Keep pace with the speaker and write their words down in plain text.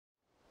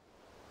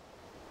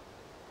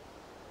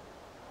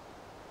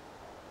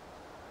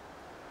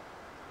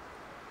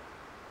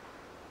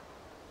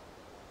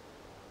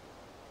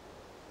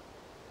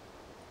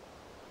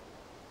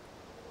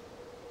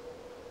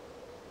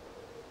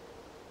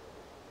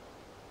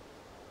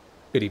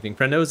Good evening,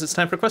 friendos. It's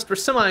time for Quest for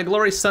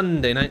Semi-Glory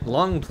Sunday Night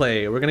Long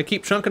Play. We're gonna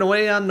keep chunking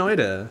away on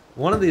Noita.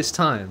 One of these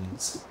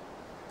times,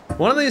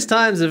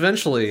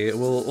 eventually,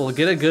 we'll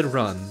get a good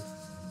run,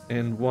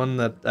 and one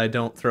that I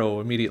don't throw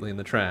immediately in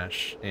the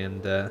trash,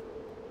 and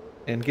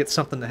get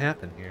something to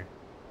happen here.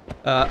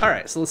 All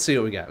right, so let's see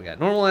what we got. We got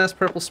normal-ass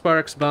purple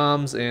sparks,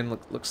 bombs, and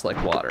looks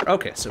like water.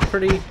 Okay, so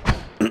pretty,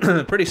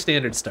 pretty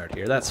standard start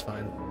here. That's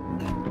fine.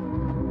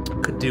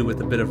 Could do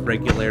with a bit of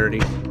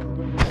regularity.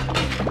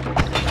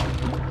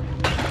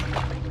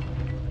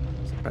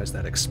 Surprised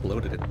that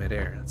exploded in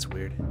midair. That's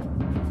weird.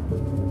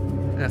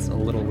 That's a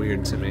little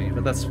weird to me,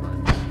 but that's fine.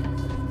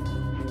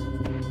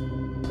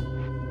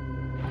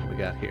 What we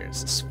got here?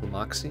 Is this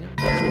Flumoxium?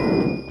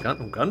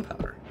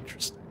 Gunpowder.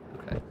 Interesting.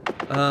 Okay.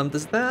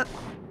 Does that...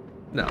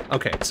 No.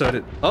 Okay, so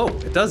it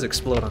does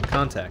explode on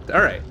contact.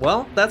 Alright,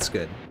 well, that's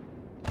good.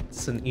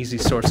 It's an easy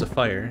source of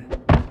fire.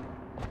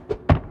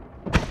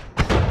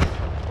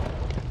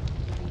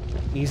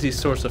 Easy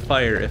source of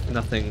fire if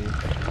nothing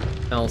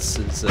else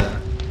is,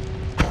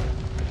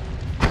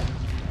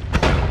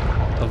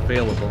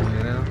 available,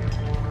 you know?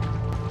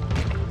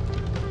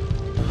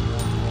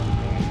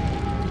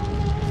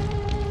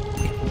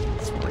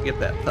 Just want to get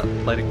that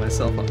lighting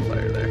myself on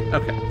fire there.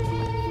 Okay.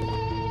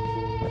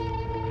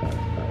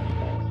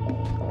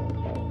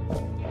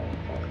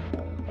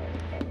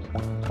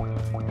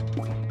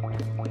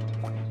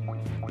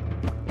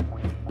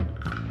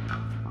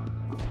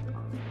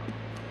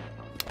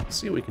 Let's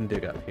see what we can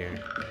dig up here.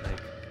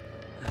 Like,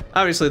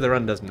 obviously the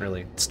run doesn't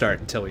really start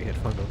until we hit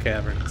Fungal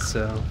Caverns,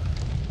 so...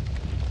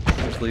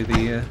 Usually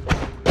the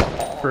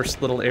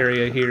first little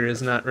area here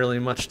is not really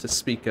much to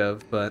speak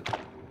of, but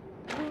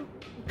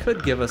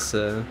could give us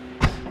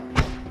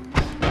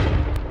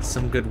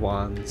some good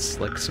wands,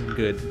 like some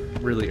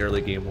good really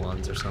early game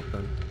wands or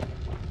something.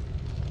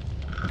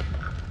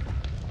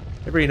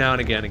 Every now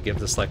and again it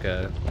gives us like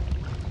it'll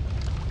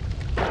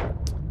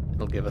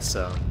give us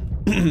a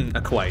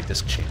quiet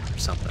disc champ or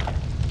something,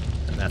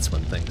 and that's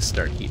when things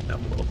start heating up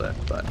a little bit,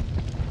 but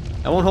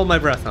I won't hold my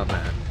breath on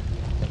that.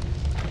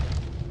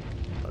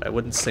 I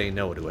wouldn't say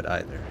no to it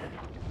either.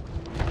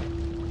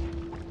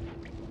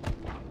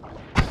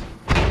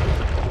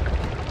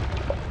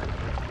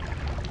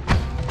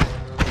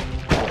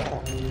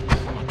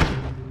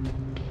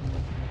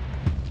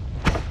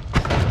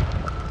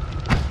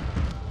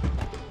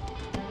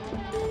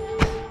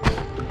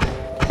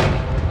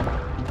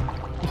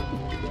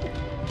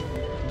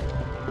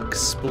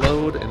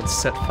 Explode and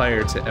set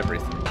fire to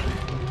everything.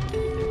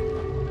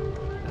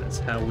 That's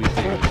how we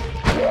do.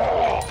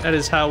 That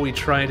is how we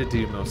try to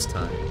do most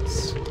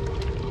times.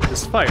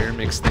 This fire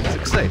makes things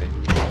exciting.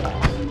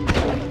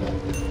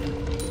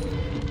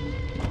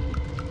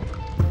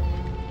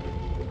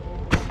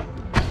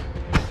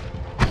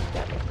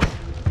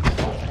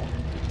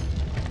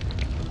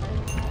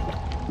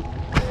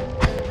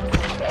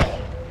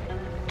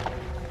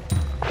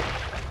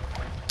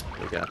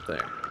 What we got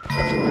there?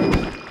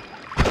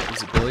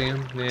 Visibilium?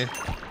 Nah.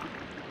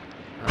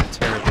 Not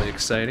terribly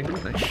exciting.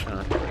 Nice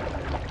shot.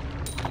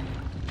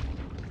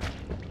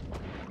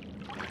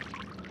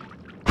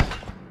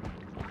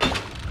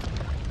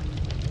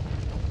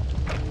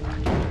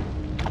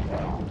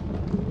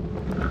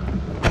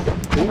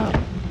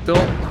 Oh,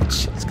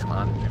 jeez, come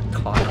on. You're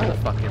caught on the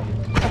fucking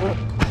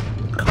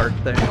cart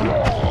there.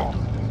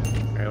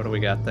 Alright, what do we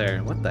got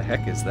there? What the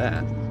heck is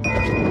that? Not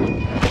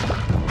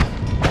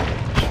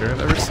sure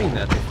I've ever seen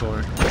that before.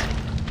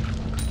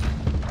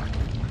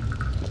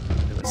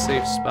 In a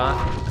safe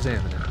spot,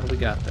 examine it. What do we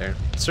got there?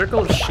 Circle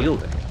of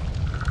shielding.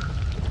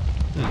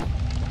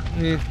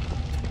 Would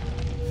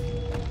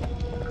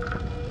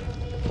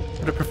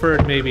have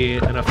preferred maybe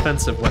an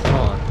offensive weapon,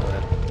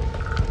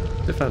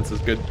 but defense is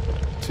good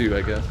too,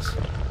 I guess.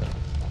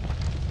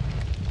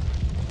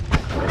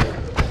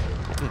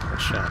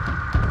 Nice shot.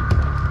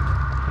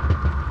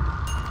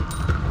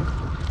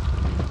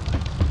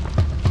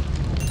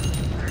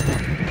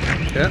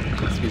 Yeah,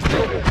 excuse me.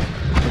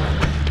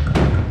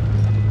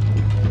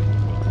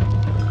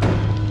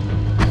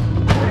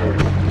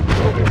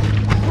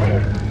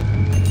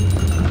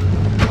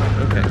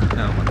 Okay,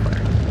 now I'm on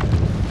fire.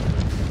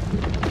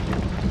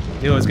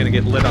 Knew I was gonna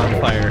get lit on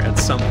fire at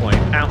some point.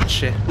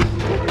 Ouch!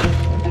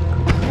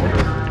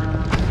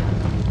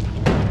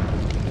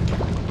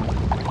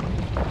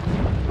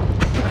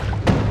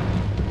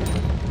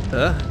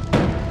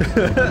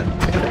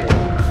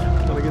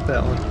 Wanna get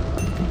that one.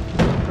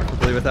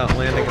 Preferably without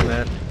landing in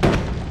that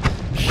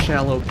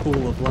shallow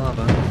pool of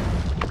lava.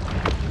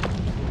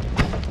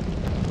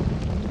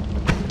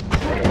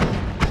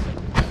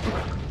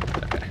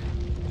 Okay.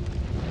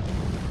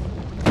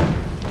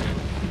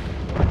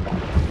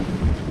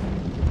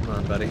 Come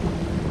on, buddy.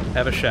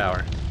 Have a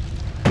shower.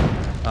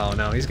 Oh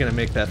no, he's gonna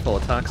make that full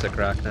of toxic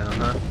rock now,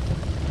 huh?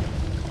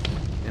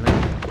 You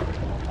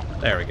know?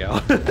 There we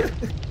go.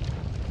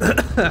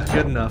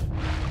 Good enough.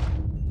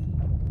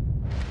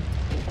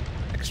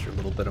 Extra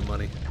little bit of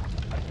money.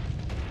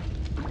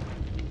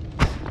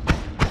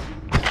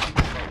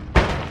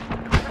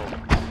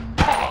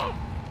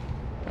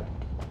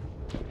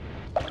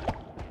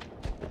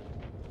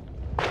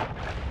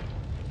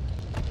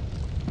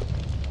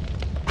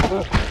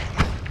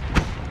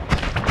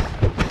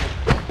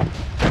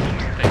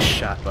 Nice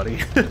shot,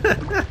 buddy.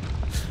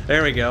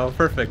 There we go,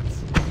 perfect.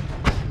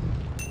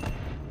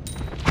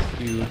 A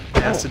few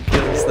acid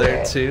kills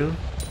there, too.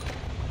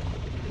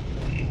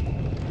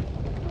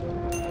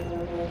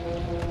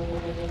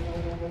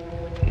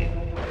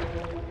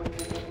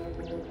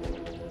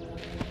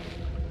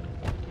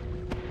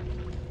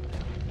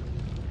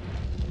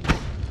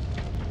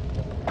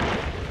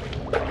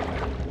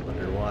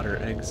 Underwater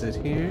exit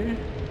here.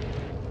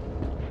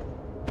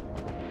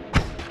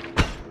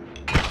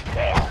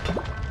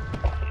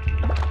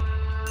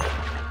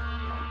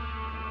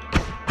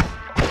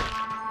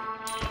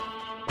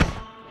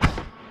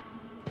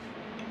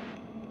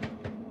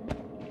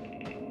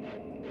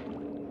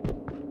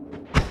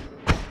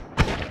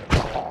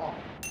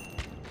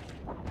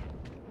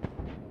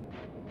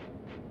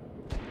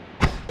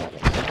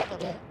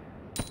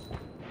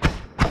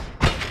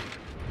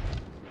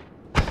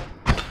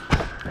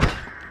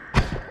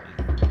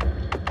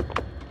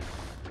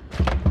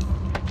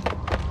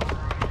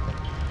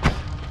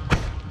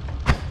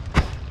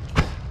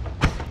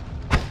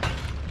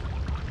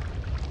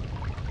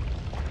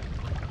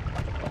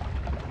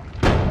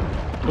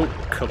 Oh,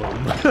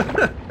 kaboom.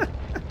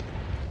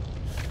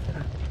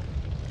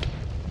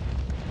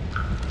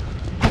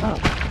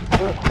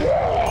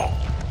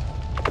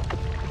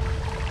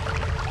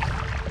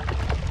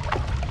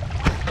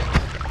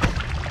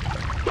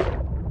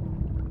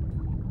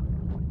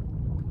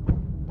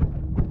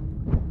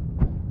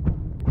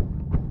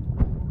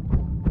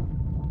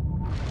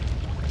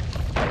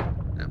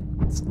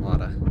 That's a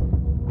lot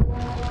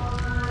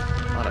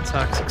of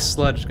toxic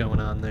sludge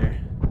going on there.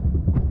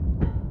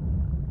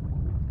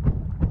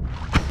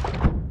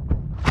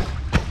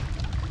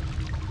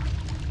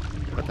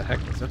 What the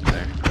heck was up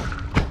there?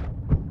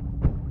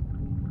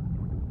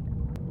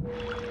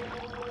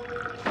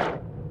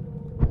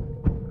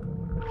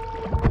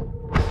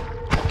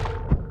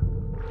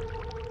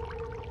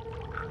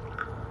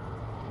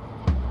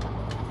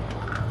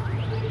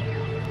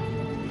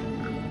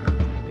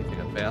 Anything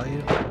of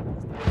value?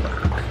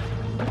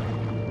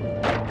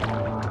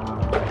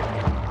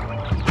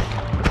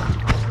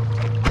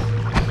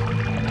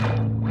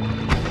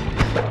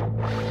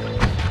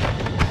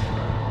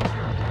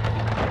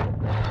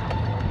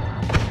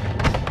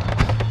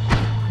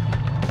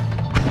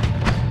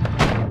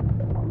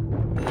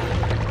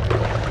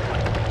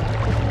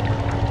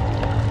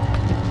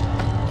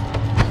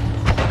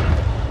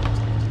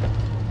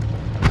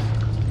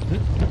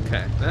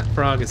 Okay, that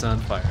frog is on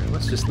fire.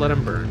 Let's just let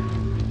him burn.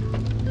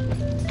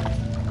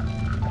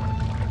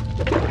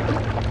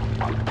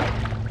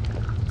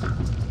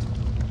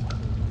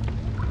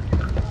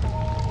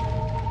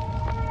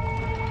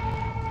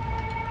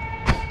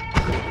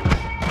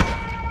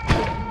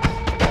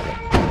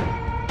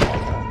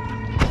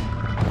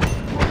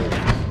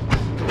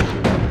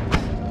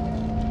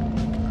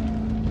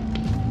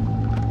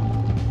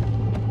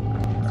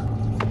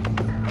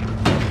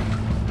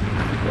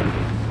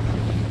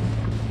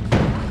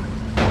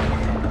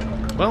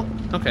 Well,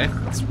 okay,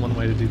 that's one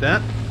way to do that.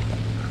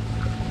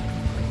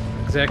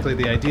 Exactly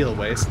the ideal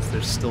way, since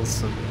there's still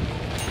some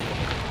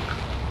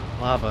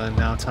lava and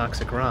now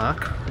toxic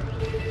rock.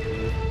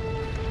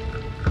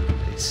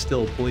 He's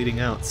still bleeding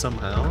out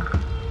somehow.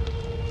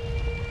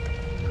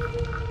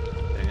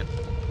 Dang it.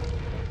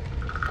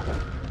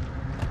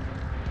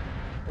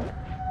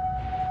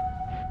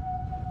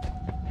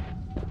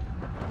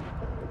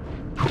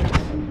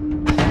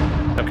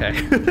 Okay.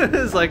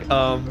 It's like,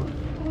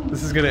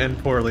 this is gonna end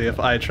poorly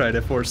if I try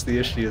to force the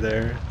issue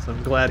there, so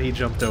I'm glad he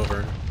jumped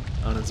over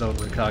on his own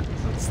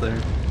recognizance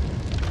there.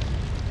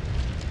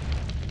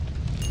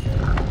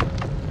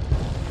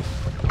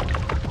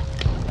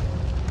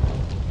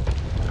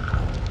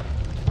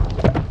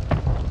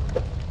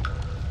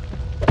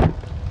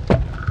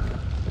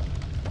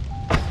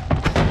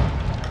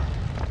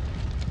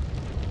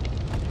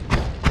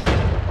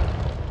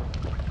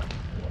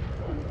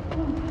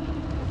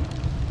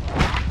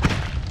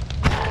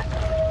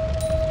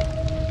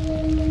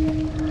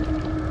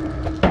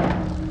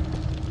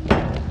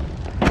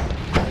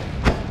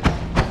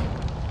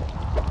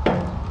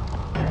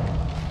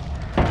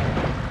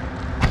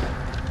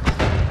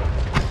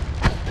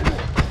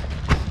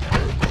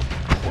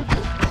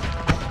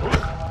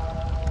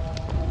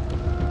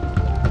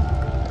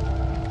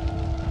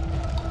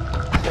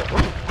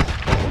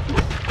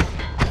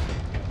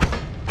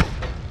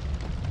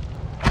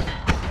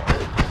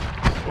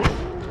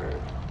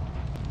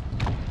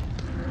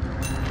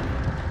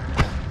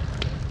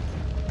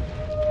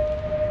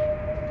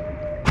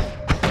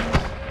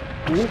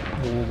 Ooh,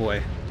 oh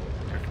boy.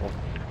 Careful.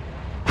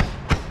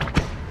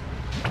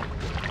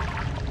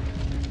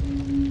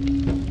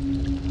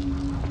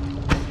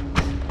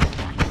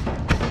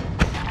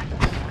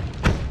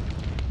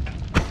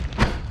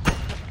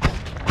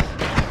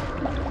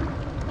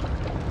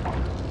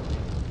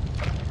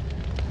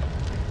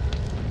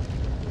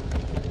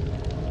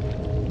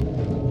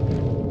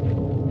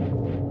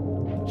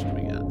 What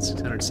we got?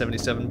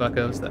 677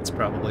 buckos? That's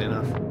probably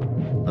enough.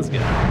 Let's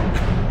get it.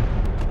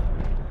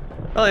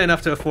 Probably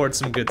enough to afford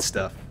some good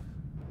stuff.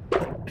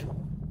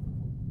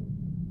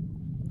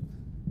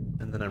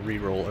 And then a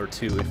reroll or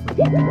two if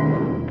we need.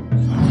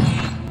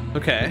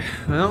 Okay,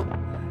 well,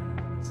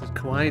 this is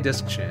Kawaii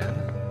Disc Chan.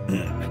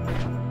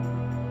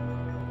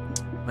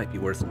 Might be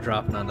worth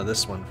dropping onto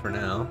this one for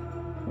now.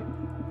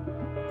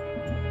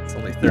 It's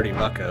only 30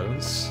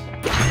 buckos.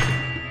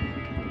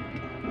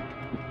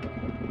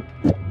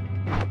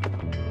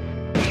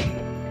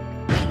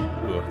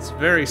 Ooh, it's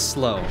very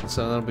slow,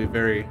 so that'll be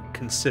very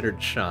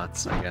considered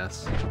shots, I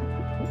guess.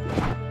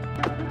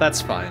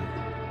 That's fine.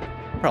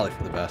 Probably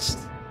for the best.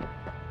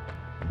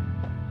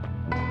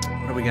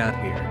 What do we got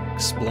here?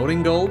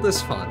 Exploding gold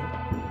is fun.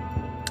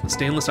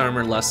 Stainless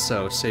armor, less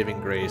so. Saving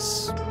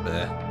grace.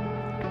 Bleh.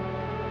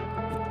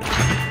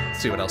 Let's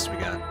see what else we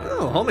got.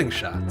 Oh, homing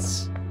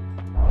shots.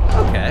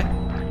 Okay.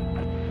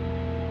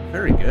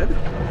 Very good.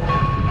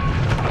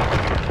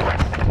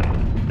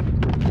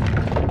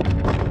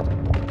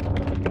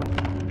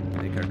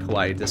 Make our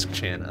Kawaii Disc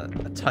Chan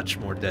a touch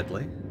more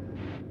deadly.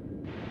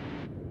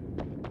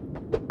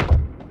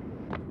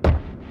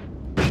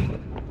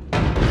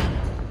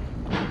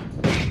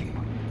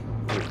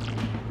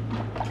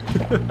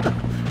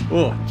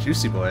 Oh,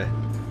 juicy boy.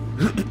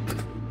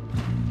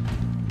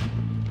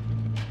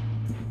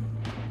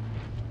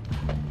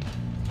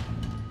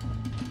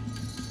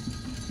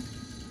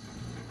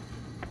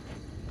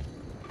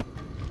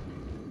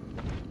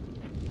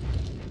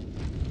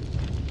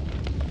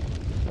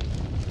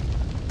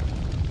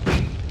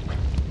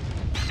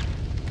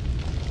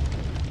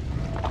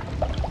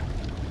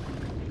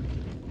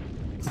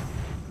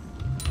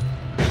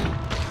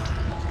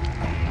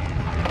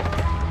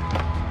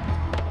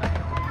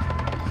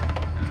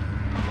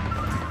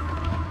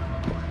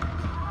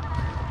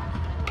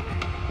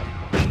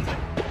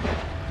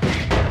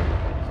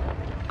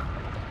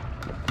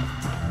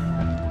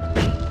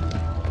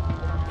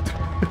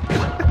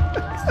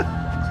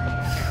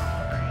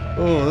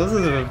 Oh, this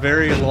is a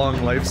very long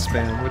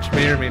lifespan, which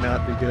may or may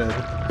not be good.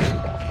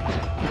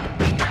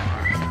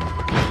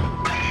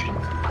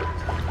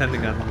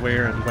 Depending on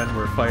where and when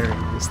we're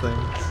firing these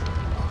things.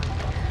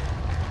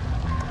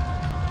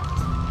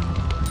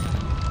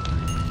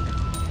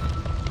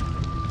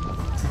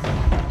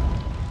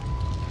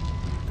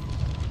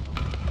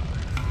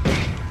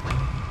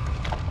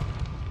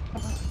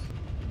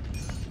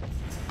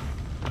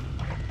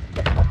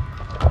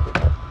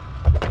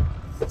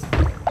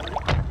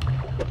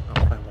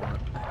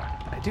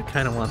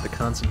 Kind of want the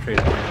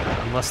concentrated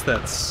mana, unless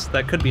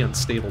that could be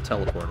unstable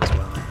teleport as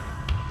well.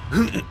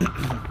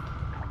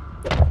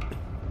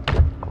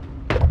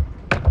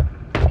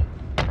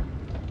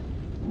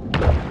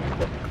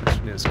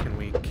 Question is, can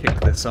we kick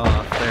this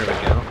off? There we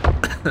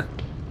go.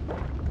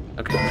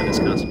 Okay, that is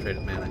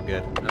concentrated mana,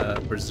 good.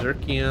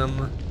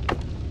 Berserkium.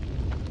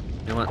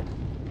 You know what?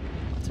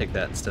 I'll take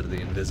that instead of the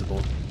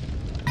invisible.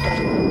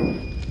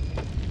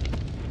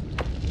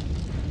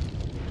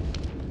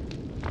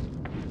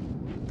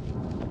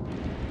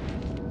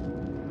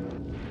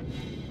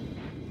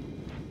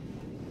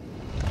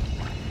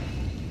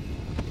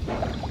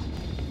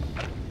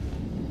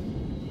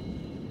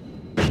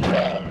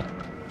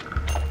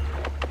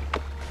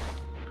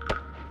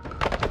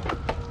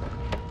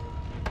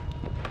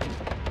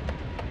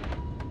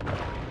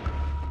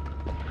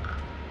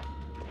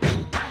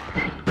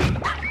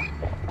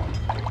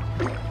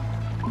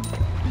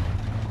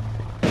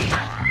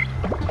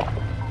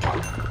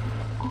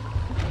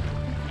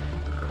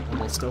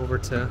 Over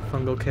to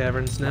fungal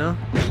caverns now.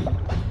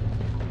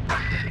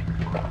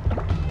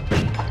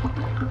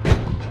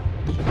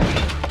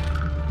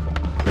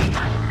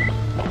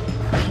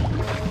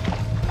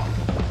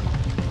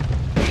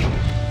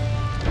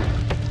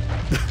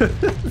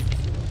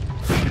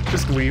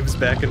 Just weaves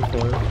back and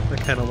forth. I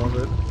kind of love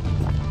it.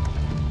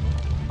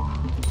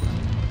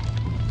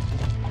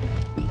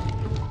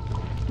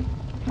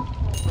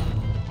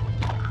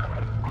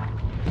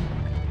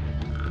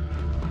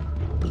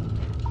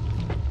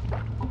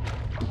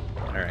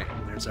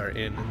 Our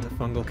inn in the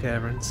fungal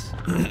caverns.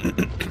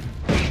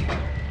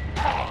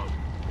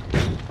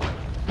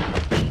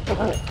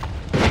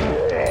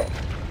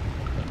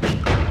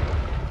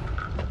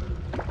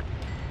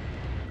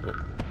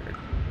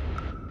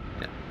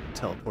 Yeah,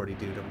 teleporty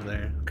dude over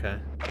there. Okay.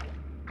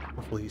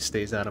 Hopefully he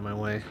stays out of my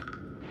way.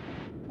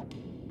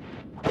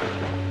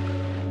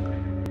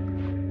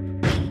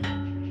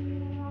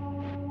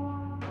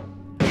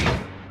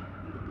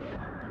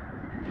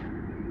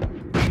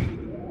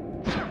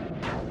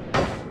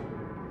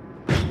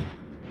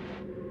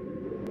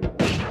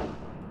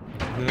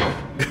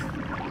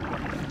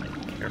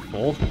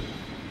 Careful.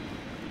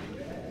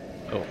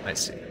 Oh, I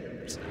see.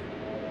 There's a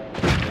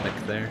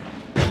mimic there.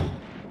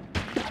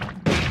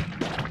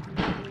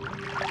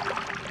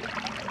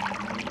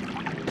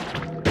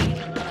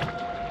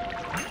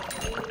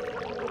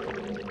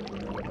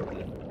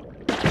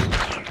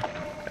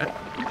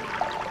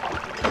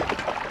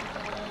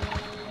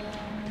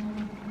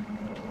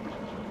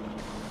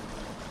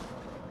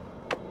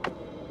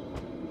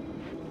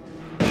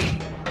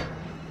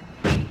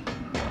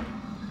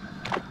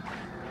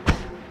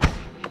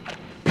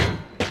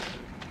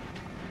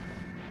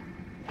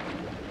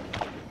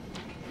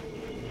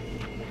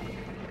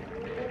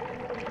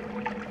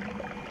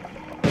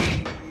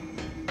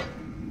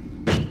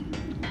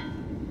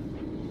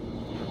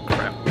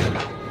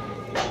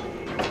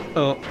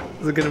 Oh,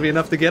 is it gonna be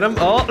enough to get him?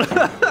 Oh!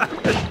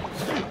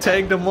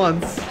 Tagged him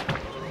once.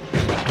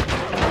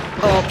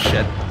 Oh,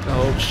 shit.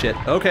 Oh, shit.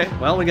 Okay,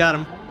 well, we got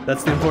him.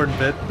 That's the important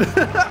bit.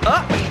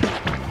 Oh!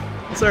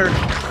 Sir.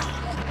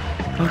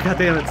 Oh, god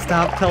damn it,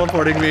 stop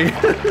teleporting me.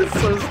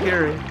 It's so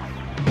scary.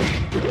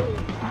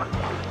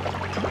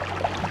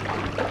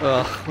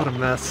 Ugh, what a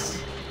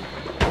mess.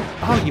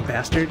 Oh, you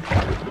bastard.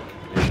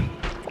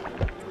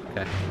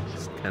 Okay,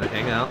 just kind of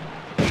hang out.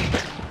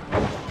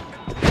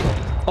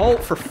 Oh,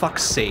 for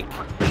fuck's sake.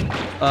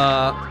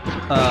 Bad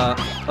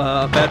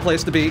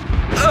place to be.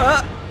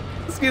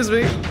 Excuse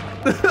me.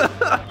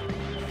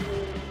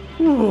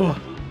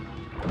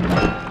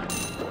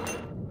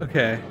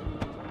 Okay.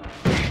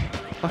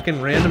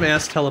 Fucking random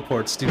ass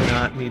teleports do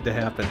not need to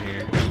happen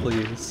here,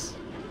 please.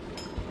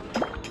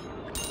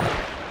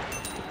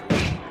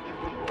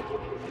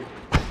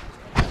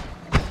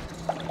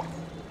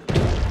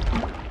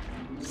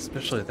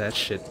 Especially with that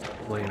shit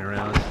laying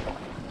around.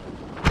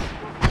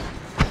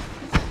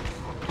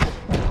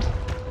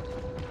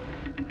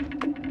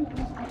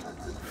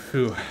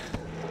 Whew.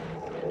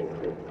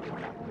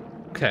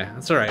 Okay,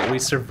 that's alright. We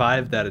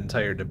survived that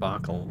entire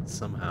debacle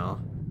somehow.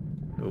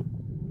 Oh.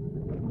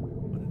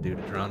 Wouldn't do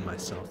to drown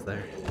myself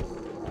there.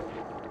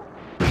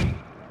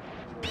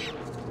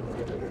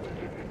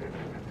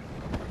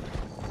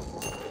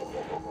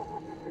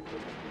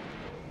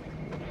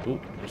 Ooh,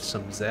 there's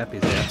some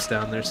zappy zaps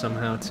down there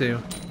somehow too.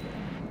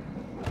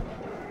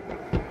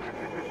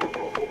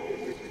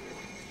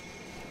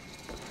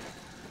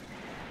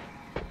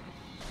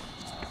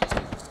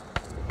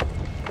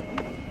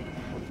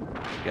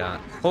 Got.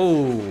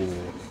 Oh!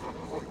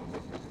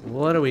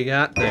 What do we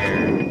got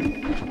there?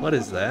 What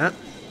is that?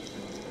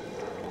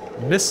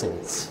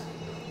 Missiles.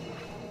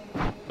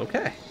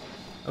 Okay.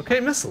 Okay,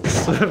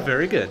 missiles.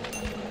 Very good.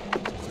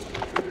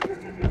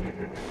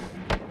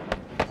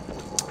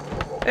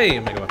 Hey,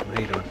 Omega Weapon,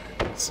 how you doing?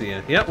 See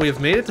ya. Yep, we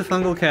have made it to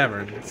Fungal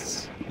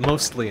Caverns.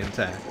 Mostly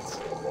intact.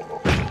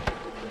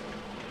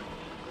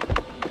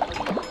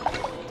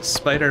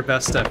 Despite our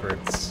best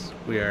efforts,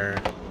 we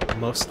are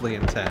mostly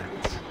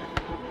intact.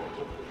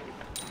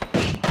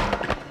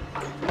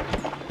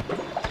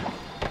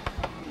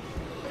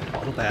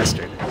 Little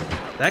bastard.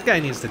 That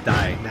guy needs to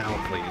die now,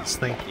 please.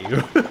 Thank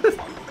you.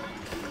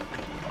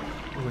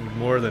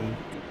 More than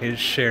his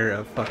share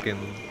of fucking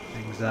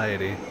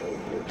anxiety.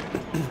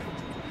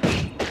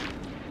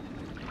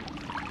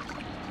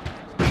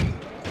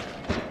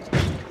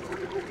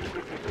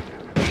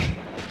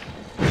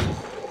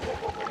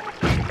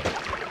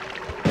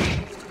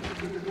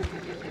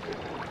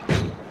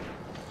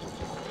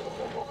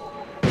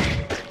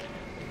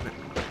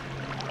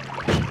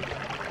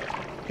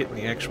 Hitting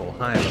the actual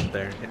hive up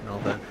there, hitting all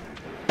the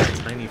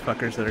tiny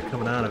fuckers that are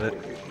coming out of it.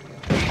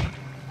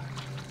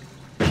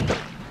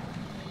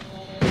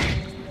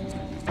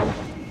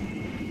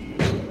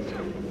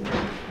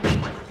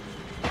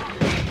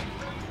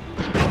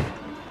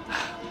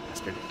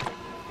 Bastard.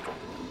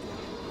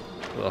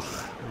 Ugh,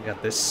 we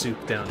got this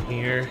soup down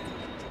here.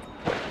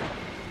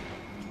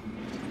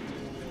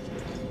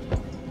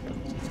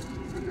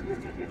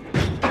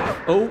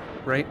 Oh,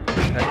 right.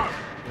 Okay.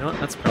 You know what?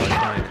 That's probably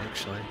fine,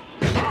 actually.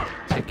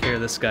 Take care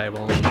of this guy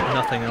while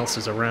nothing else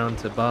is around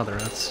to bother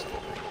us.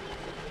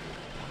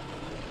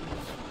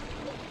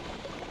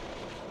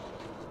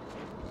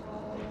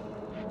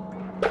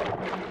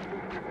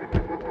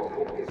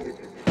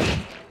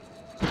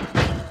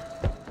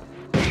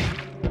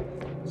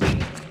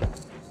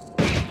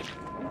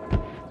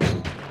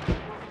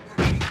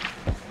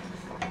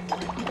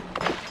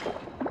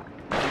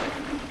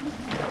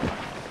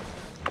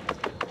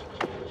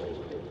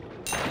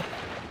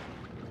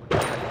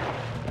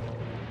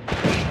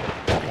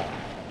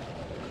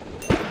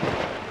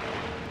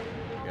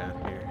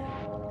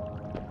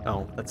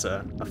 That's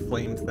a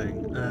flame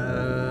thing.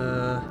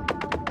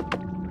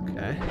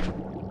 Okay.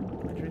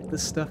 Can I drink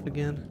this stuff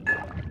again?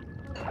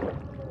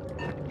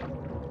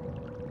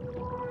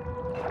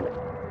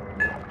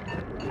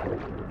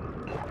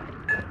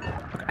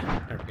 Okay,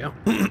 there we go.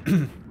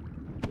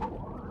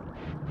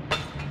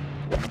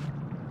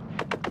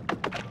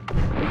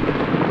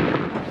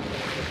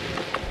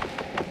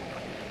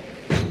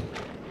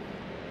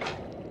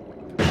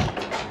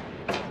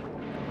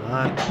 Come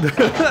on.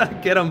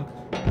 Get him!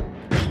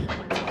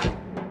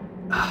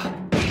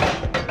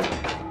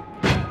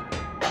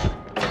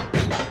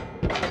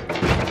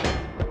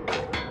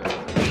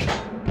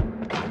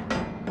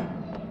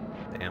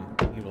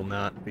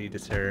 Be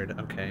deterred.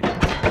 Okay.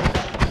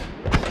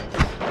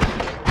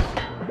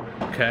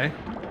 Okay.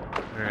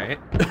 Alright.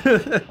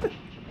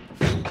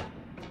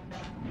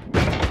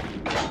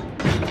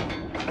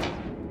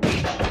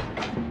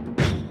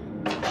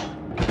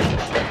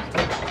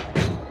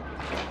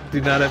 Do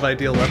not have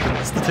ideal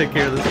weapons to take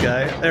care of this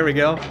guy. There we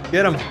go.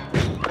 Get him.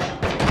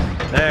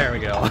 There we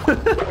go.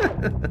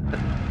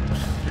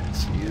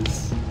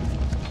 Jeez.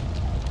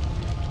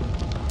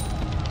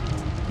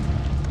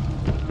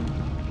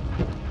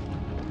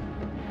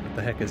 What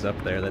the heck is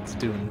up there that's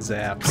doing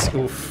zaps?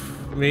 Oof.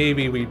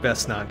 Maybe we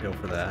best not go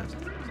for that.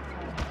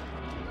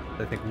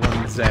 I think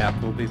one zap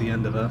will be the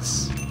end of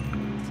us.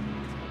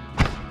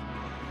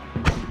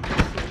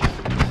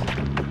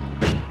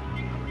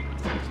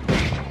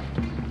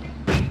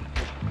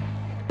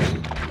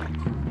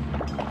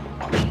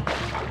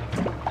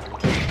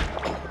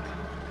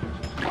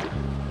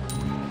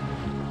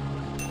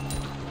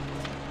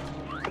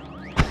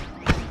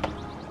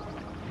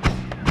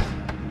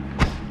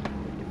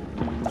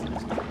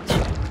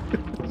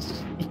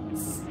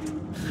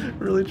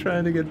 Really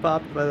trying to get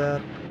bopped by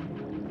that.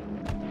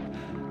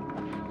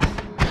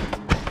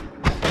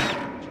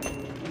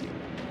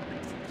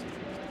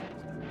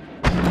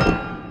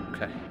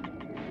 Okay.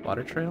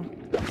 Water trail?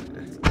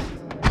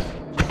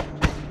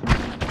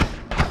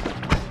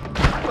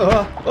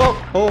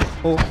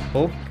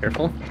 Oh,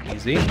 careful.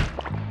 Easy.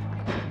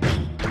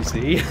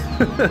 Easy.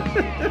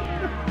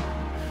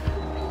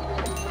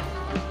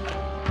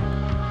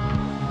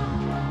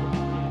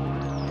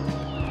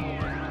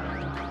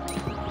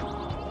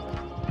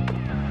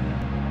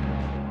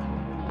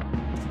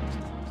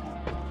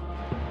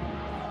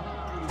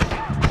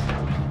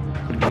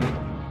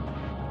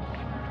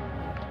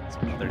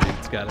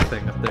 Got a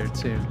thing up there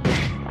too.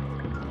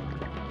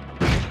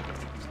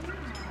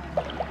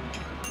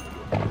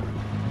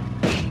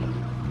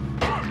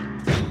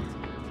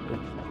 Oh,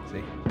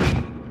 easy.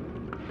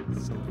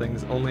 Some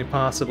things only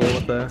possible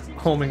with a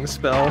homing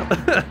spell.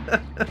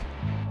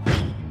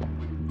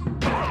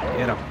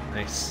 Get him.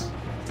 Nice.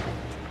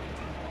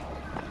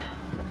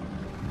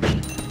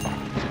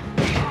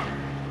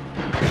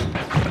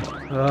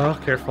 Oh,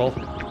 careful.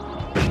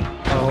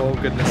 Oh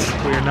goodness,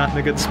 we are not in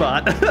a good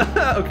spot.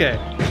 Okay.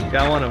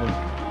 Got one of them.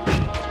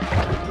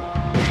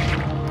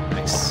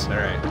 Nice. All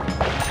right.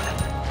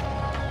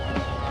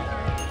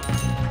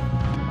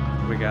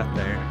 What we got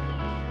there?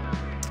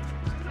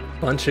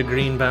 Bunch of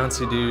green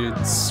bouncy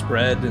dudes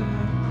spread and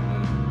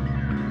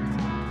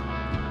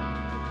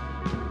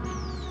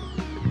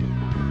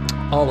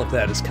all of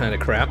that is kind of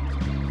crap.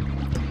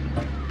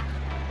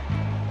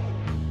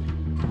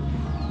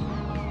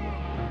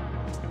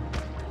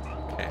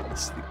 Okay,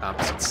 this is the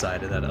opposite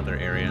side of that other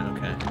area.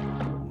 Okay.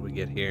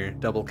 Get here.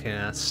 Double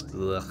cast.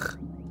 Ugh.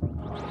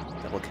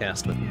 Double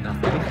cast with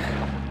nothing.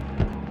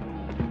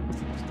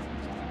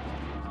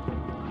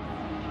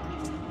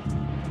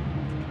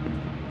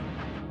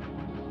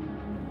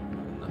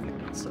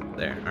 Nothing else up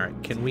there.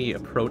 Alright, can we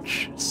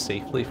approach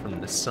safely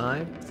from this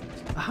side?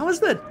 How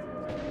is that?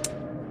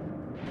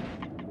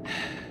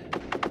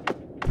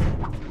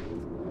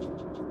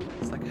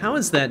 It's like, how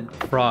is that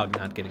frog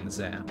not getting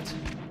zapped?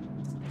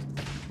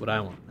 What I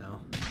want.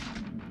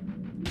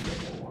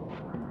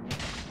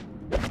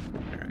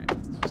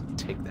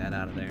 Take that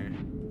out of there.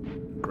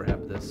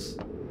 Grab this.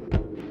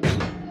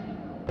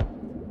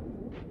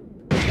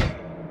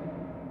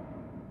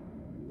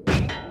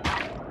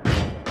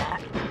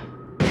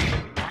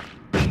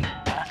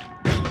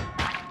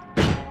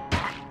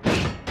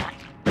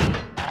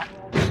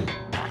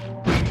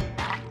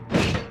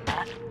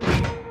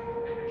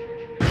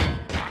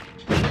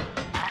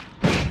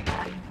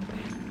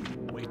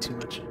 Way too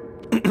much.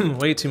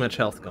 Way too much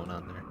health going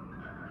on there.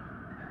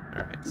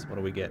 Alright, so what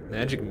do we get?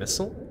 Magic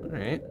missile?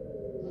 Alright.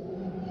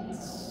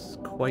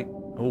 Quite.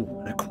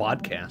 Oh, a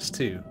quad cast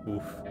too.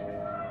 Oof.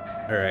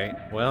 Alright,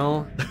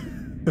 well.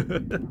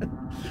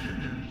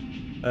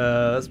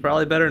 That's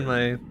probably better than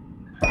my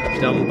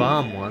dumb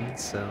bomb one,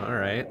 so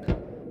alright.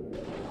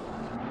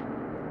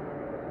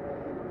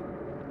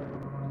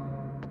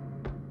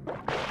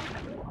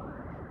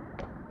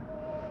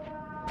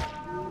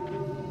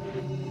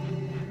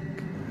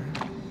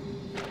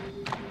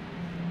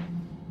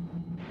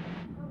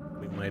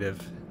 We might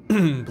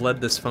have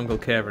bled this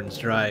fungal caverns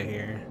dry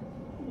here.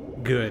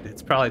 Good.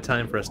 It's probably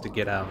time for us to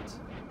get out.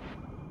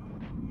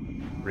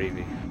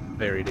 Ravy.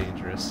 Very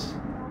dangerous.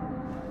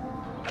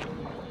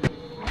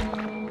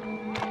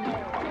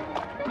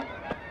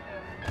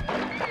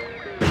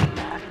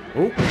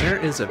 Oh, there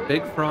is a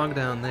big frog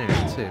down there,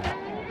 too.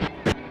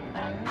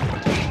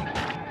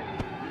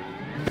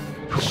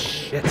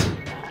 Shit.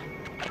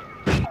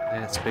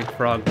 That's big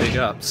frog, big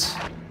ups.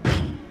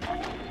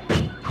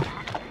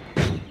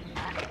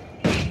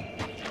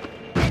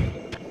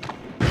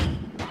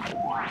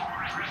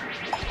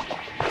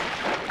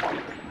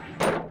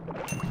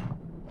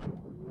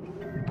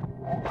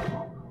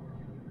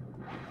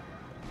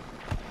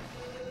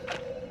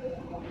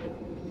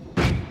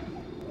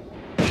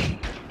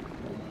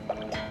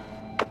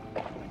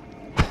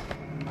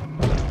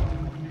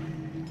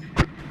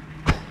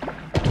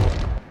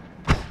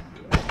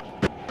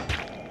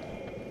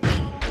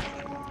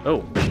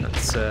 Oh,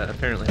 that's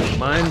apparently not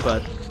mine,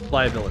 but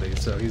liability,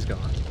 so he's gone.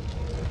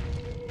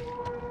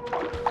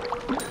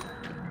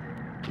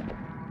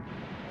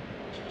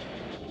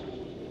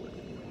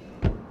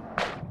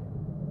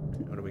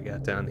 What do we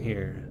got down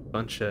here? A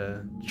bunch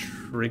of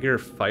trigger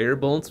fire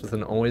bolts with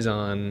an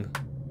always-on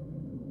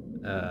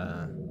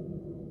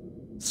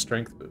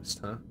strength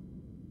boost, huh?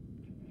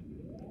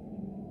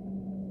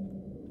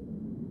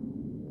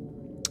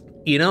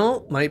 You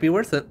know, might be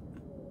worth it.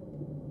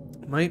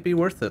 Might be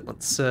worth it.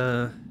 Let's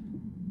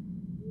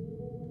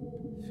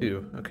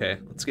too. Okay,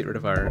 let's get rid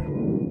of our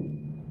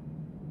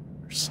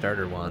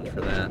starter wand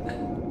for that.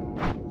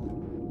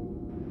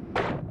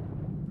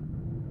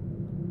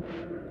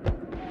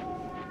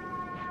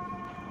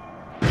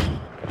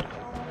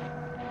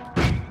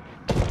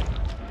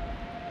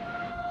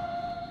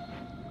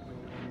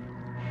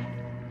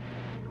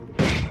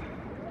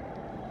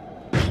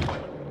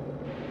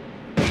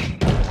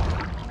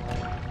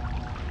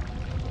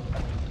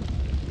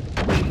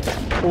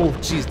 Oh,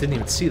 jeez, didn't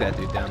even see that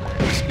dude down there.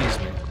 Excuse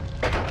me.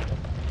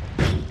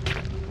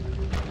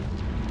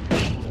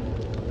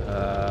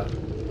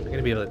 Am I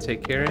gonna be able to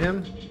take care of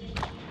him?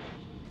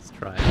 Let's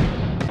try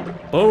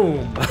it.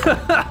 Boom!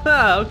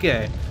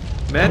 Okay.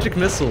 Magic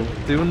missile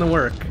doing the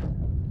work.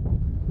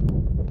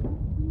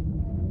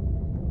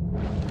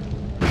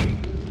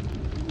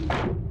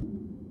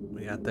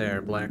 We got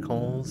there, black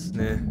holes?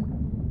 Nah.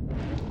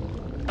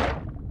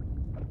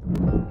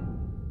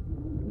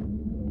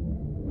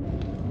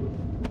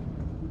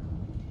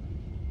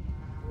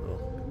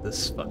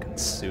 This fucking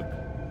soup.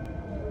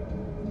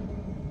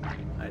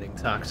 Hiding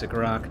toxic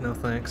rock, no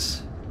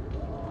thanks.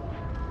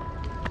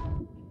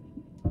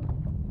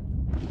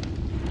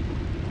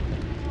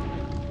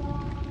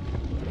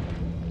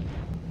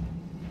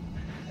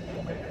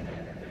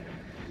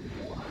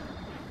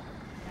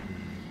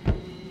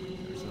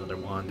 There's another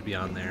wand to be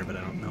on there, but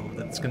I don't know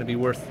that it's gonna be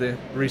worth the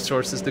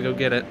resources to go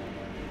get it.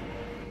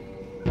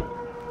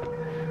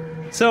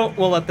 So,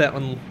 we'll let that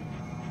one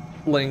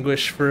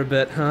languish for a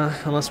bit, huh?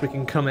 Unless we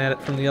can come at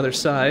it from the other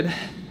side.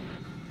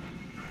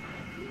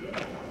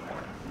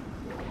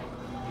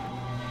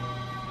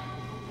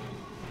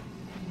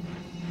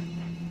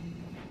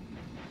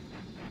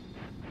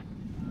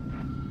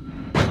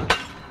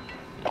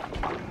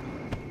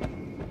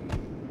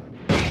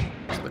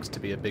 This looks to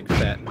be a big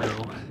fat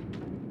no.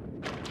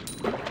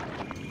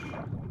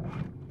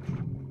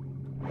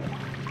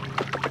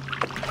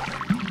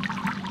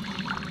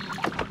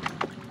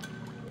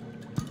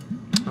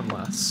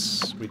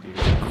 Unless we do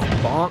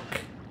bonk.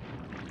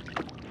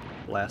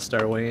 Blast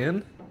our way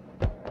in.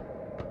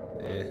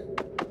 Eh.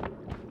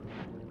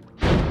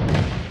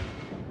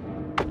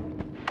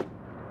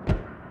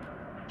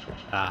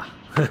 Ah,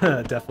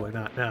 definitely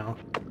not now.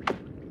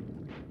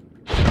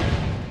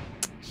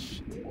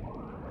 Shit.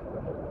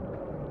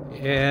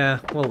 Yeah,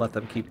 we'll let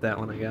them keep that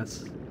one, I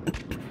guess.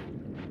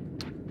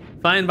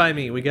 Fine by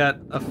me. We got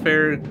a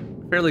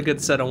fairly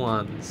good set of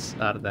wands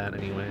out of that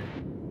anyway.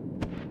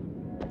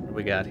 What do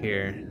we got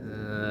here?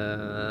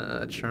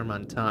 Charm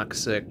on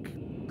Toxic.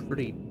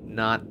 Pretty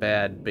not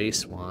bad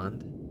base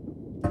wand.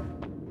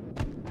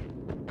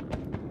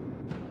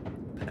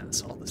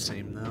 Pass all the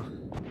same though.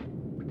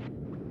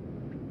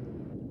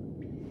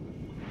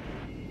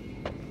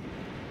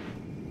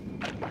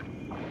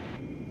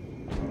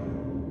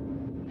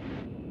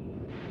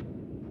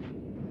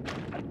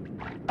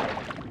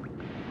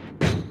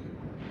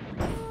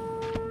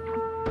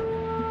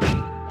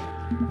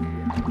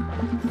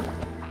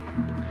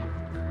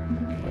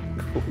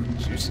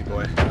 Juicy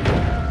boy.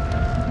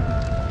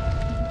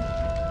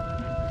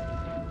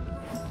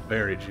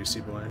 Very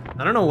juicy boy.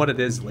 I don't know what it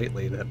is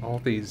lately that all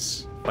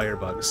these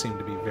firebugs seem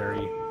to be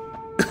very...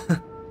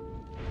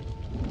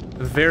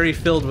 very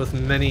filled with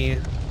many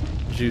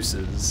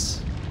juices.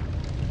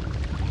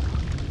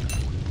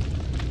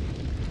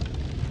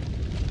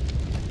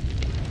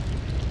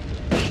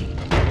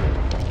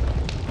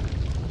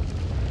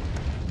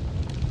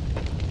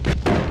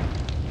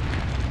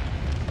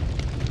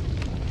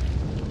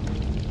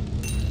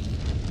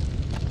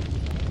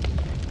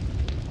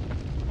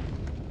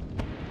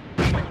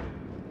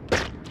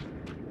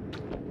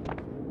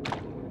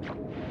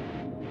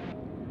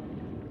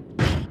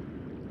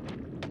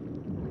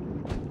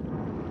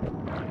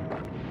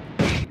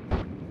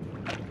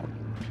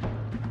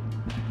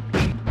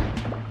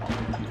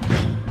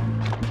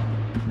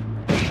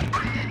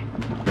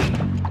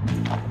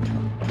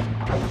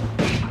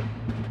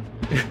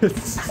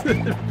 It's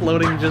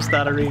floating just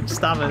out of reach.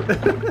 Stop it.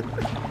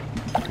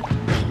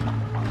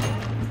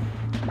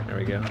 There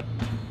we go.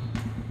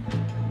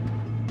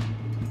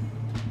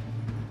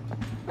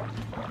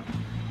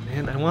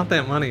 Man, I want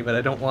that money, but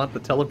I don't want the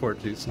teleport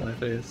juice in my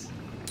face.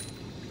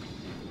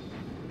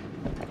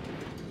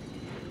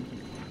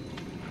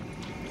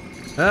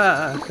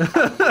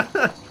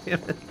 Ah! Damn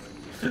it.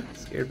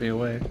 Scared me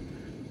away.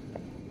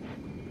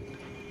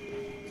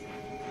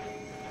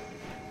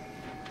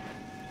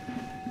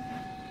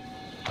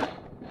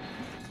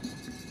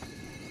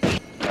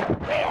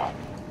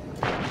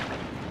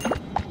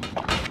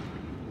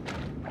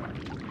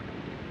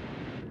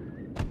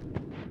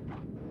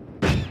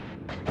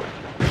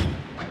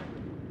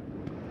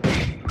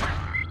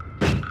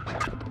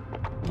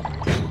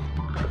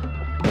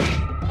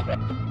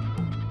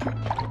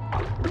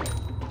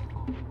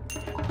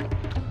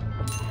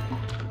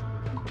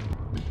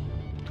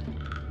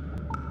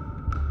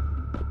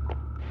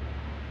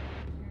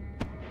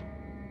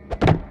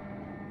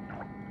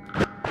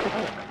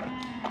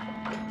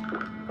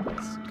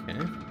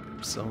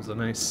 Ourselves a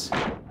nice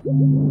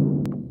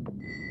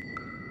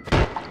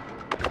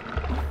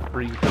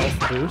free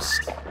health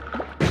boost.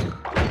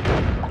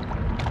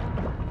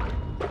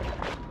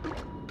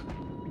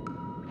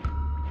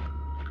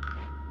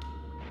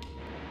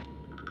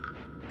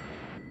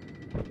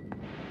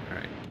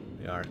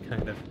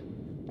 kind of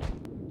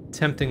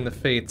tempting the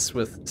fates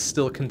with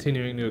still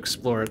continuing to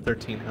explore at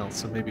 13 health,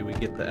 so maybe we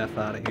get the F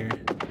out of here.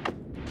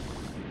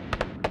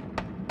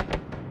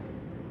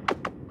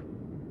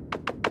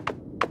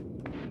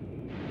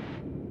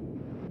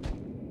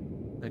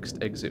 Next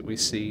exit we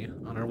see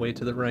on our way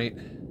to the right.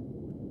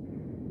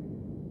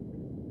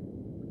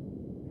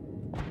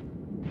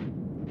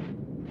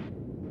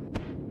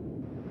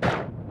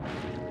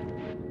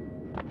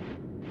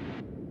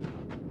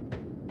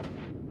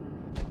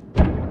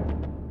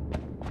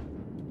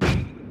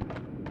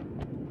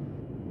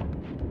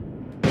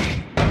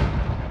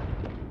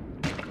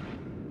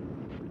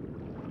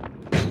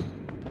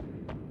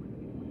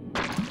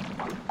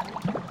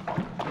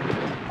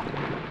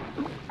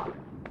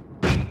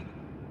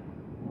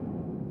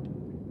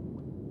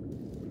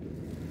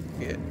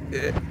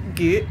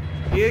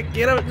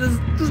 Get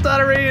him! Just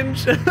out of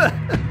range! There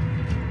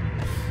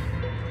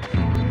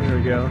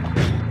we go.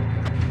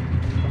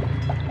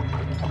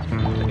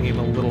 Aim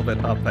a little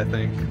bit up, I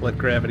think. Let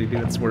gravity do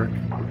its work.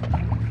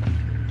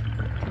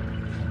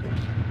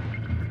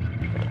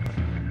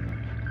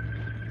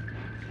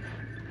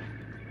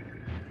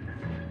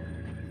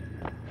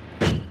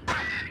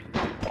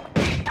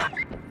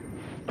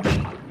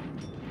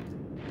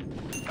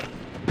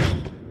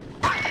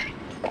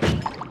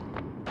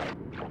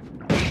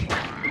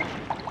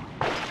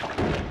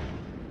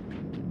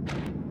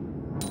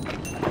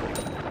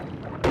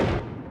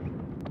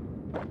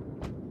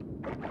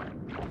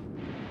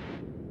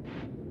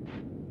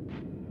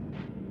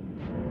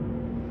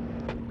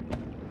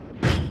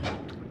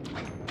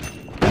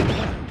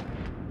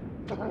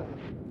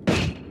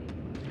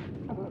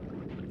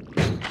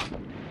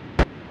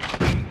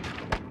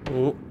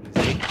 Oh,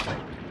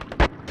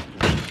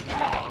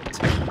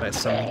 attacked by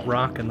some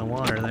rock in the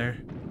water there.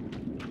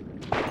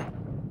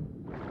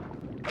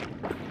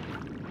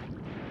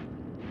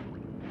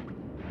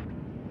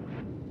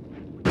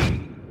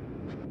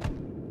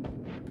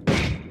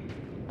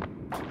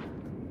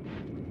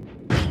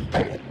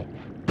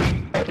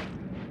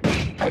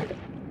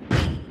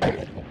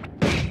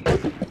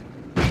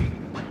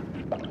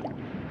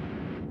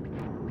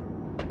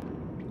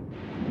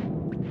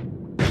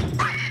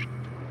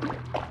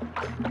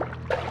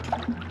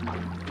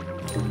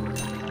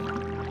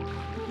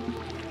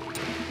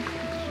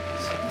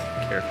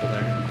 Careful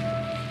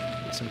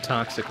there. Some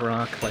toxic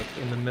rock, like,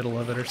 in the middle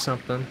of it or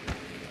something.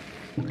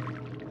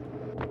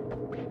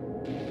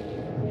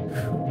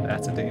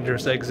 That's a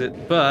dangerous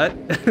exit, but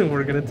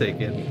we're gonna take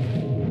it.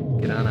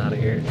 Get on out of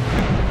here.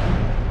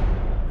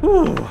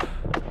 Whew.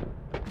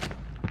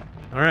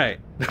 Alright.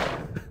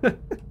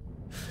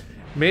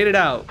 Made it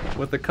out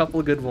with a couple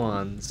of good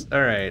ones.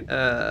 Alright,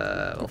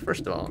 well,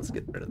 first of all, let's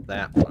get rid of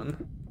that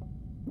one.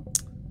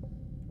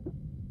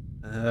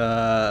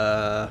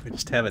 We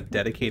just have a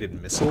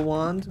dedicated missile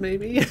wand,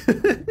 maybe?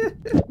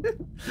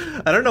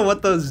 I don't know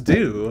what those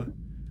do.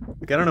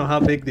 Like, I don't know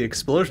how big the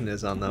explosion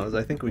is on those.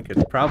 I think we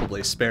could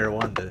probably spare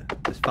one to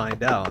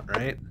find out,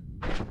 right?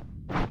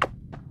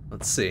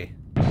 Let's see.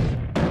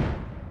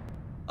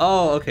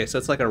 Oh, okay, so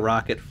it's like a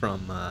rocket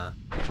from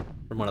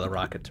one of the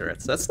rocket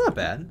turrets. That's not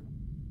bad.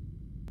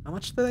 How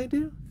much do they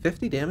do?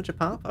 50 damage a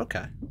pop?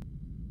 Okay.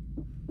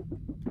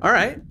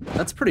 Alright,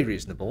 that's pretty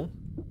reasonable.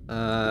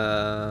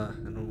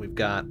 And we've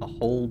got a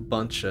whole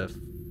bunch of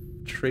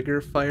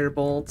trigger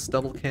firebolts,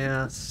 double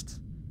cast,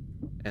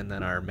 and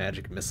then our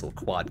magic missile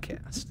quad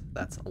cast.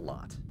 That's a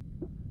lot.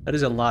 That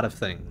is a lot of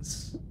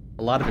things.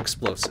 A lot of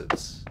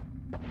explosives.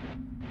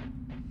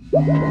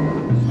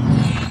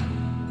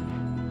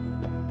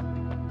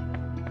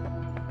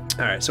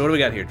 Alright, so what do we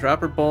got here?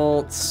 Dropper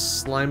bolts,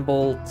 slime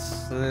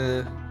bolts,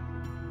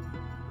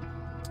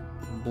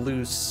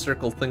 blue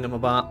circle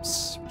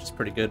thingamabops, which is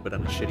pretty good, but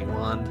on a shitty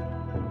wand.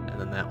 And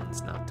then that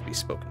one's not to be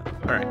spoken of.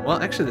 Alright,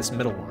 well, actually this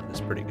middle wand is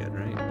pretty good,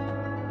 right?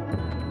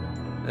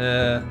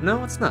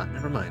 No, it's not.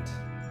 Never mind.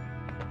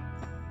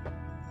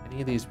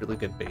 Any of these really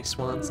good base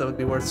wands that would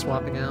be worth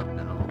swapping out?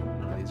 No,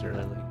 none of these are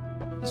really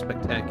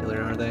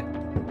spectacular, are they?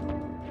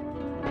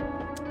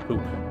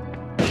 Poop.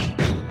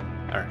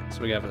 Alright,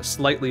 so we have a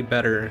slightly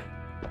better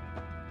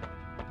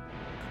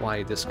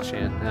Kawaii Disc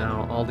Chant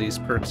now. All these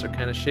perks are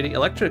kind of shitty.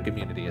 Electric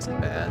immunity isn't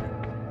bad.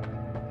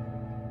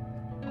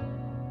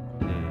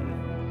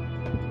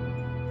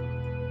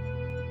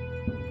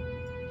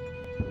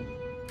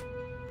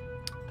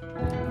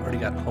 Already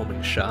got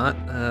homing shot.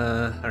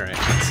 Alright,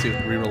 let's see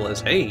what the reroll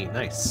is. Hey,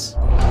 nice.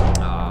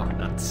 Aw,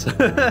 nuts.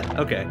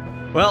 Okay.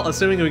 Well,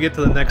 assuming we get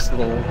to the next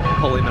little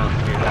holy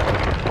mountain here,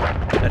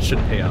 that should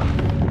pay off.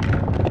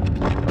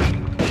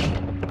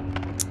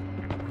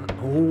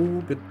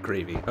 Oh, good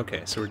gravy.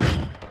 Okay, so we're...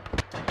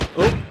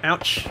 Oh,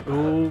 ouch.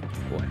 Oh,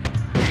 boy.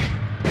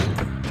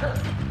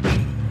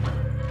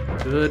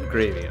 Good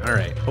gravy.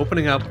 Alright,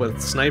 opening up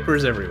with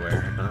snipers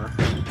everywhere, huh?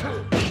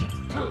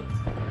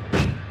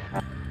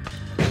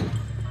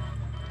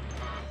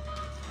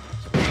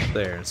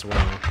 There as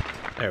well.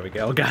 There we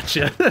go,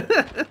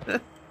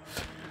 gotcha.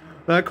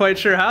 Not quite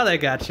sure how they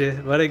got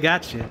you, but it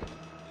got you.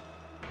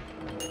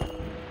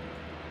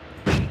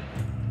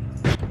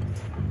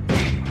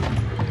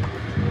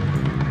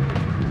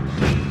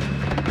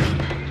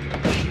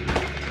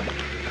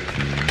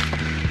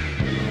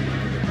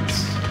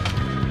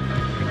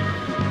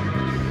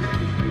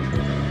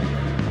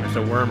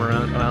 worm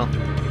around, well,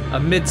 a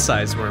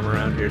mid-sized worm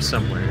around here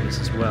somewhere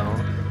as well.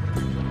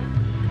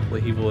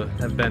 Hopefully he will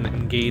have been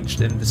engaged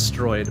and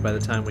destroyed by the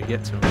time we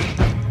get to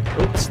him.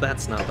 Oops,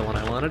 that's not the one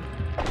I wanted.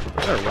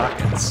 There are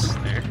rockets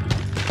there.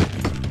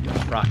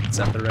 Rockets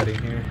at the ready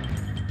here.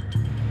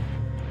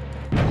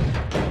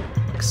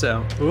 Like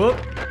so. Whoop!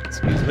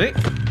 Excuse me.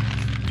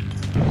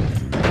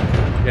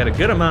 We got a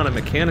good amount of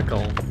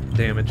mechanical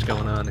damage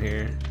going on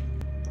here.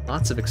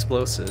 Lots of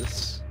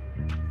explosives.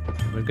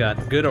 We've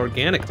got good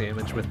organic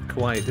damage with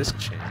Kawaii Disc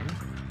Chain.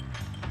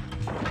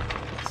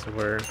 So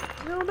we're,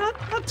 you know, not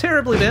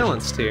terribly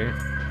balanced here.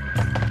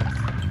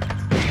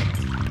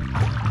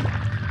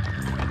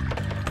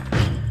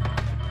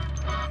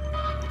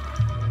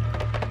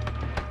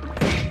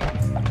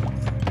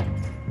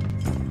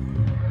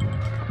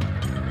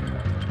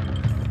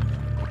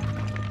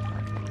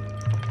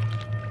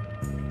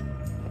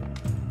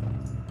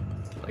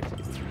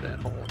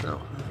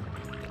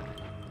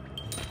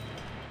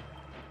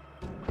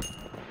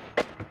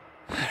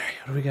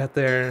 What do we got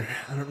there?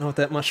 I don't know what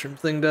that mushroom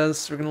thing does,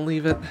 so we're gonna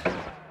leave it.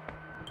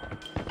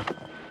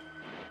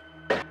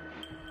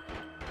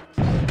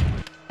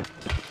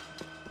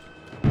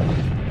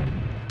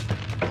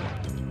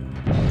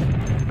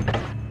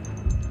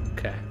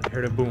 Okay, I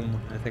heard a boom.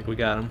 I think we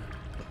got him.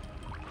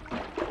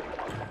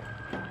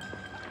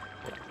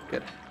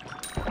 Good.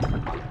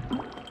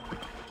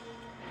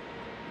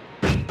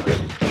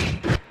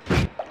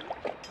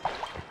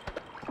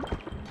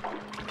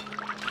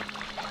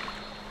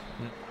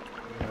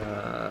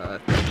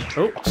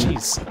 Oh,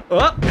 jeez. Oh,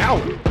 ow!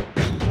 Oh,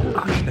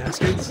 you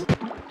bastards.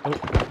 Oh,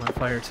 I'm on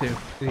fire too.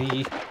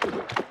 Where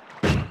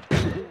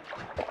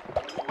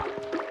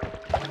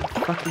the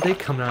fuck did they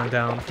come on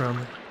down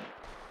from?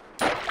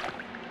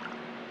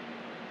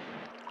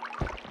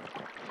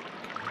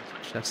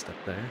 Chest up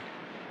there.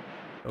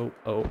 Oh,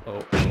 oh,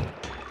 oh, oh.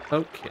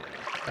 Okay.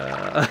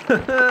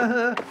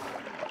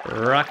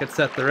 Rockets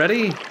at the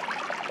ready.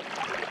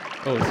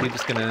 Oh, is he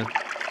just gonna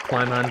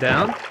climb on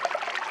down?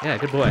 Yeah,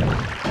 good boy.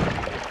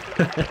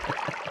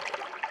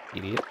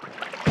 Idiot.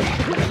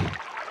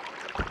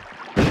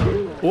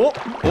 Oh,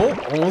 oh,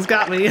 almost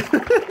got me.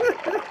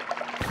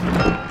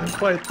 Not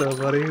quite though,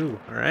 buddy. Ooh,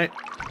 all right.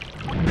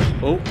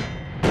 Oh.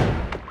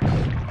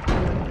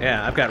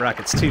 Yeah, I've got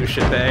rockets too,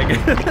 shitbag.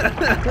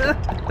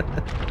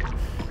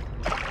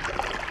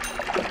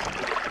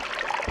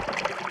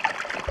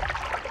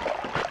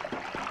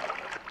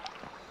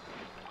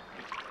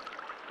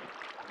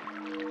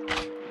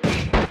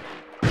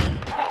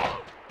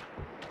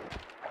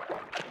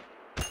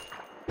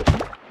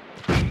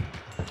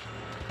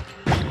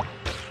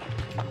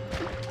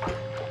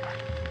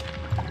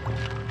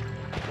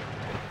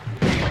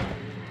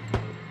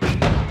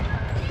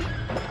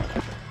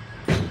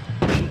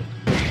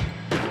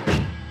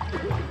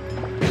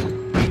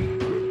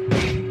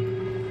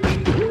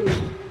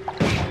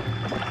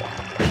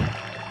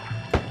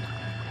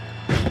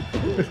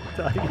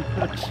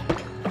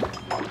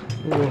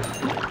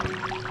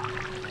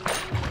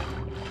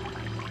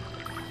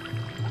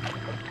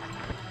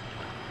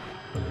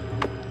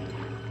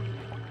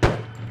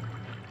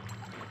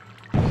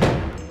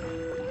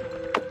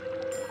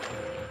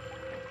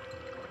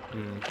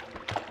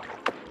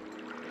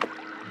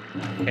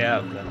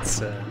 Yeah,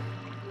 that's okay.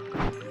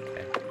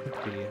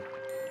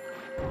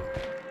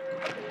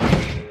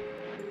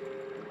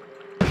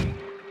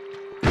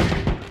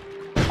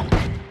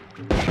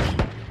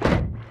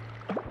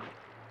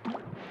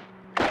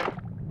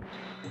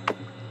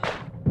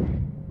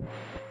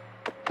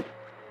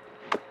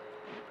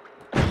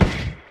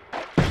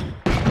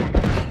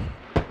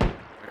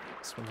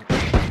 This one will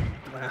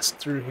blast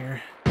through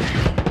here.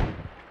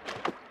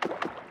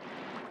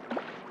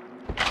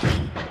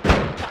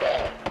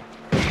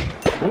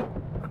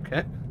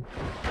 Okay.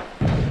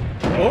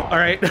 Oh,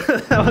 alright.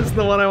 That was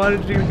the one I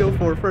wanted you to go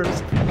for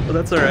first, but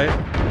that's alright.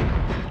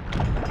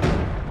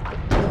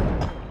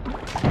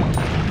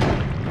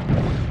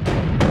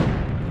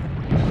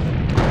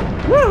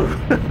 Woo!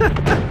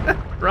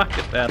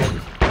 Rocket battle.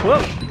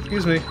 Whoa!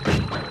 Excuse me.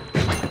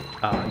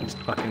 Ah, just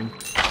fucking...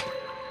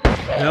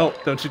 No,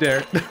 don't you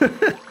dare.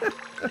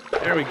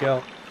 There we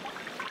go.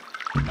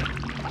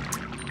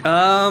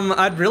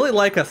 I'd really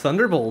like a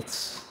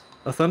Thunderbolt.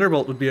 A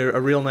Thunderbolt would be a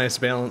real nice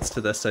balance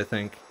to this, I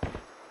think.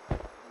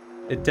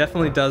 It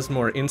definitely does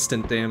more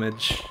instant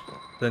damage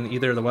than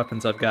either of the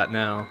weapons I've got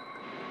now.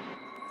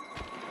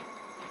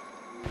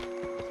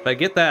 If I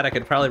get that, I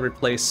could probably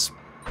replace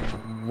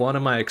one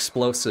of my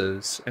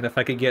explosives, and if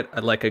I could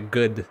get like a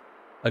good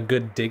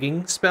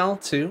digging spell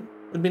too,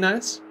 would be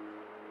nice.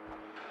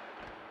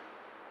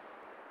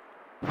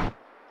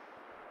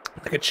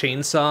 Like a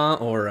chainsaw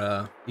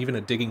or even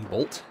a digging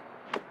bolt.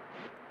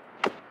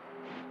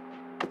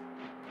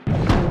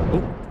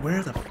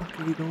 Where the fuck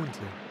are you going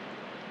to?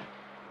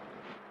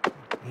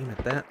 Aim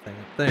at that thing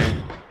up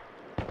there.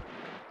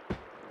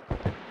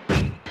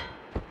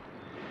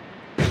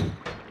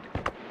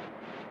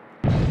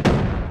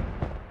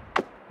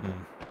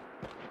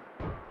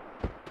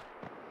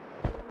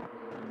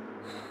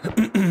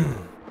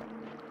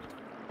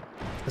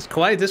 This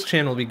Kawaii Disc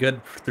Chan will be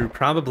good through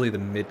probably the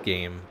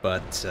mid-game,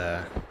 but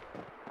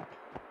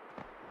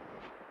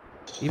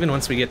even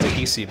once we get to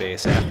EC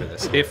base after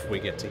this, if we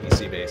get to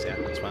EC base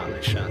after this, wow,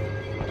 nice shot,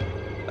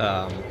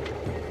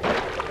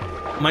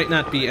 might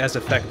not be as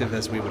effective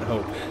as we would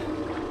hope.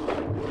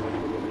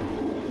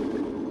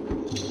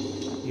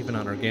 Even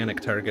on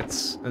organic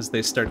targets, as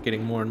they start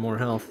getting more and more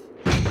health.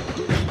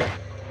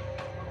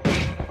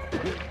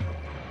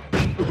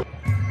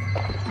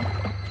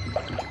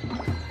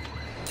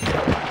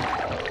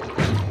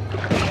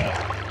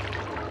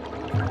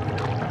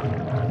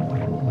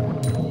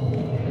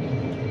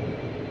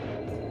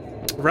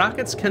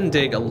 Rockets can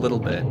dig a little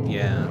bit,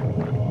 yeah.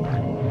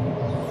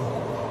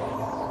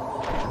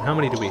 And how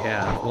many do we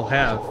have? We'll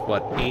have,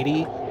 what,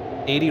 80?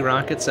 80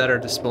 rockets at our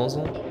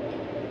disposal?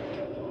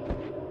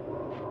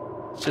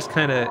 It's just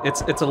kind of,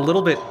 it's a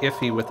little bit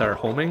iffy with our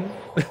homing.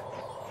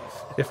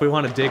 If we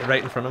want to dig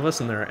right in front of us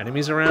and there are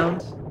enemies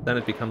around, then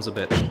it becomes a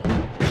bit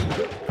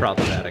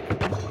problematic.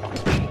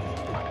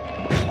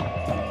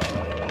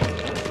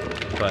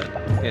 But,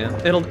 yeah,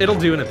 it'll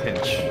do in a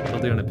pinch. It'll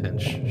do in a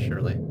pinch,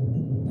 surely.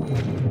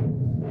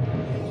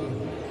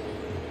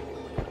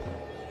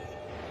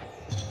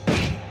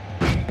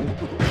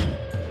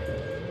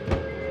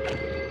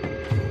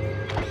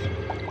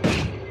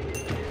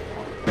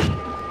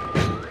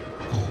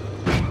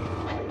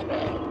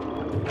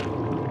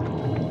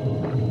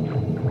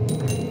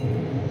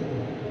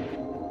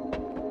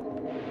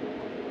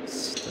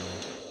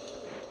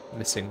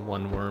 Missing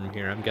one worm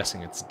here. I'm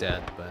guessing it's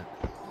dead, but...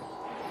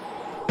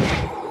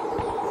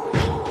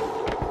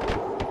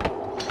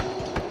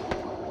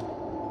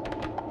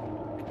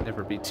 Can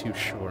never be too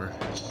sure.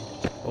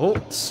 Oh,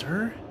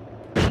 sir?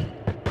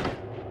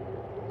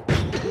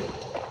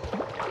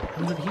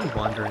 Where did he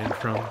wander in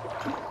from?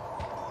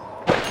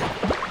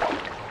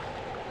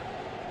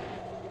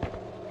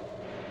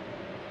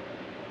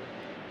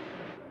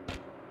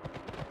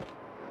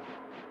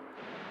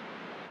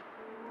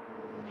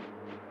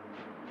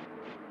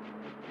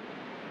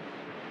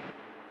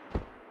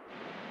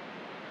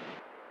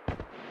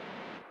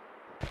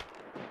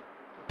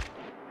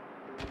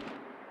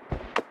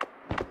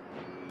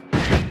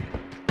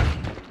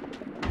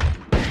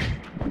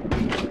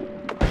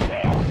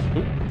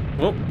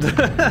 Whoop!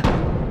 I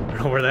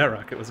don't know where that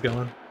rocket was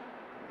going.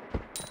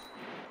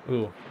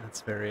 Ooh,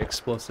 that's very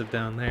explosive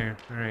down there.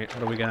 Alright,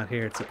 what do we got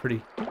here? It's a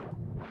pretty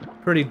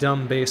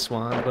dumb base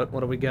wand, but what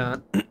do we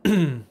got? I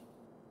don't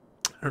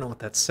know what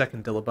that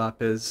second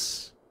Dillabop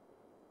is.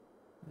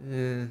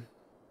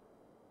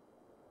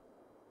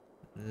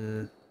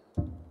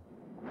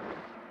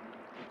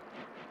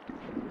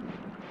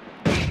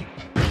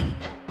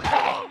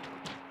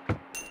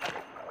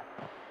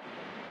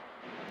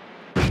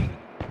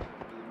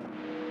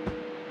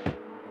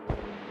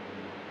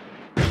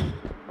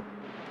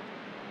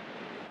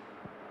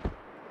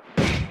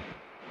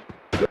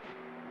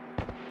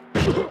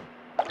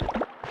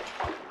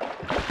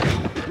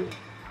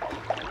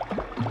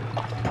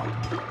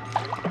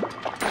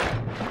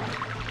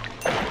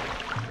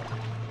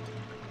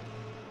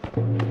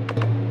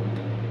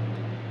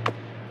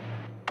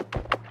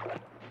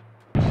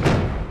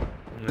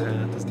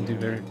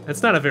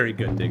 It's not a very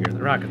good digger.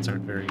 The rockets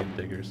aren't very good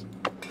diggers.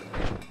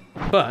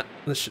 But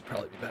this should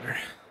probably be better.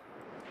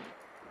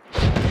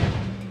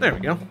 There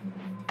we go.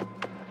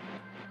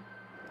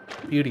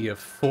 Beauty of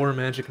 4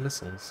 magic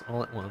missiles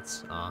all at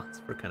once. Aw, it's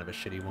for kind of a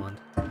shitty wand.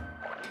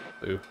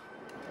 Boo.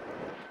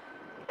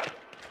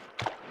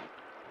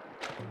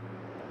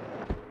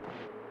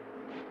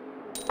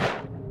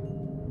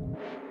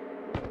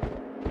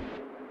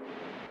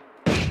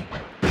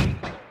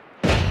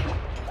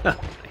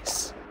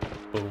 Nice.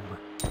 Boom.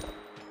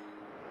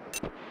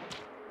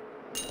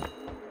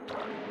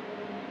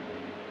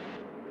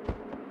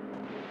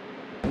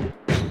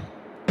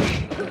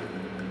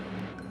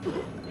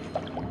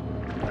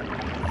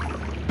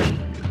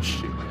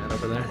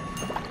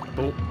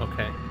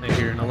 Okay, I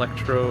hear an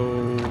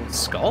electro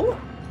skull?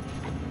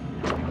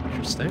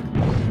 Interesting.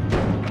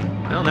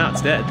 Well, now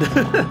it's dead.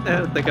 I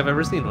don't think I've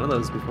ever seen one of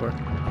those before.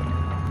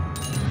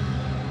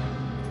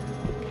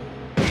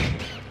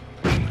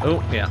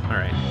 Oh, yeah,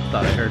 alright.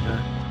 Thought I heard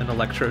an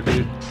electro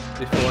dude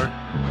before.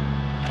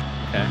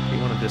 Okay, you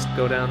want to just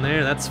go down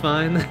there, that's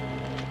fine.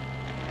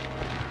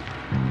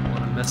 Want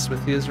to mess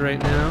with yous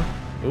right now.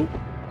 Oh.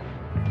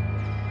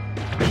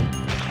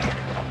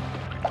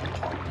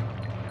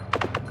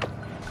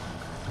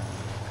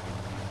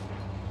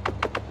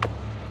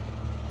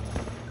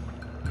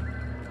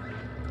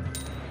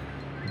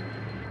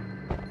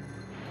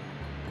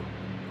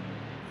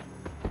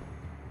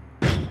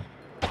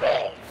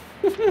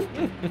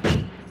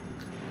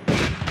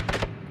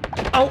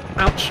 Oh,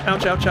 ouch,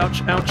 ouch, ouch,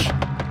 ouch, ouch.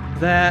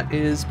 That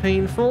is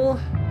painful.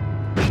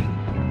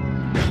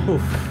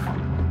 Oof.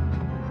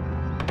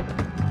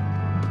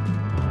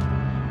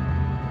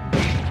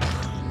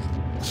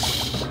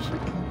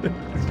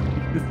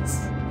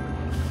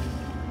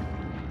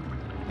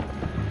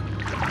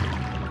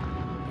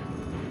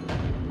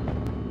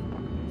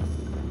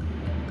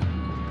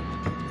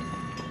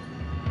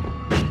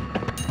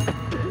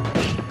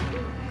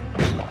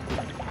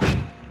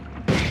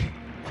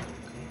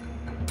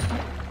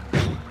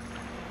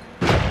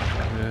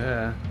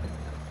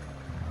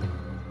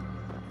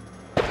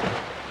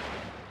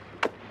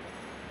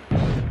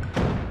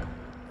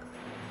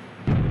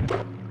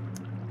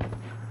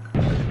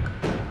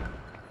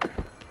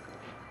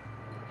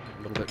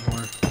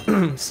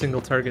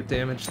 single target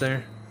damage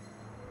there.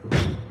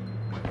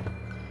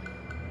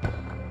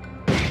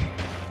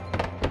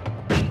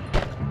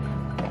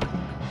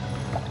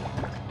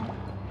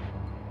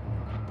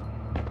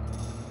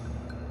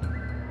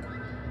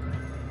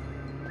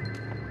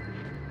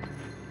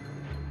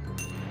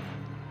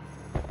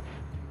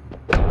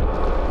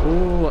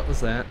 Ooh, what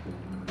was that?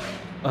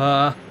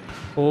 I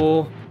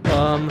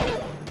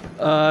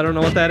don't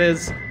know what that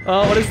is.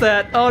 Oh, what is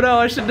that? Oh no,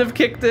 I shouldn't have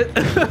kicked it.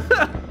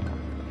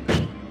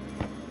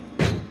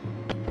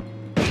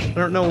 I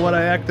don't know what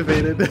I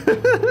activated.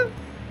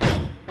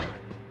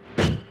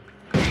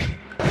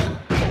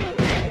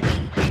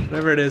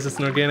 Whatever it is, it's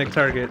an organic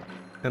target.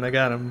 And I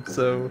got him,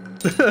 so...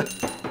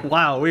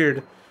 Wow,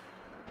 weird.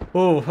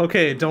 Oh,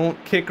 okay,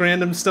 don't kick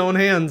random stone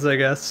hands, I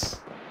guess.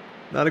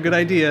 Not a good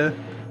idea.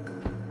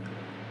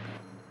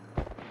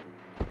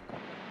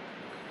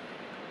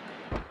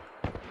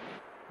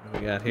 What do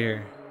we got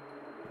here?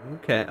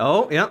 Okay,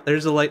 oh, yeah,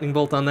 there's a lightning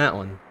bolt on that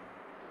one.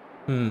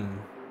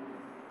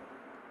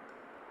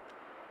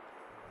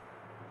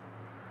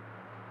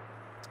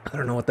 I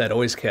don't know what that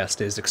always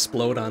cast is.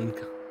 Explode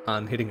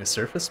on hitting a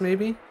surface,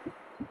 maybe?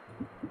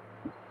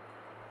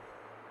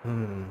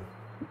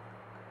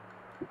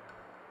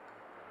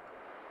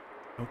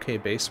 Okay,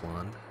 base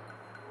wand.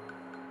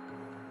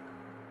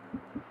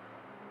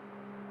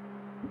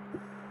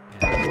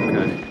 Yeah,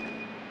 okay.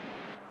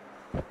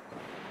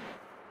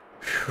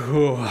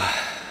 Whew.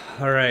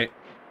 Alright.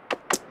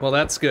 Well,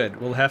 that's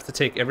good. We'll have to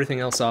take everything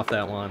else off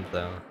that wand,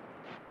 though.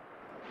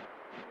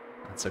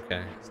 That's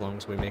okay, as long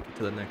as we make it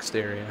to the next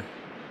area.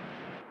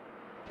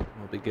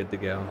 We'll be good to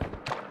go.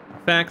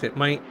 In fact, it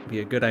might be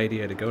a good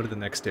idea to go to the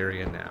next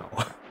area now.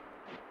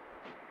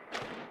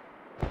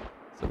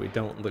 So we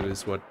don't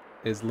lose what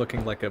is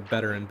looking like a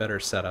better and better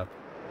setup.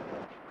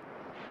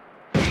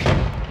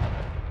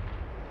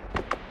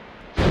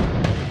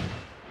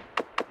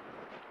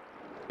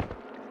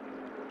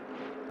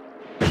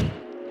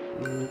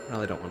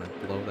 Probably don't want to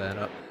blow that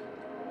up.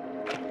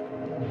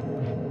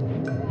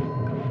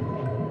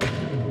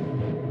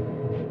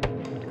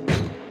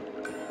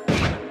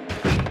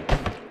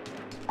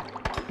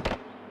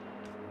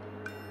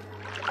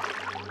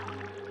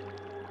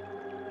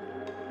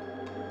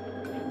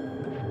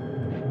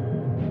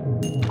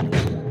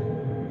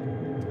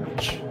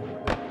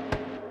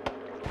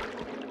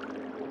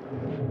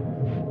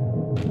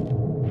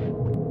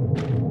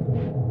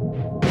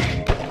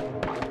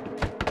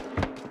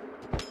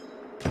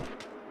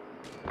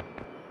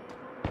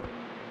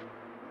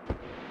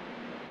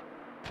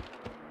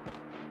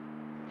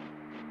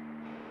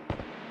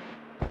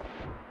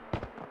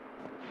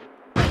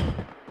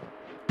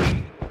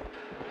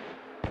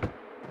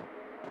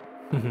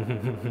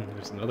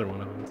 There's another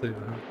one of them too,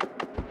 huh?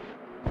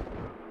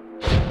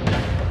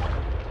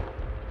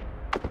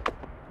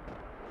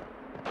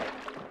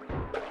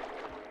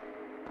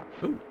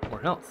 Ooh,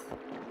 more health.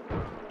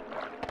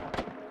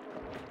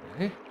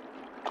 Okay.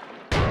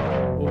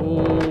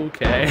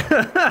 Okay.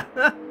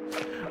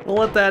 We'll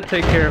let that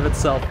take care of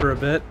itself for a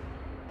bit.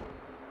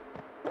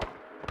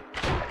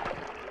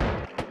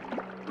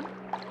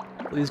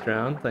 Please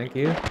drown, thank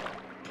you.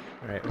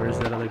 Alright, where's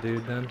that other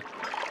dude then?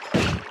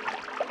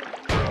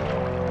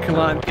 Come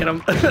on, get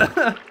him.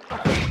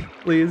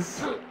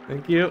 Please.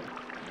 Thank you.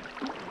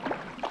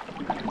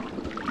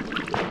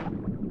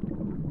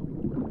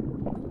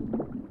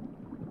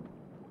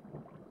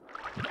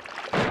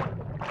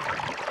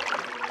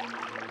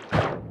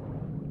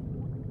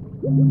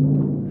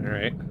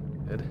 Alright,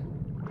 good.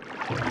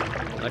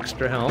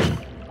 Extra health.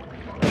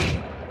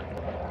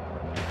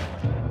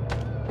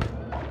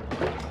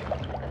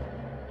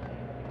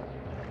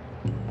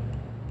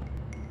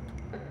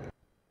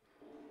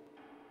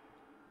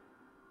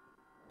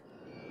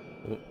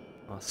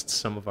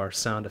 Some of our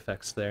sound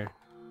effects there.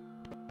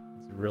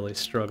 It's really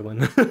struggling.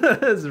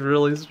 It's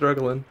really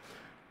struggling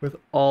with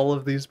all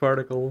of these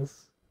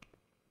particles.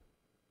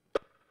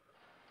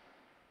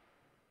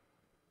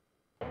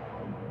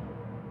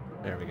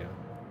 There we go.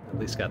 At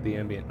least got the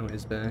ambient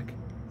noise back,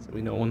 so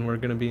we know when we're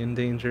gonna be in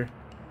danger.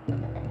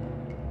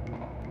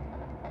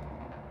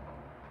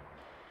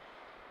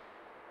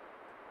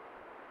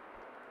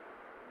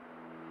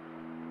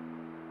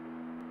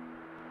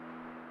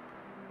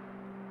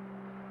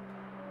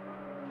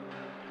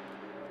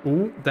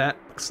 Ooh, that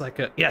looks like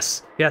a...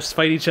 Yes! Yes,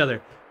 fight each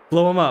other.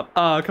 Blow them up.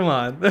 Oh, come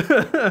on.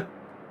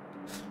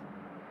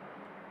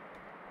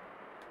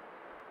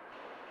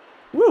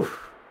 Woo!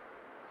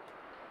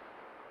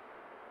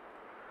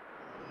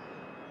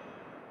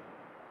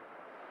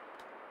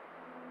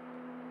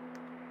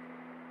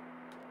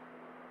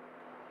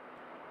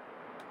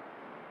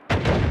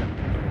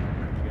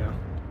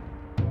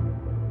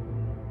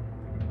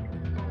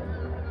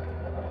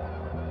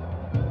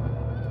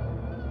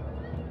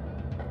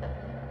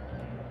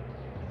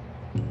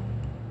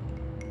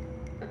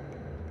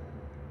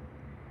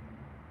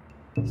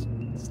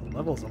 This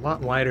level's a lot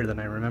wider than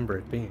I remember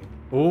it being.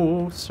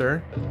 Oh,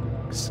 sir.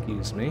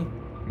 Excuse me.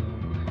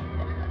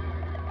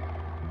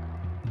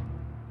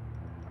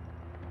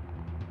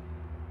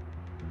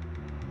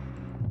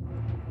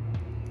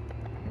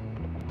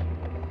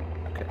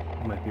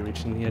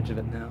 reaching the edge of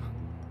it now.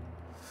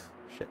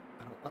 Shit,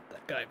 I don't want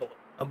that guy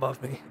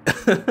above me.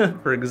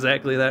 For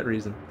exactly that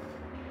reason.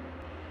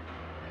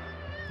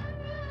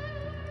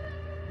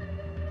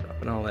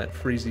 Dropping all that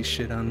freezy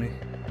shit on me.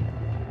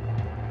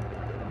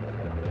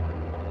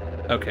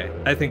 Okay,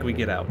 I think we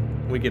get out.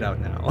 We get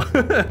out now.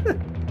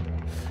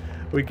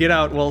 We get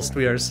out whilst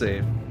we are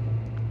safe.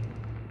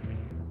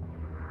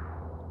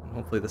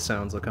 Hopefully the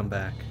sounds will come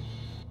back.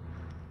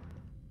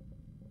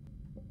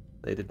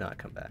 They did not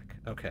come back.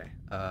 Okay,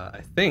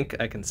 I think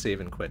I can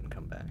save and quit and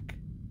come back.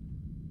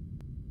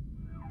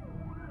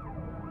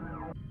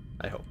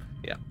 I hope,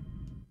 yeah.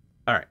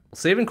 Alright, we'll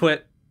save and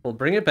quit. We'll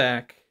bring it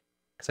back,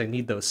 because I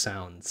need those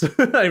sounds.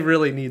 I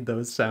really need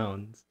those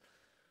sounds.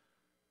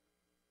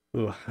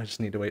 Ooh, I just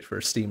need to wait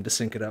for Steam to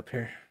sync it up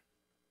here.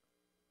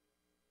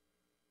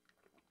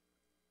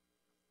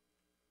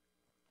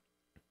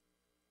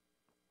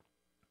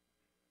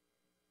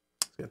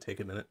 It's gonna take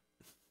a minute.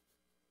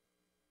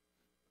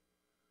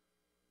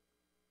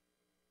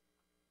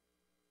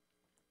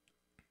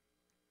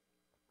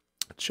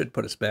 It should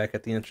put us back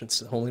at the entrance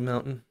to Holy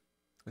Mountain,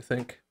 I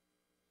think.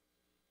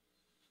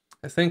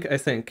 I think.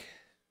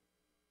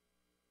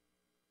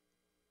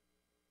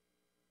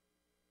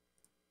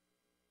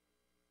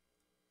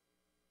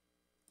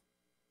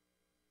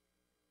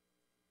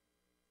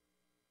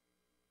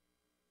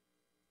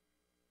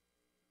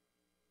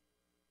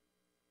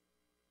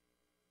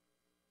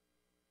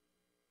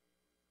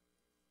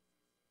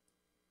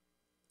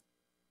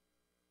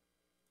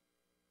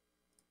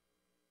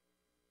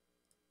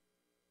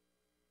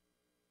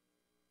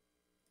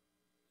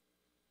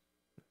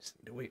 Just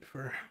need to wait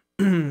for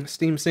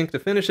Steam Sync to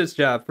finish its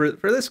job. For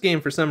this game,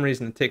 for some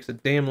reason, it takes a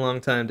damn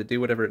long time to do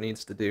whatever it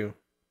needs to do.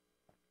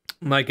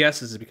 My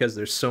guess is because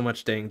there's so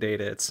much dang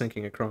data it's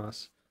syncing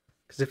across.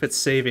 Because if it's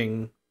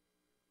saving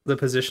the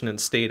position and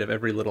state of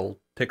every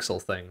little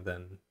pixel thing,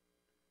 then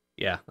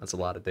yeah, that's a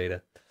lot of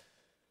data.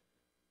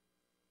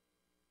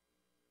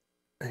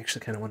 I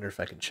actually kind of wonder if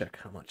I can check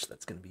how much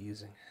that's going to be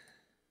using.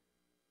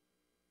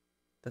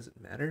 Does it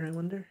matter, I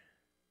wonder?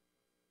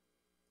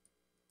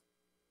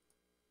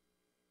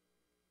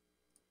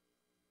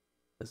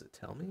 Does it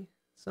tell me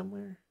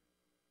somewhere?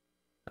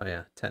 Oh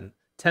yeah, 10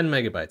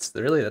 megabytes.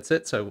 Really, that's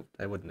it? So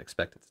I wouldn't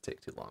expect it to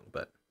take too long,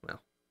 but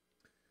well.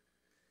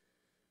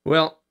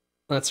 Well,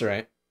 that's all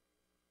right.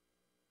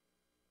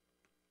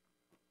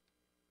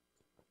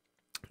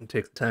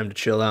 Take the time to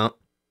chill out,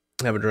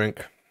 have a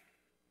drink.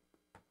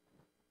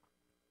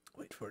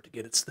 Wait for it to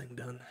get its thing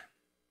done.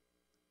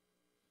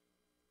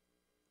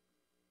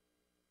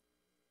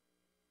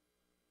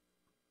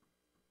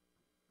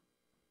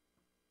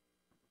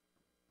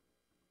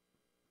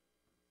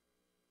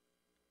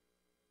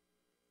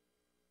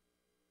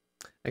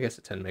 I guess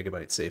a 10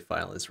 megabyte save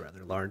file is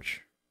rather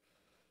large,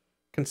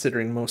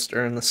 considering most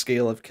are in the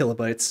scale of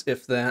kilobytes,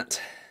 if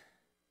that.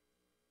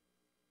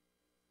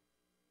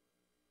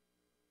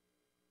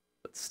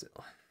 But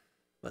still.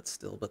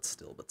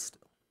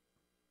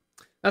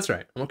 That's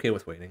right. I'm okay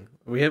with waiting.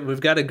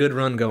 We've got a good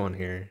run going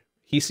here.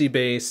 Hisi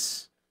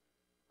base,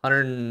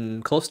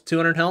 100, close to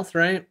 200 health,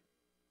 right?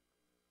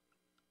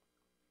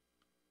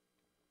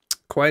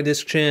 Kwai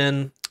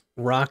Disc-chan,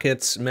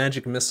 rockets,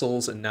 magic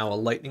missiles, and now a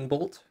lightning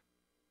bolt.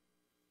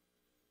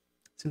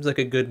 Seems like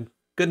a good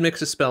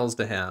mix of spells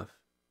to have.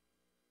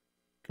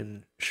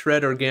 Can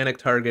shred organic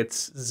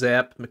targets,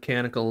 zap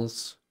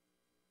mechanicals,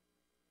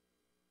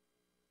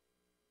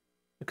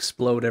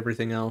 explode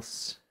everything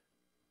else.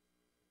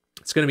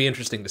 It's going to be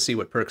interesting to see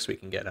what perks we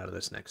can get out of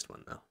this next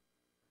one, though.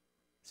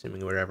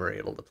 Assuming we're ever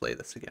able to play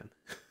this again.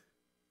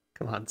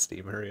 Come on,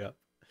 Steam, hurry up.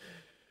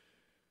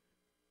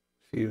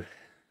 Phew.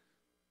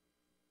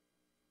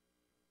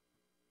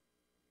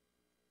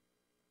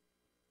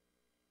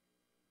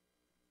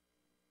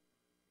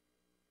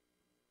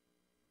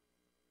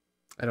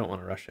 I don't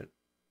want to rush it,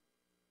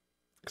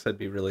 because I'd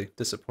be really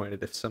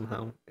disappointed if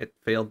somehow it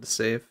failed to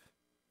save.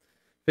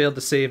 Failed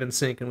to save and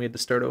sync and we had to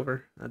start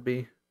over. That'd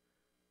be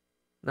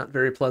not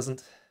very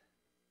pleasant.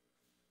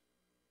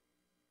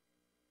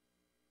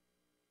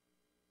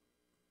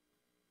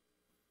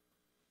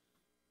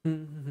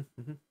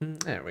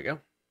 There we go.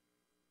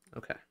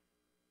 Okay.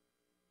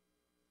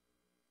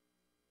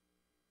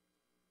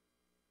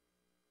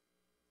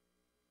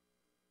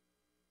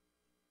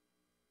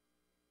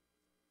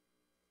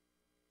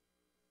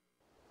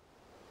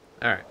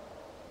 All right.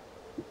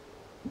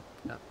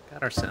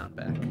 Got our sound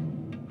back.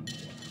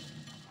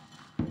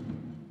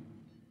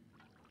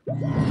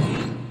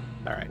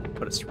 All right,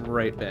 put us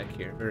right back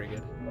here. Very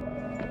good.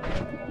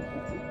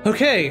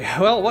 Okay,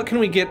 well, what can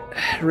we get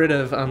rid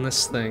of on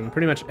this thing?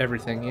 Pretty much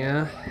everything,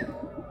 yeah?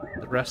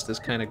 The rest is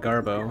kind of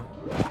garbo.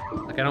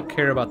 Like, I don't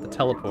care about the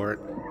teleport.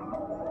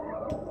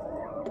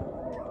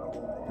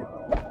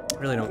 I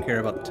really don't care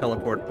about the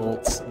teleport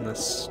bolts in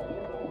this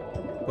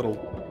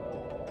little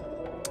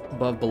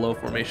above-below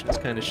formation. It's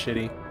kind of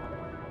shitty.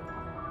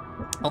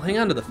 I'll hang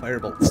on to the fire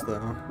bolts,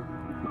 though.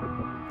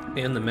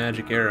 And the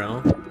magic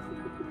arrow.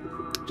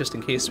 Just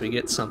in case we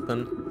get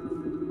something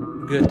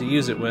good to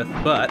use it with,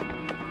 but...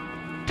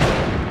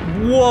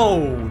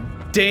 Whoa!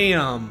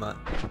 Damn!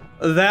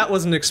 That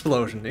was an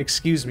explosion.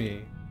 Excuse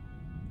me.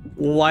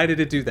 Why did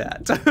it do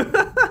that?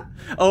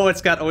 Oh,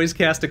 it's got always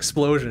cast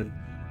explosion.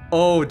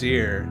 Oh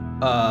dear.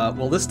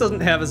 Well, this doesn't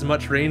have as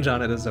much range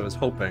on it as I was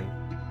hoping.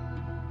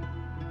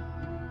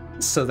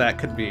 So that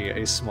could be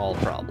a small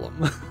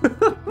problem.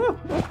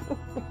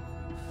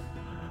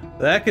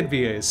 That could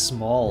be a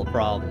small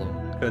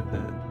problem, couldn't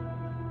it?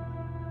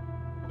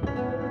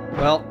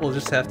 Well, we'll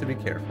just have to be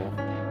careful.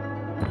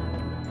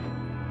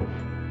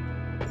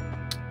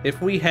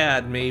 If we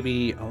had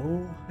maybe...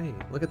 Oh, hey,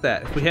 look at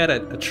that. If we had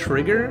a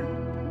trigger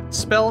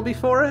spell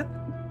before it,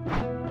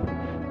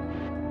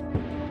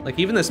 like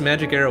even this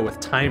magic arrow with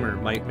timer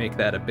might make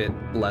that a bit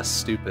less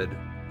stupid.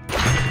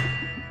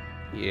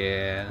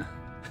 Yeah,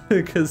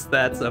 because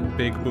that's a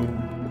big boom,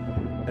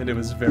 and it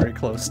was very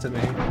close to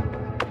me.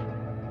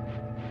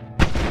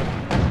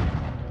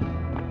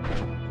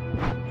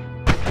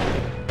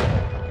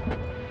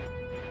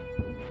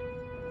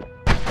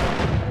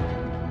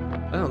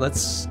 Oh,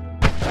 that's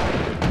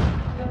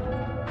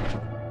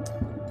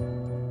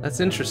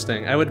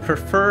interesting. I would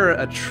prefer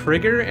a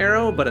trigger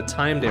arrow, but a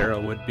timed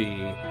arrow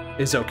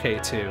is okay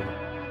too.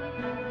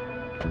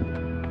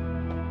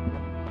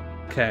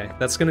 Okay,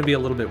 that's gonna be a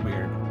little bit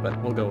weird, but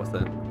we'll go with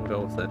it. We'll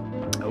go with it.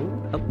 Oh,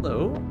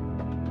 hello.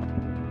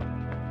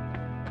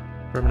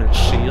 Permanent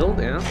shield,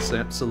 yes,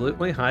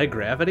 absolutely. High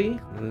gravity.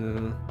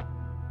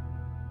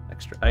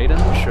 Extra item,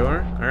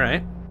 sure.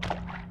 Alright.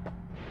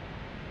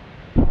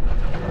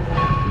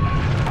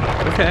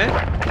 Okay.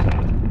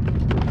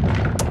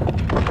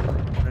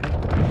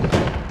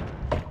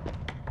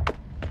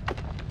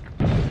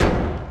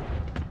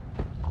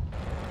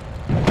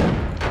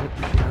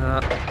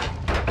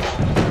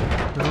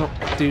 No,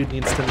 dude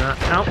needs to not.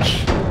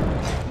 Ouch.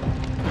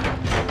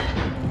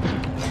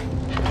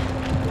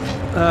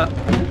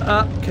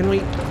 Can we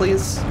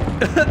please?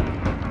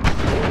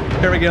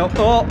 There we go.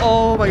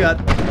 Oh my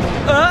god.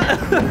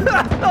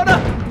 Oh no!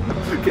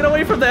 Get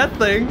away from that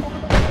thing.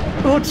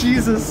 Oh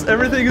Jesus,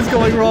 everything is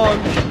going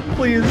wrong.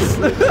 Please.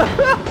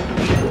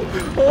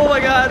 Oh my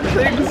god,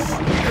 things.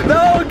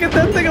 No, get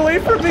that thing away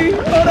from me.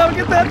 Oh no,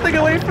 get that thing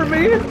away from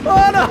me.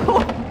 Oh no.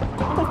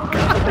 Oh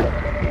god.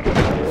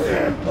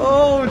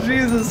 Oh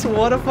Jesus,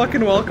 what a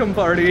fucking welcome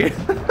party.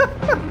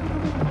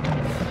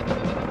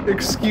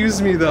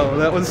 Excuse me though,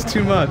 that was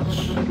too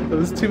much. There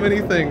was too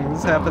many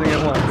things happening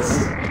at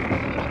once.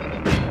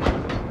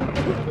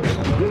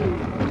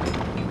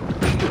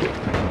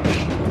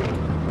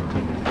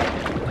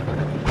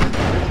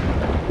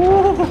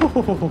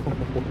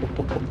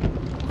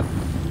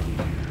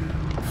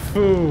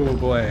 Oh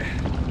boy.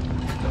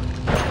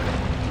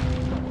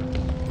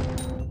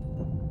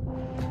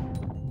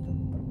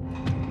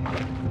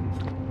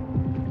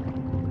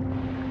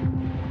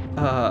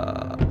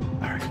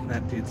 Alright,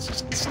 that dude's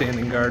just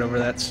standing guard over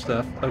that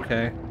stuff.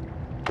 Okay.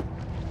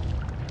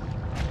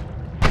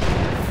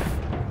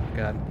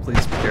 God,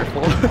 please be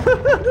careful.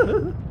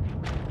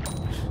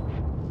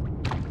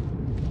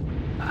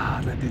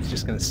 Ah, that dude's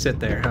just gonna sit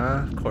there,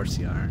 huh? Of course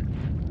you are.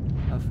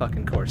 Of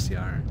fucking course you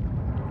are.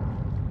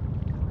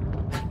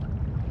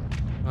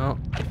 Well,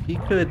 if he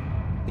could...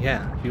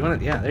 Yeah, if you want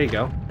to... Yeah, there you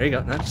go. There you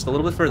go. Now just a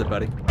little bit further,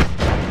 buddy.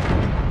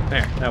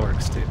 There, that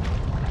works too.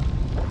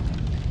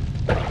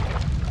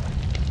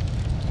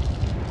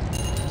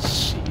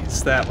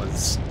 Jeez, that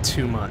was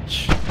too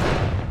much.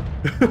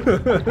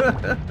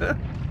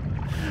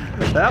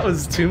 That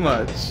was too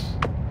much.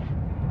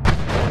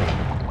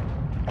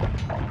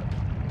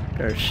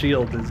 Our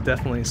shield has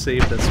definitely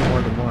saved us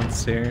more than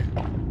once here.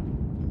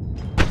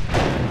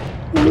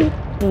 Boop,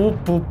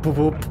 boop, boop,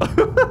 boop,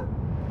 boop.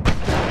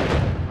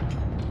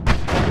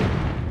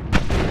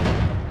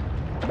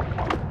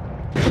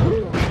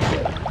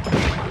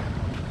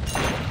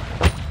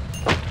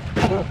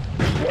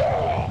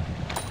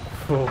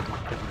 Oh my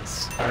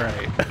goodness.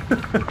 Alright.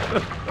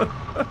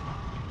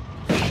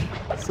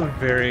 It's a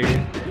very,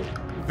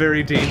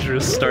 very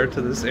dangerous start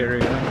to this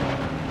area.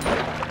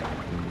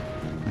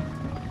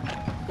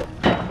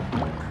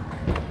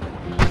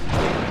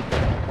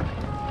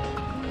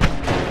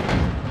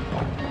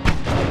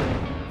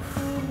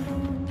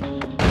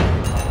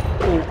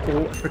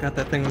 Oh, I forgot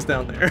that thing was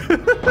down there.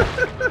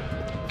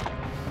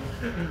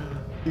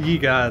 Ye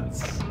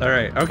gods.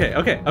 Alright, okay,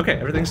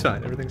 everything's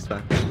fine, everything's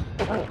fine.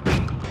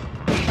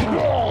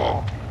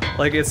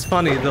 Like, it's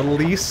funny, the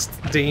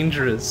least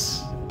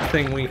dangerous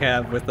thing we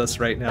have with us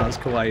right now is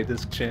Kawaii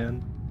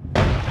Disc-chan.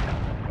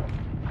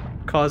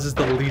 Causes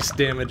the least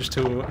damage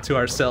to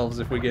ourselves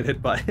if we get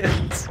hit by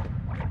it.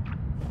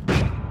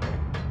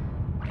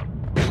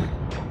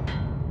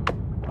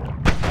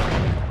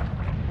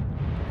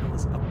 What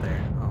was up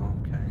there? Oh,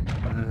 okay.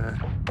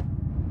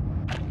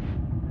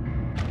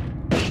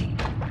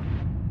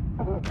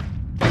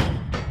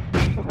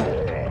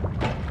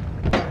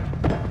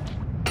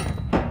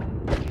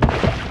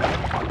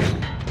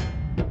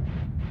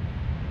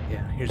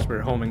 Here's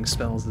where homing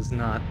spells is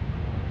not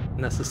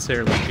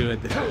necessarily good.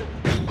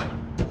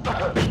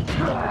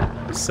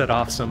 I set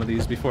off some of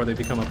these before they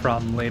become a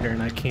problem later,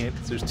 and I can't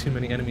because there's too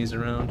many enemies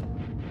around.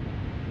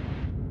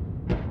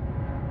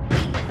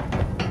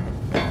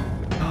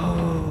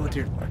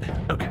 dear lord.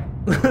 Okay.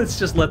 Let's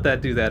just let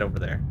that do that over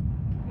there.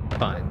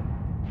 Fine.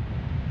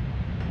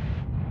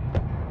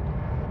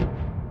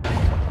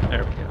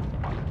 There we go.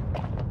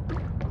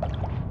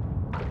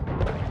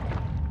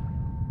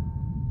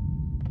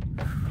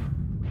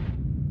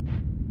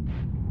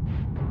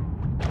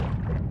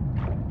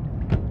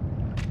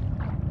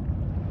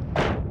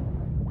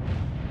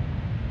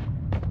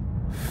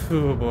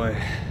 Oh boy.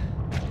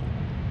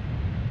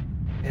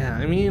 Yeah,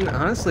 I mean,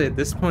 honestly, at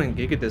this point,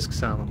 Gigadisc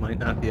Sama might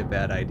not be a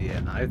bad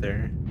idea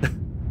either.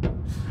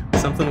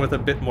 Something with a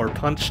bit more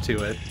punch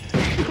to it.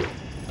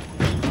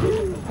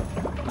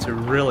 To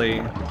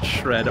really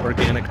shred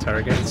organic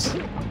targets.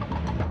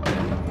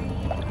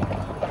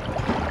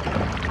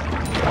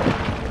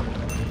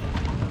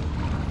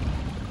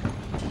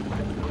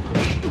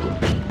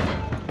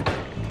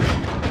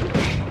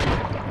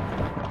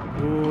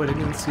 Ooh, I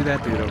didn't even see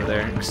that dude over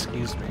there.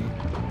 Excuse me.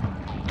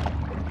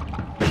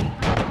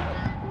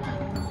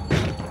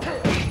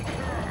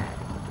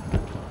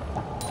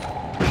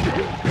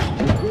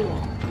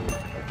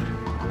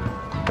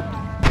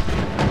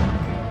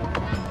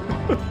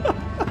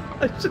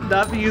 I should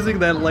not be using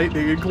that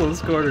lightning in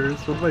close quarters.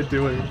 What am I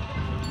doing?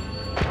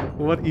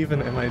 What even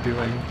am I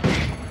doing?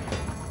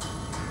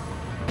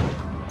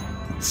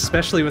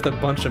 Especially with a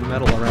bunch of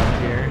metal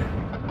around here.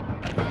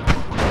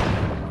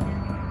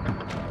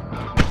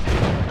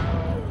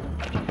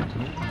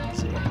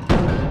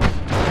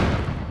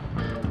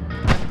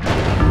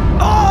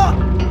 Oh!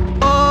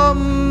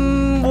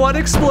 What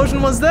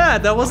explosion was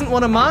that? That wasn't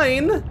one of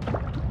mine.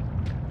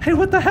 Hey,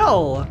 what the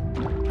hell?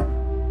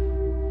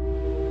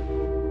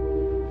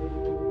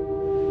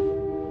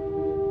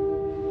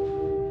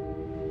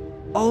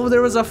 Oh,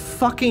 there was a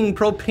fucking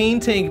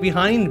propane tank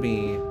behind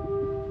me.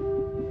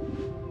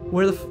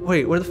 Where the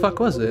wait, where the fuck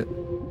was it?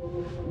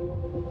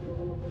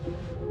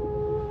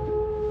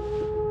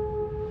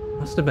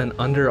 Must have been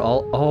under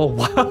all. Oh,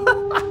 wow.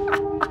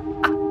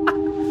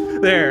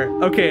 There.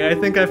 Okay, I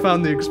think I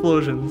found the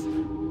explosions.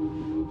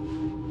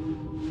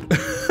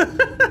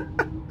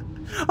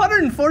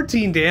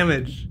 114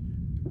 damage.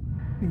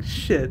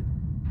 Shit.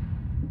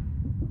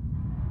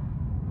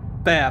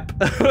 Bap.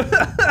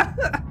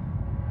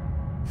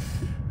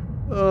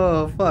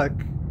 Oh, fuck.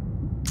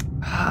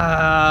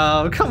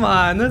 Oh, come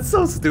on, that's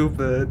so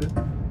stupid. It's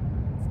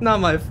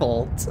not my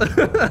fault.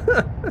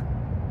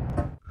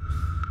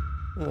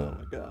 Oh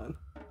my god.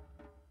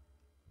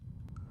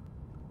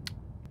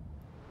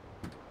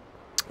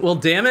 Well,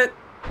 damn it.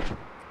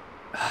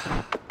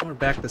 We're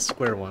back to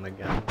square one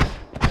again.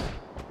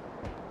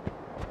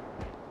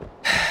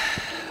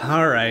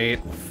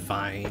 Alright,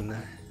 fine.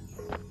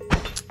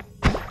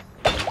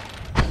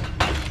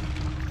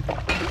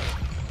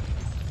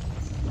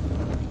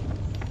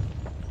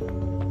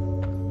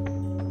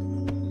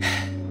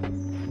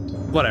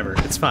 Whatever,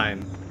 it's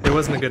fine. It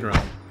wasn't a good run.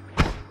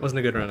 It wasn't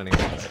a good run anyway.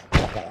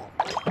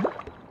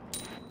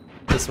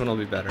 This one will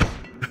be better.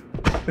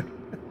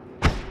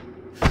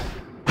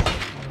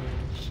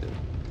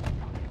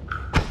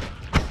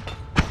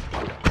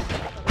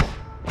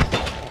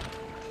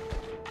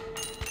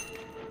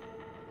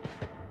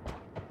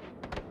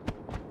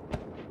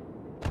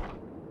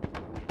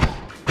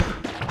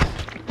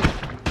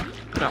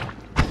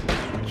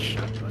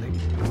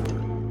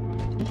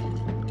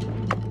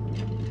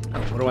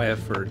 What do I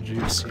have for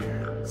juice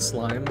here?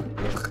 Slime?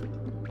 Ugh.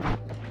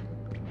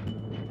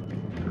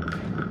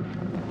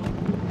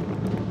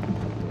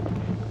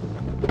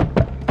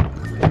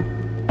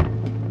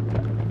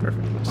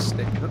 Perfect. Just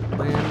stay up,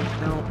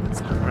 land. No, that's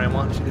not where I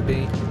want you to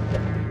be.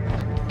 There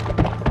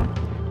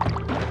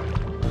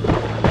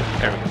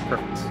we go.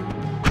 Perfect.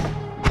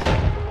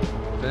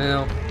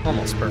 Well,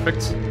 almost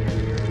perfect.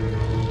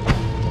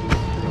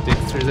 Dig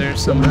through there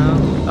somehow.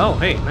 Oh,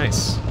 hey,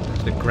 nice. I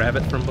have to grab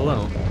it from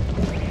below.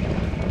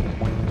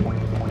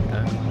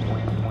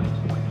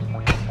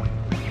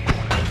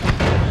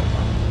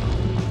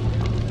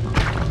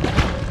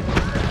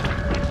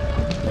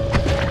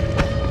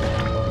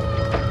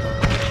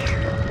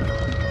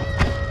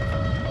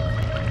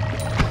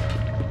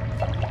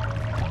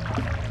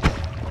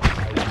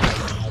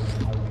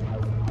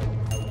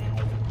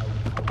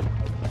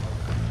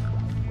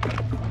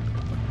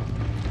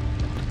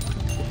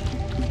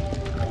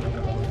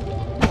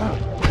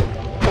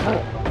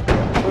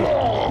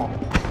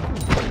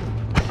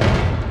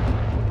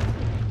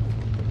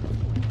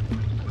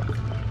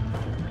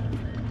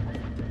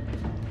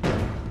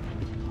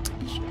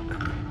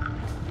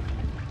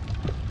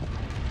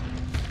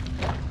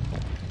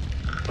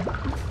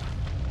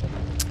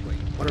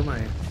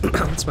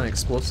 What's my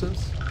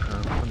explosives?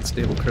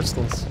 Unstable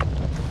crystals.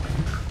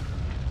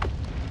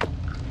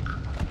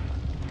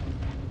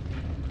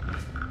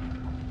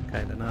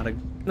 Kinda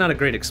not a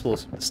great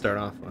explosive to start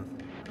off with,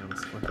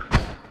 honestly.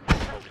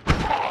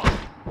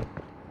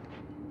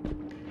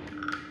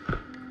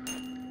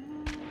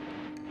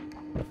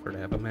 Prefer to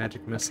have a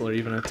magic missile or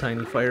even a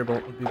tiny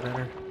firebolt would be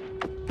better.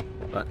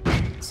 But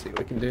let's see what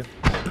we can do.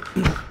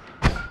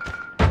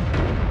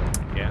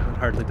 Yeah, it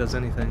hardly does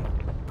anything.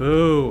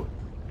 Boo!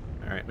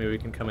 Alright, maybe we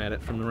can come at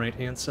it from the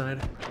right-hand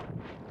side.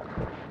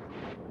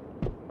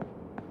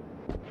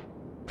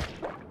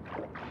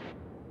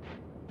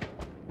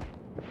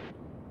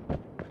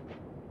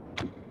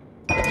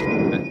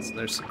 So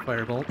there's some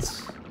fire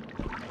bolts.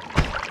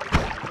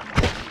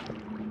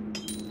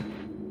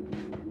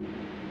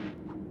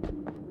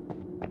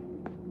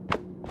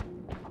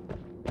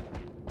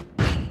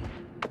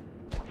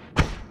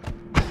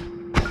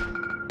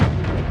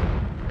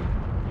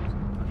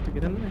 Have to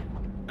get in there?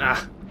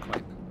 Ah,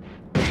 quite.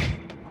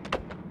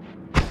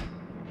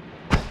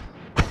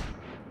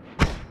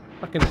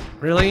 Fucking,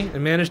 really? It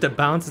managed to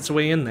bounce its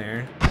way in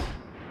there.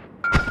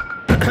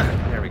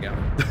 There we go.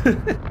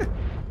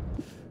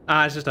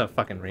 Ah, it's just a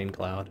fucking rain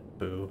cloud.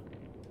 Boo.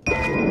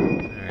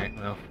 Alright,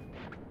 well.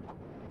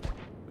 If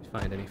we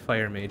find any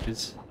fire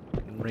mages,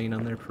 we can rain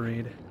on their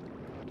parade.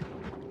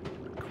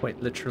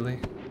 Quite literally.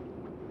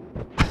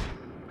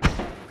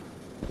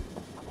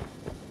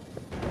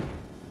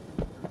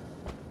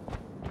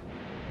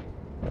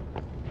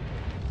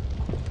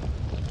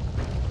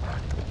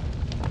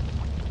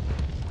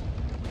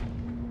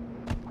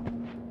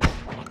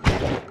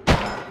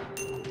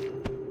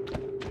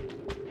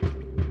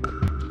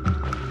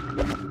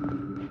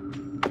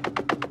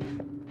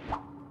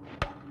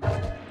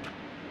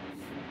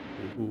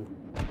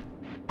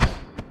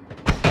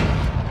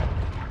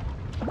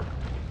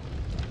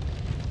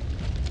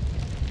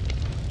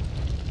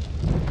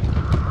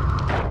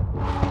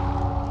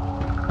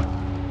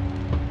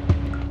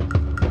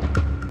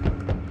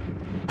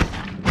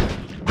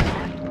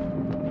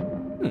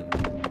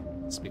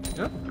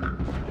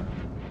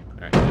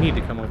 You need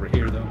to come over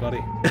here, though, buddy.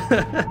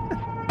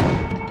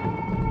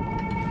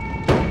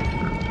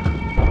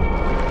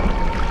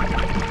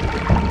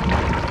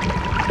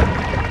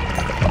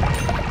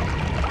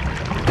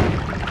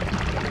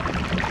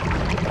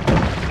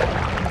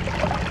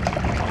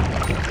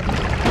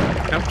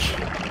 Ouch.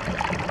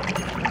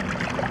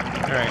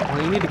 Alright,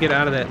 well, you need to get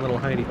out of that little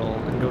hidey hole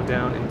and go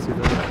down into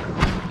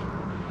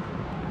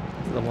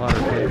the water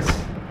pigs.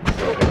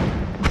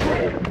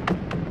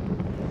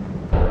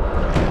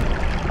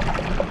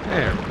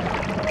 There.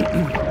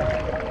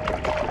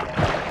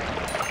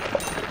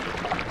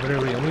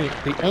 Literally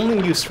the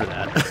only use for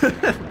that,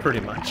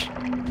 pretty much.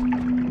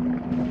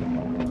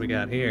 What we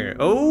got here?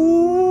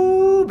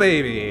 Oh,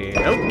 baby.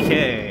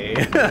 Okay.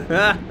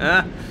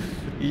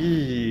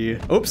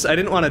 Oops, I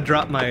didn't want to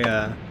drop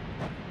my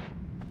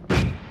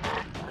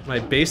my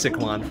basic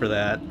wand for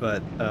that,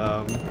 but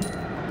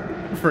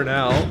for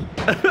now,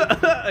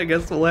 I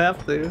guess we'll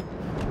have to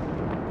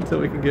until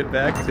we can get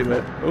back to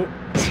it. Oh,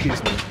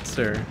 excuse me,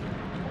 sir.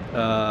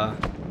 Alright,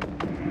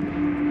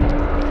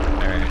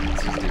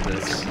 let's just do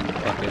this.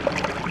 Fuck it.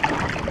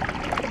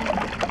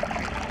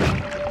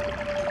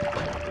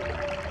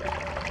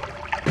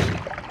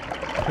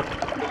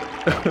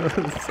 This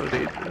is so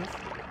dangerous.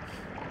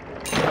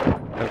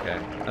 Okay,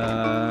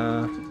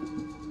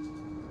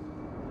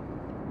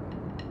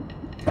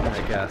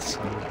 I guess.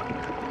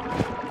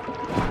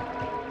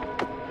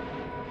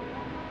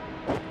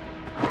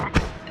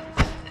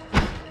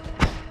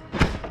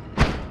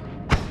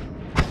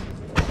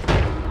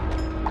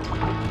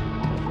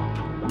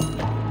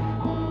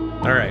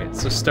 Alright,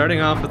 so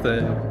starting off with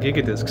a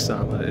Gigadisc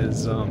Sama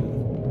is,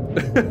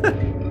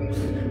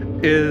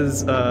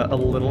 is a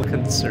little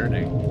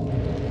concerning.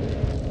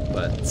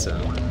 But,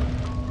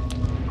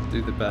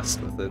 do the best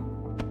with it.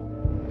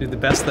 Do the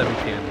best that we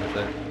can with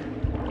it.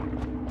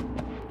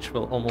 Which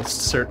will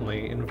almost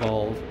certainly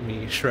involve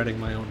me shredding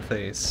my own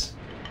face.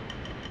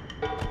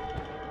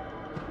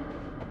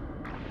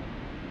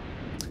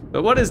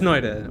 But what is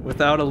Noita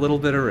without a little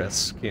bit of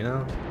risk, you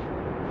know?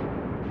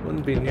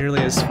 Wouldn't be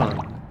nearly as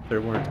fun.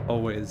 There weren't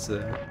always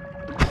the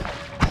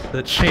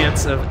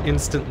chance of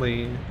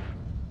instantly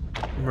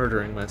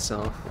murdering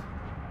myself.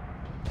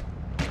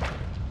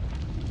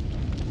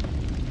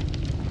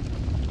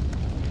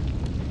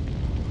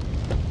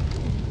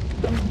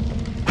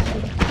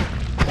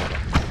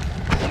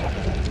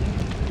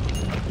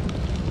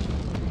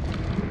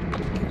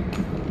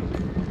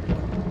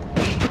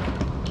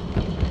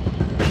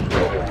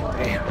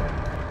 Damn.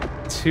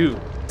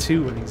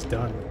 Two and he's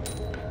done.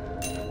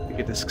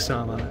 Gigadisc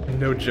Sama.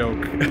 No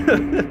joke.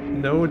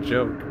 No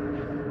joke.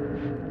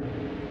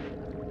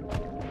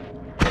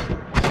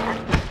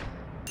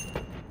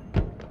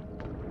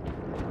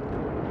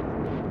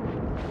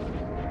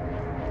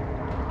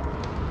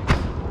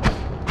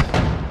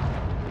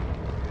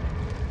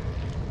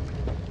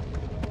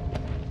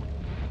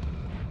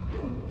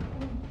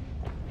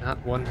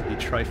 Not one to be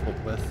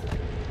trifled with.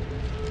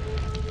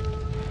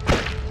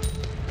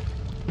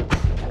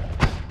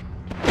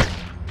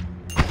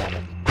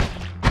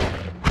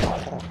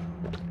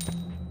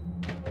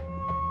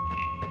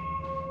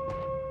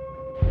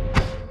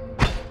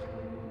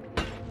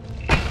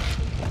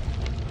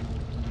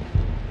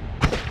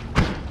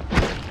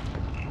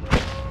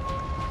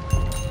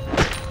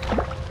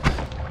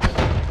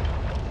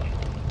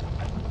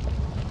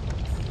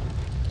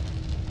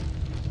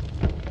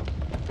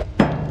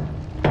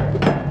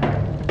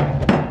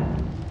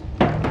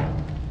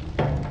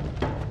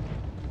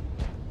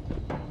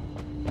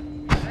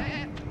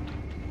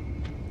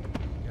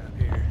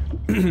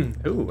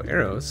 Ooh,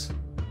 arrows.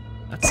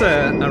 That's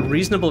a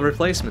reasonable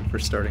replacement for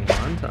starting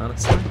wand,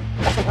 honestly.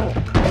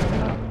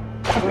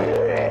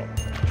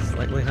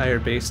 Slightly higher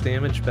base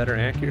damage, better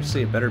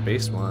accuracy, better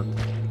base wand.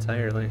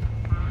 Entirely.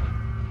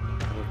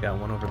 And we've got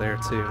one over there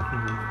too.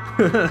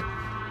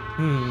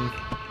 Hmm.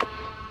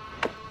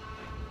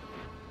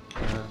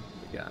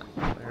 We got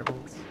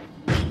firebolts.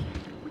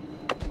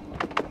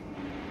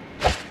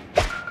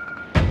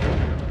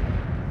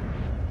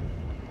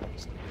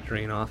 Just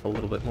drain off a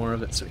little bit more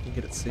of it so we can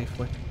get it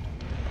safely.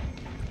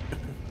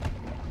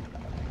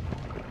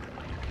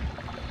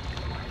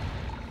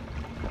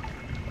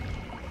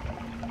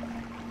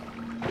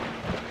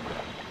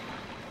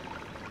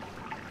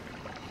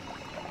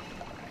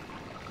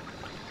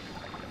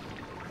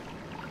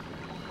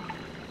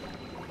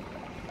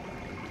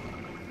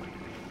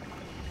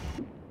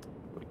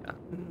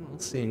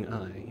 Seeing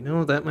eye. You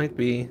know, that might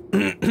be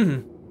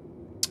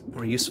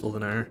more useful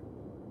than our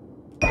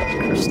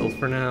crystal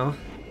for now.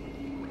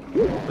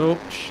 Oh,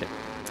 shit.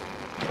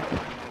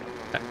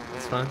 Okay,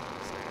 that's fine.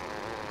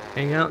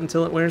 Hang out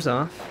until it wears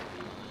off.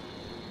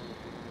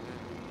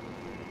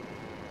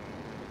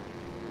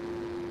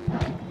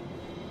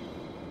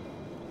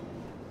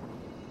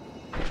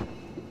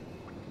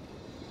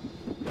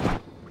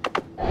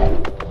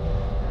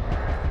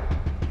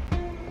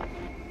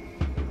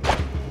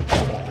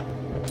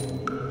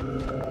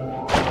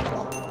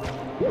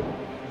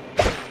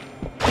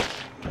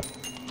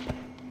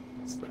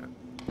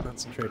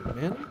 Concentrated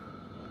mana?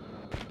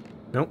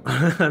 Nope.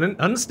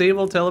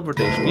 Unstable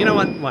teleportation. You know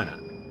what? Why not?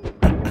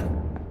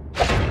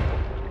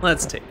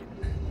 Let's take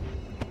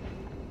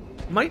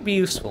it. Might be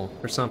useful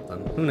for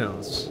something. Who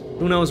knows?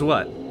 Who knows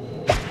what?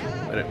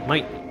 But it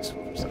might be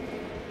useful for something.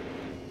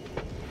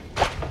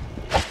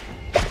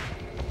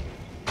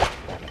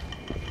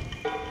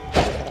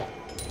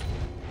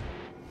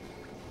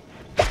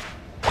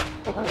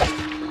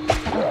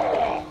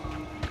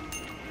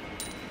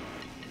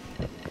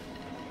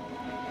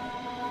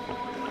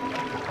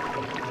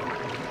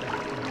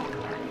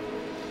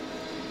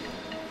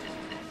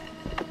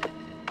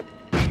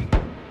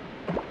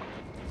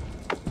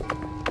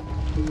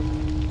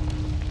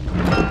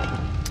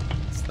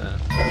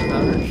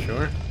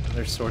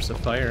 Source of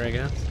fire, I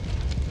guess.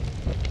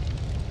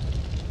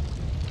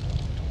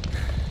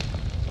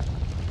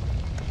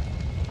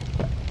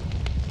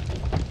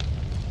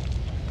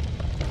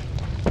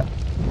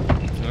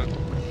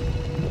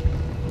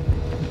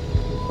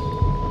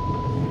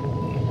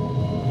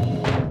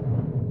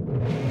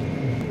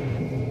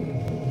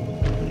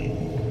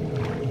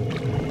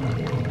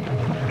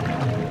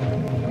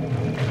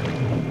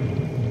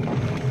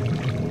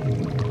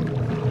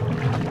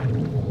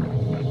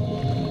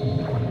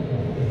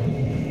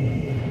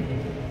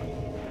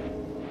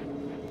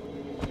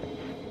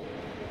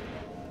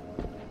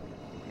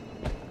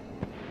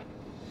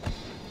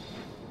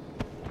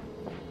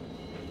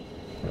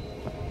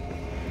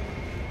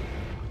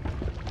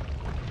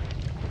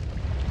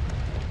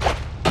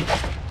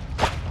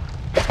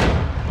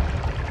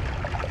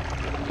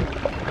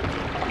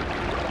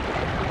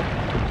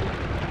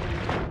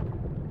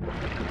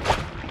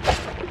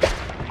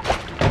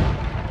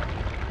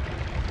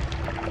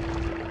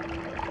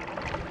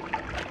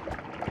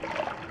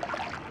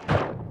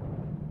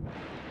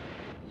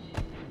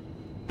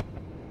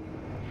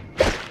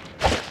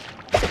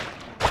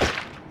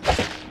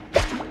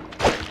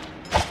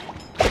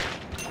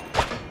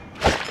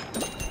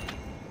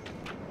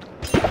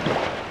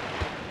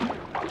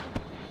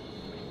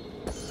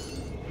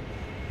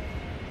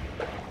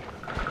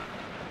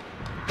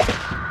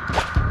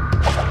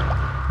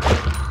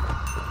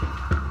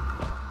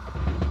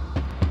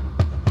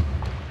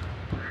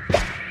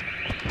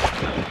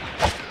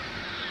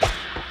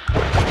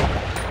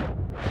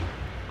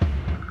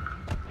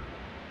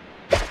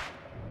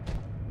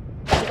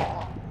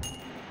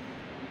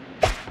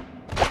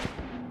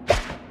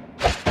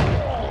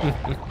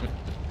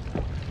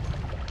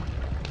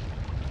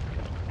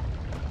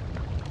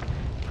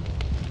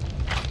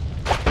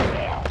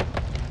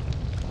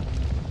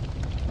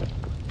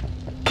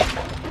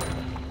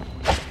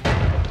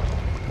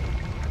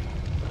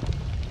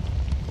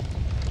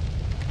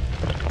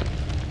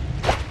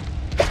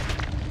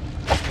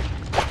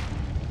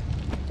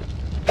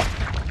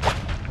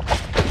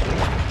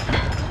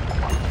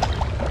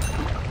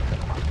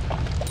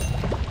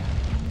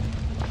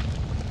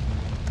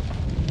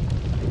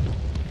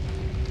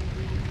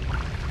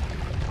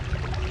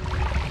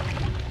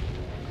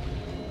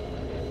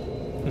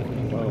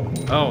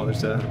 Oh,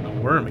 there's a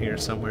worm here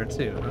somewhere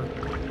too,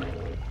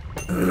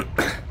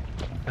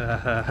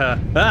 huh?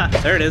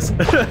 There it is!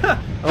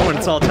 Oh, and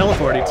it's all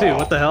teleporting too,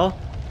 what the hell?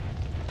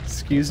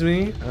 Excuse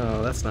me?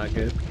 Oh, that's not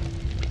good.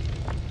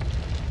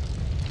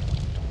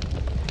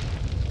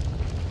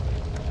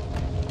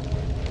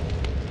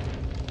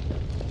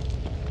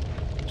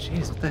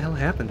 Jeez, what the hell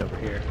happened over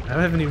here? I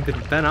haven't even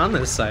been on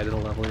this side of the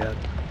level yet.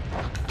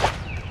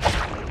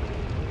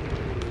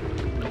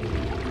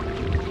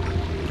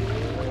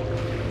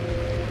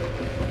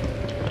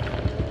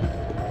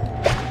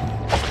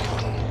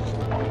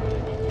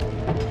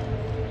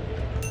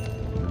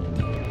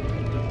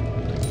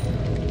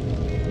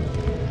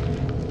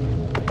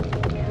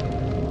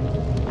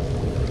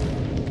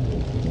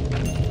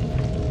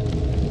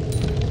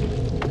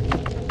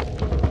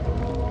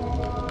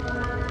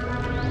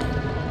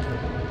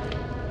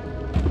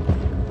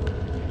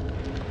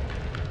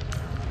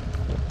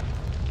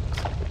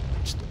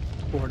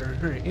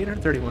 Alright,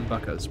 831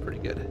 bucko is pretty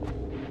good.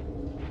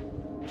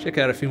 Check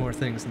out a few more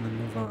things and then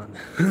move on.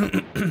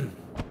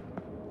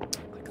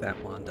 Like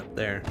that wand up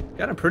there.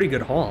 Got a pretty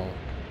good haul.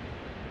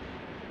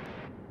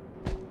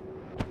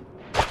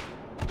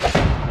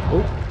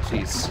 Oh,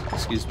 jeez.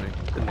 Excuse me.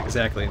 Didn't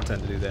exactly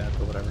intend to do that,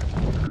 but whatever.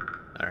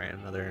 Alright,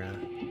 another...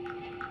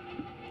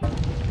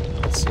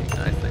 let's see,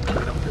 I think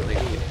we don't really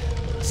need,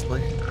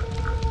 honestly.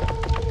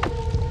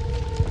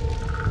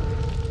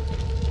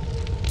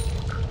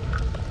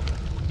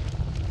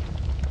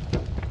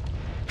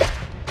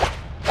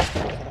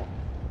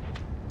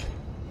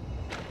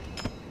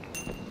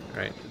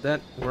 Alright, did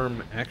that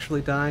worm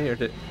actually die, or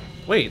did...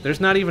 Wait,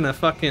 there's not even a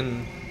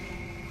fucking...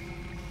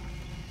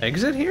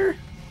 exit here?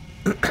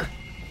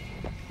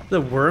 The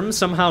worms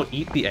somehow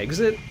eat the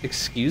exit?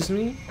 Excuse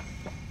me?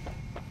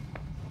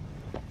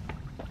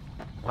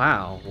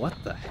 Wow, what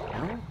the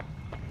hell?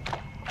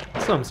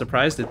 Also, I'm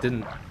surprised it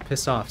didn't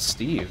piss off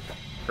Steve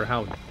for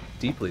how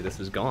deeply this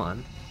has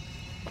gone.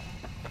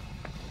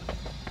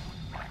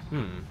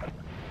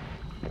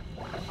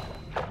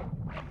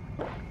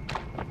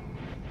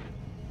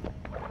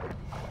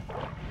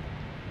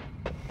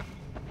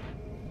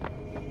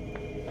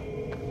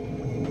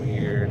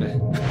 Weird.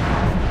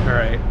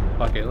 Alright,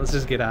 fuck it, let's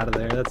just get out of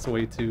there. That's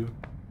way too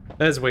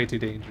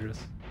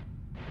dangerous.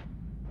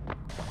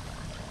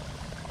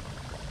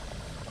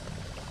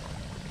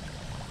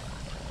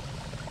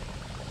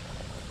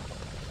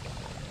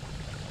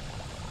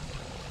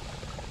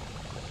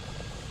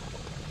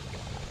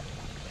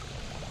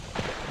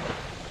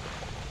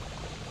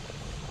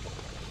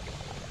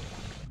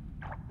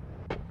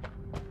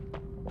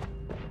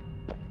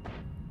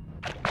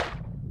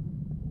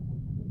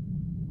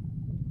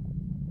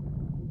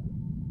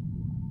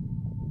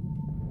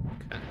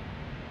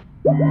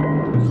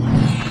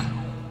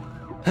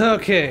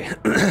 Okay,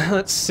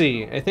 let's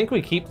see. I think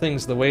we keep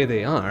things the way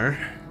they are,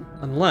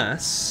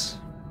 unless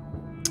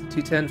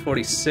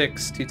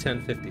 210.46,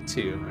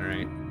 210.52. All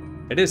right,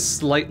 it is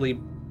slightly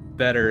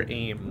better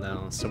aim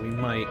though, so we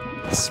might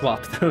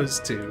swap those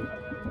two.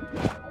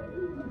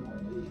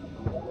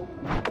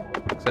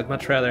 So I'd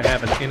much rather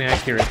have an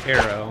inaccurate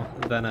arrow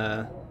than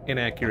a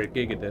inaccurate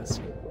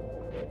gigadisc.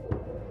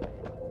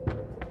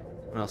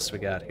 What else we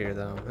got here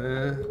though?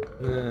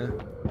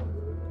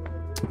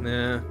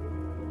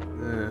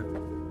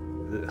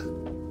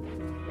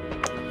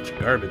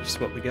 Garbage is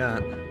what we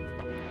got.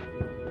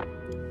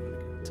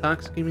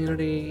 Toxic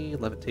immunity,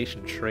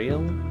 levitation trail,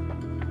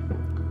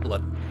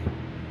 blood.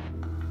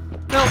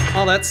 No,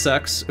 all that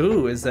sucks.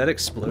 Ooh, is that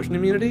explosion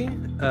immunity?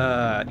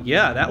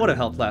 Yeah, that would have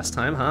helped last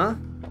time, huh?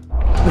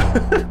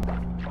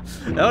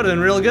 That would have been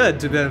real good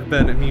to have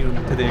been immune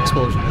to the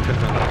explosion that took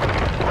them.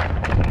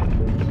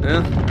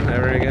 Yeah,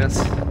 whatever, I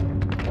guess.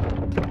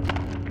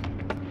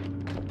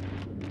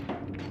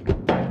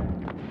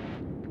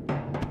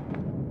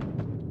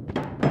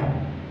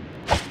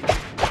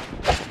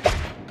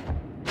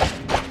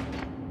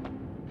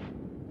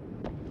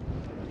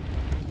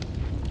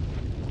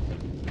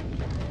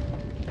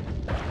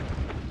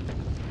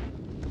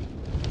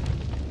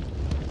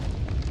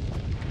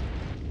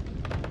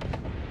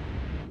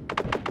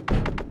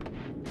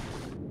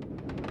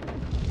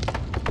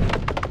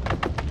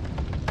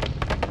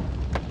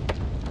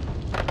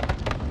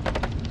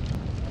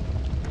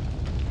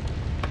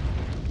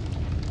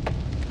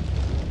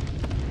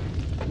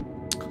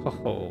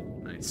 Oh,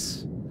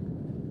 nice.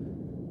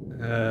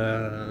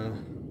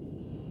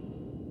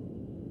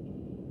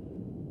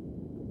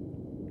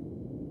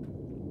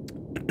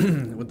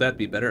 Would that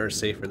be better or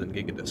safer than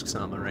Gigadisc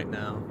Sama right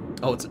now?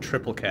 Oh, it's a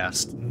triple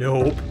cast.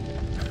 Nope.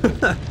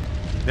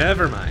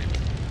 Never mind.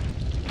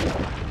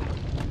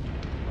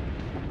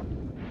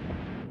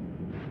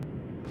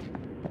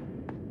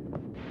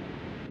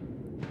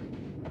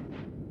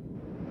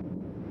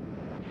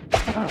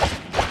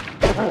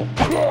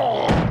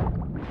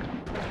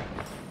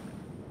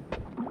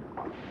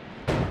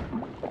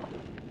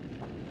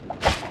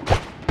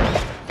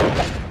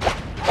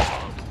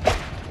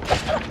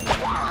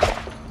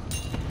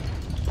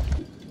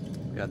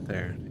 Got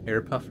their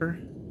air puffer.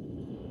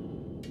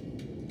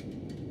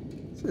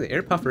 So the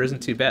air puffer isn't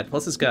too bad.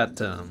 Plus it's got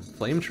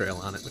flame trail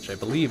on it, which I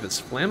believe is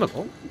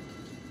flammable.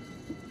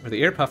 Or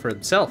the air puffer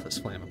itself is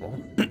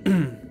flammable.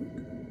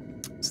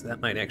 So that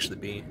might actually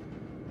be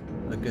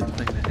a good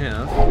thing to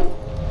have.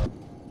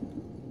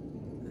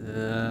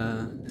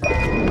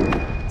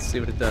 Let's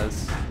see what it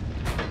does.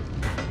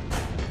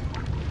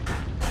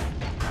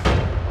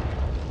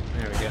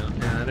 There we go.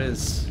 Yeah, it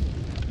is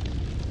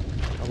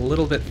a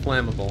little bit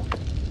flammable.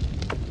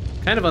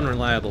 Kind of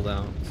unreliable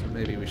though, so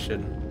maybe we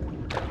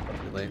shouldn't. Too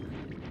late.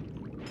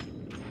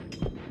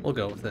 We'll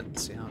go with it and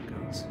see how it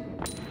goes.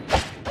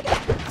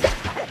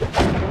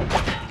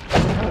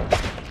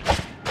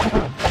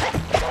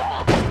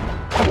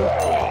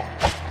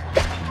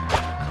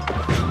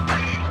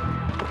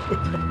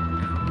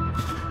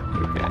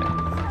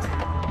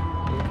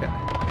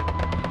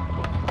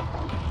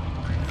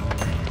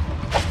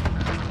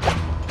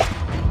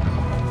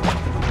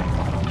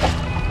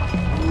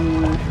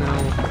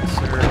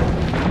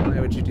 Why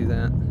would you do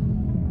that?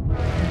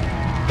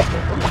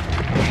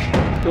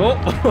 Oh!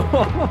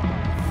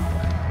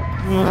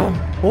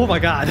 Oh my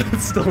god,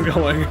 it's still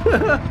going.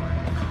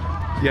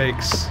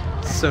 Yikes.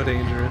 So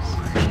dangerous.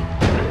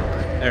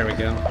 There we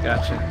go.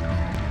 Gotcha.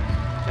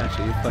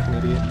 Gotcha, you fucking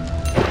idiot.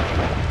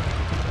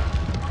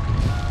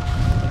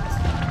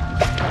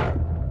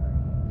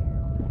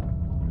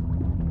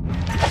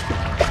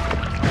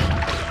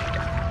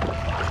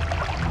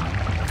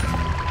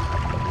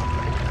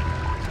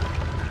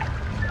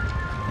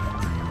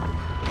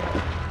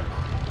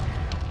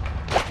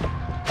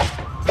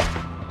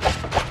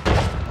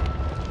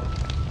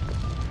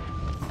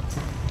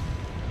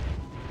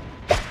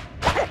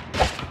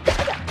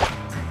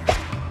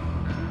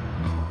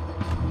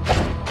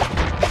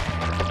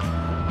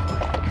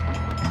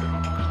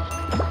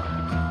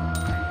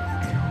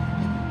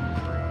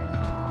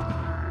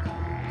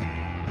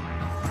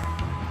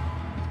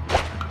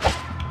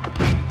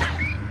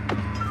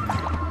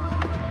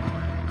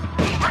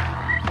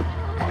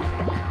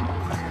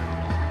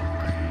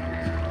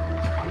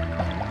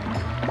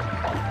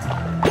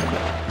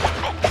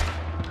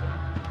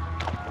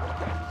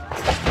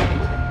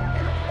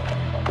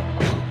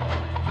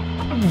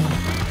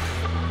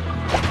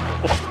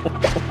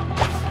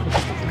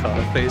 Caught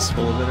a face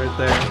full of it right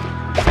there.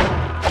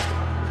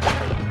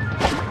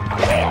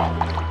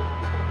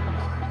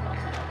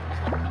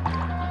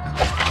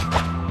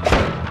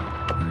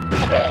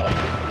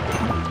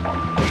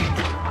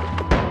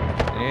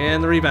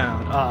 And the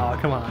rebound. Oh,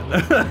 come on.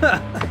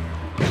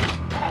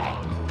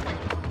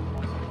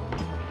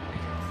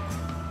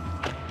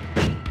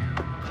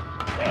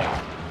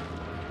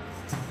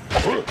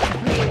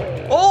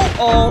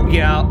 Oh,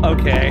 yeah,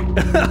 okay.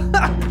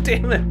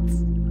 Damn it.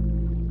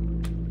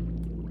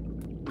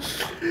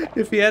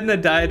 If he hadn't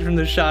have died from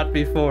the shot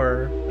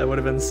before, that would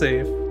have been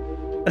safe.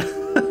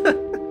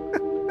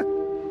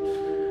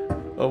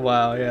 Oh,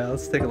 wow, yeah,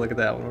 let's take a look at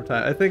that one more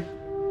time. I think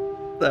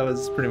that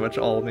was pretty much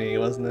all me,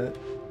 wasn't it?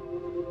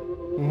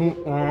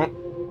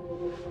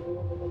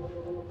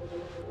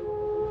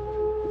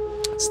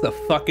 It's the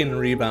fucking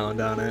rebound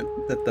on it.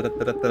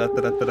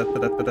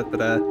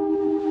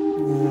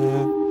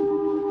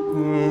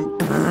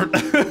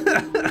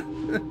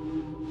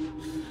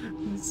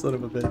 Son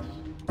of a bitch.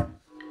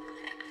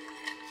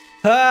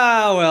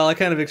 Ah, well, I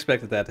kind of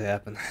expected that to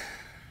happen,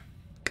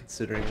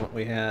 considering what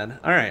we had.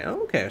 Alright,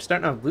 okay, we're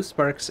starting off Blue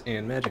Sparks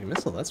and Magic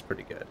Missile. That's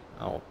pretty good.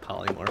 I'll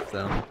polymorph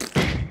them.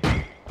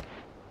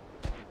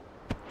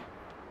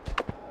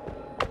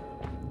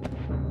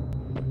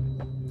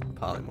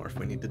 Polymorph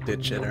we need to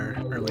ditch at our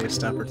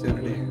earliest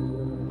opportunity.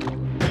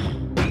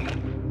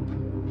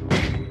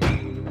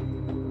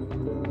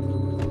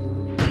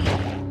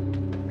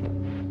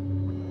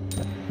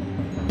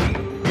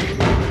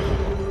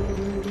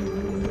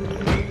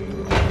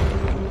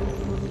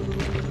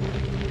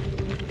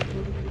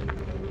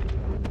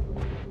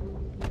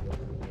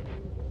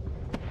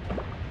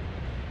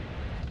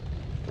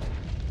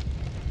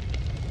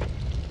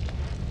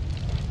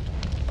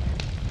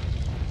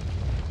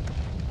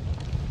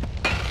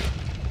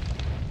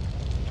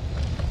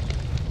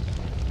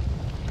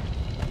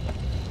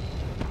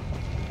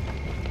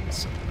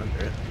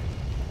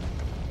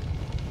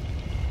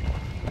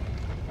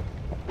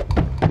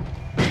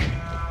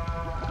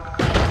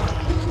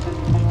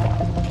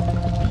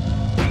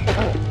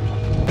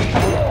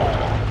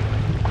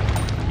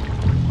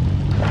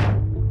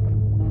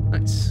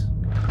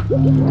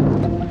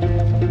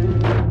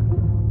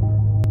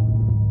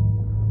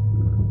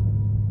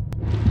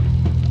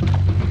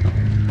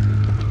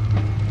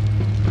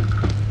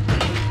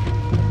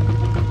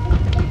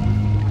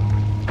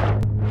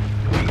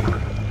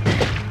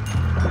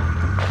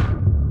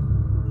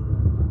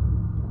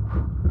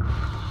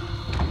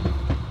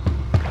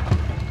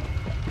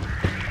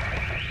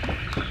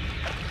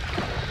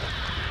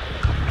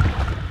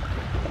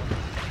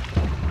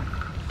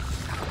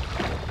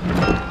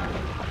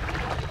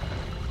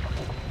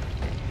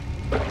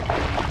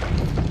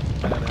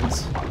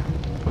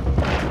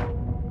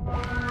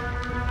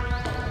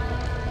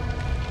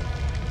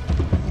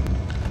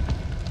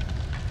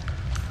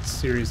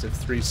 Series of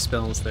 3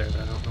 spells there,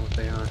 but I don't know what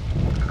they are.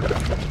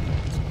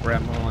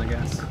 Grab them all, I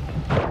guess.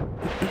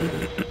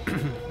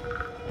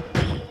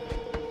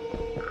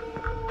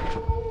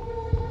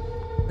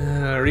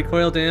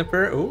 Recoil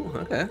damper. Ooh,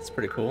 okay, that's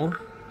pretty cool.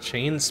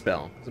 Chain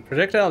spell. It's a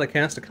projectile that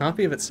casts a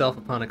copy of itself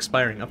upon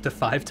expiring up to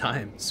 5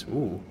 times.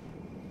 Ooh,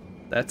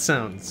 that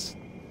sounds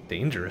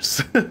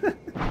dangerous.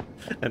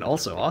 And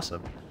also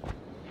awesome.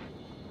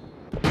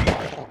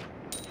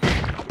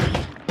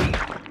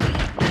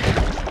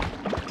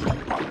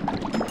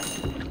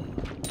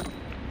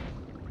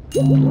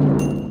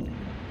 Free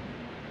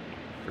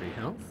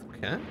health,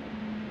 okay.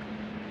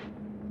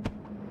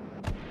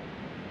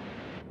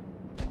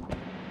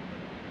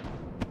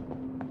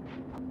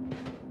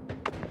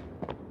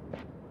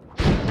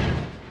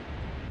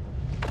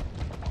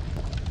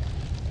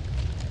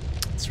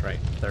 That's right,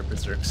 with our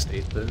Berserk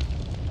state, the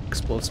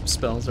explosive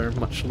spells are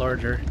much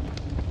larger.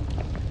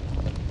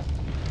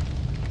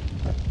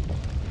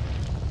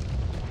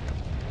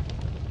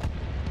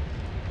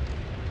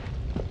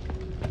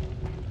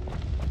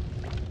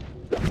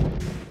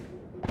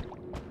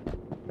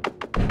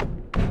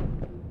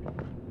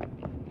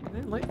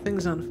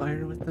 things on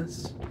fire with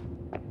this?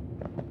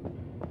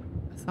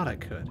 I thought I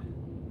could.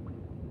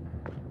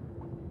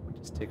 It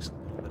just takes a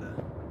little bit of...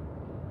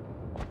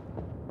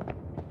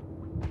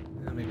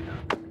 No, maybe not.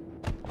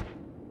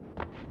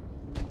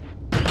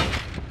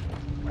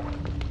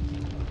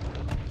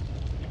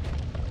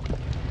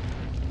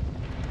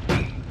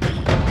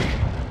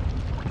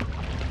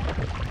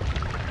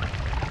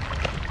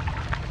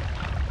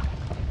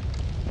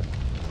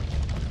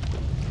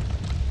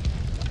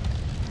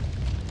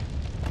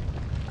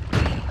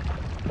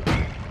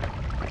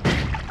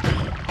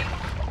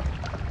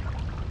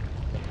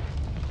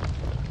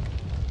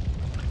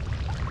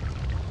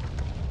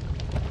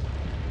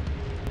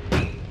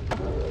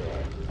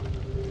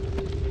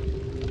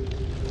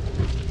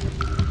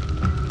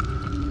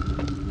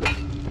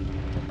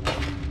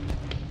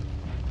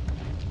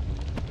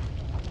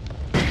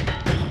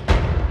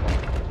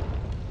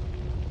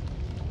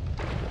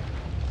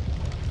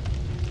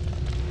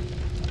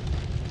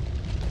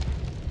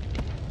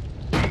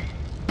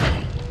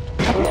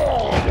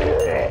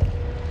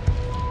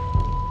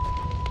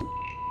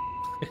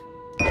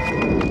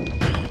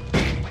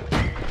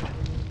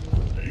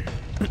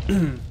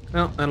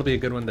 Well, that'll be a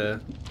good one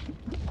to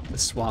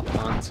swap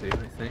onto,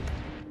 I think.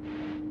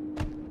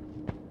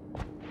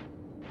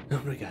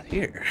 What do we got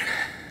here?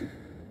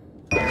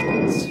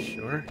 Fireballs,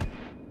 sure.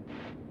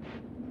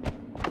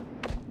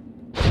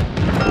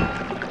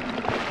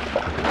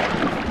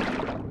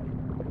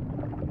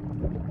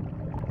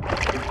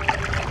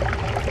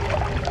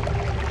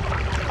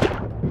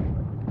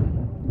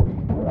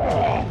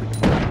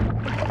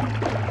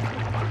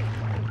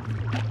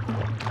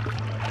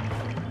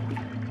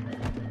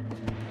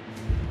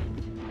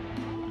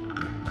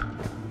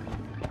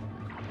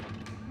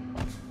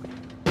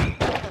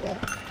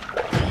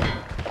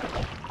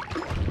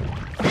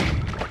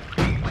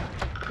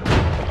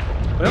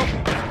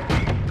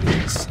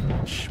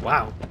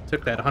 Wow,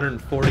 took that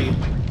 140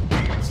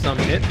 some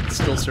hit,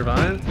 still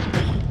survived.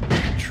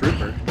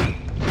 Trooper.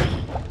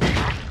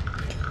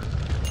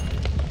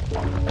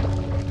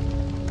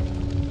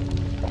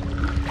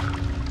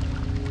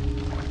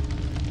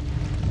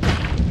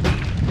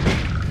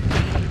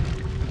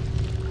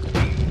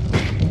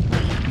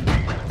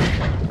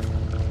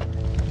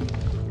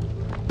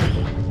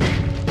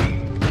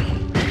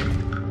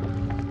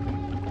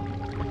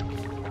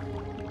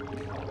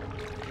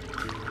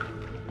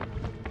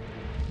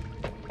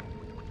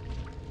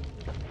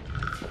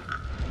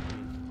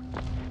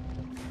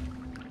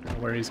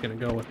 Where he's gonna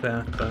go with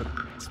that, but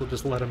so we'll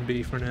just let him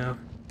be for now.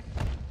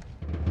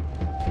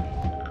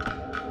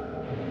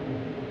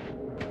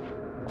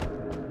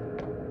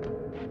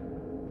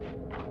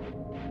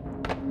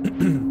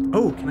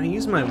 Oh, can I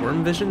use my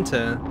worm vision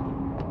to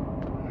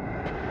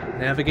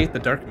navigate the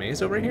dark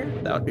maze over here?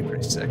 That would be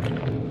pretty sick.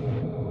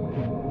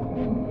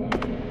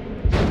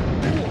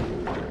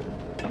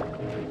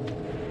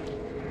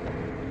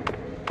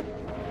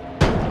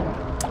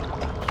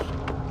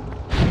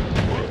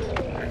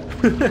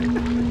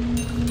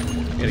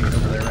 Gotta get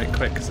over there right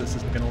quick, because this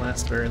isn't gonna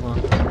last very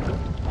long.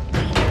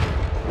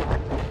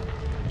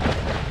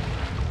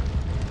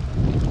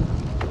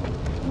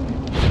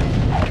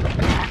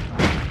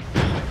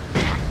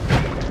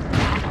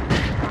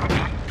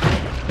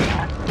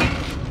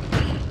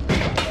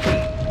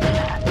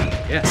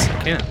 Yes,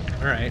 I can.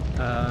 Alright,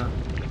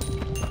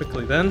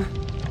 quickly then.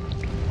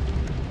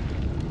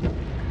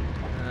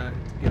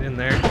 Get in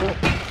there. Oh.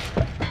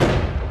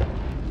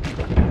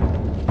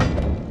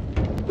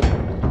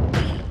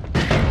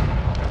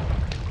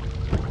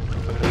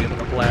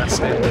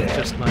 Blast it with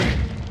just my...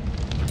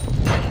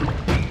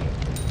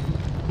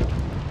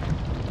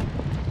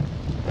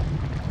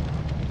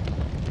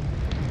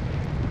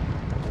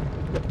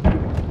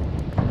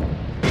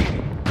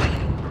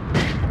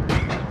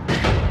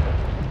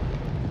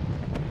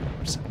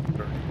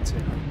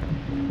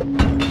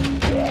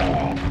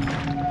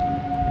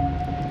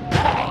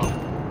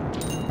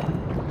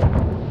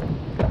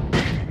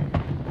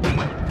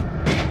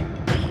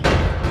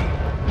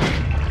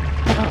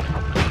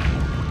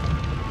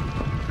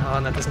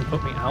 That doesn't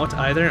put me out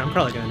either. I'm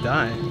probably gonna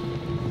die.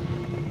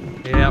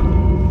 Yeah.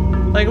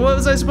 Like, what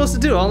was I supposed to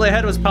do? All I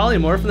had was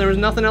polymorph and there was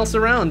nothing else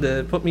around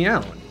to put me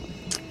out.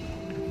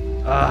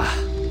 Ah.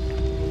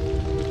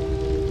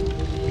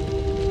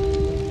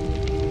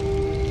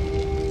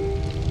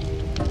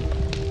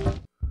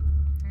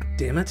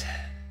 Damn it.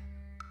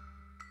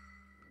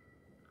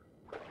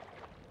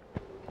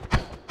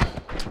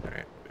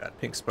 Alright, we got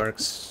pink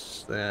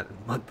sparks, that, and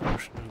mud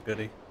potion,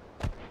 goody.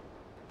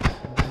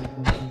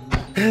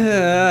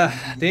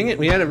 Dang it,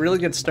 we had a really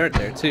good start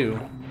there, too.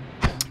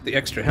 The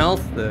extra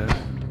health, the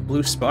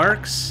blue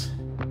sparks.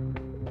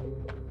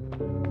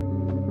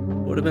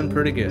 Would have been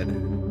pretty good,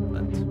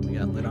 but we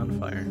got lit on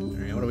fire.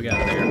 Alright, what do we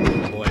got there?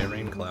 Oh boy, a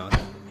rain cloud.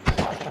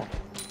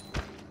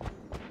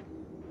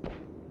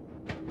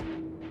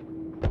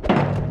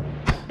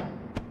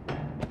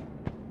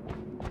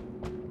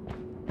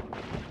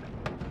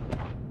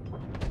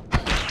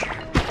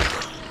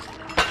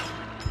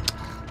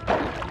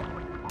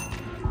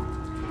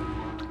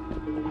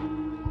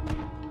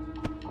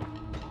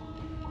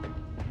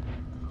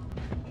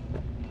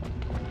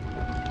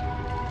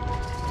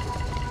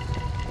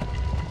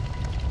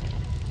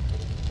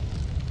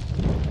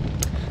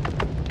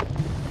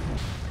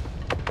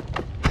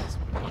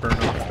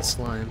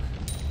 slime.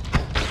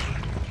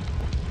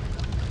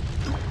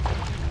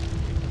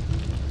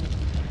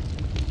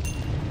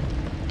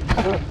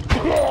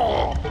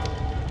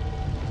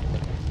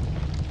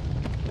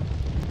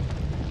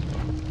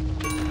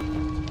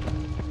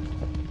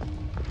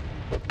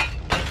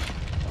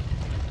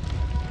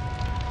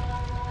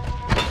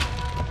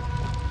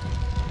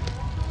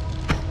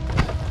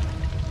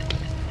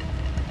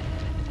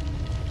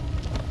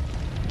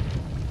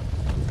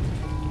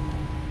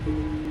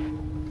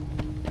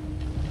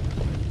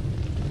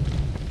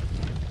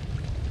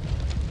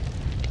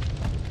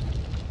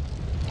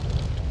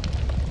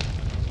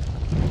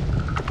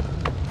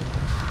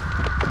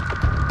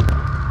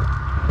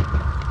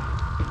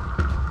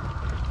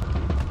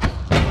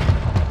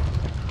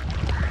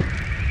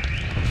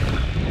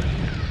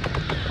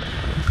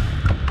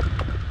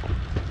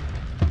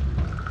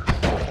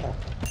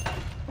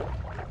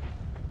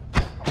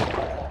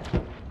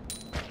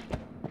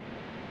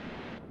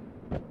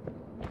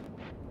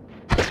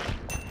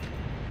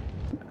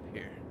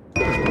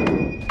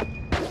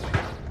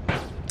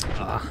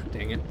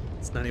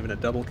 Not even a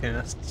double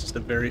cast, it's just a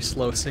very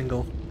slow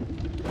single.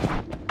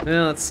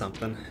 Well, that's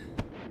something.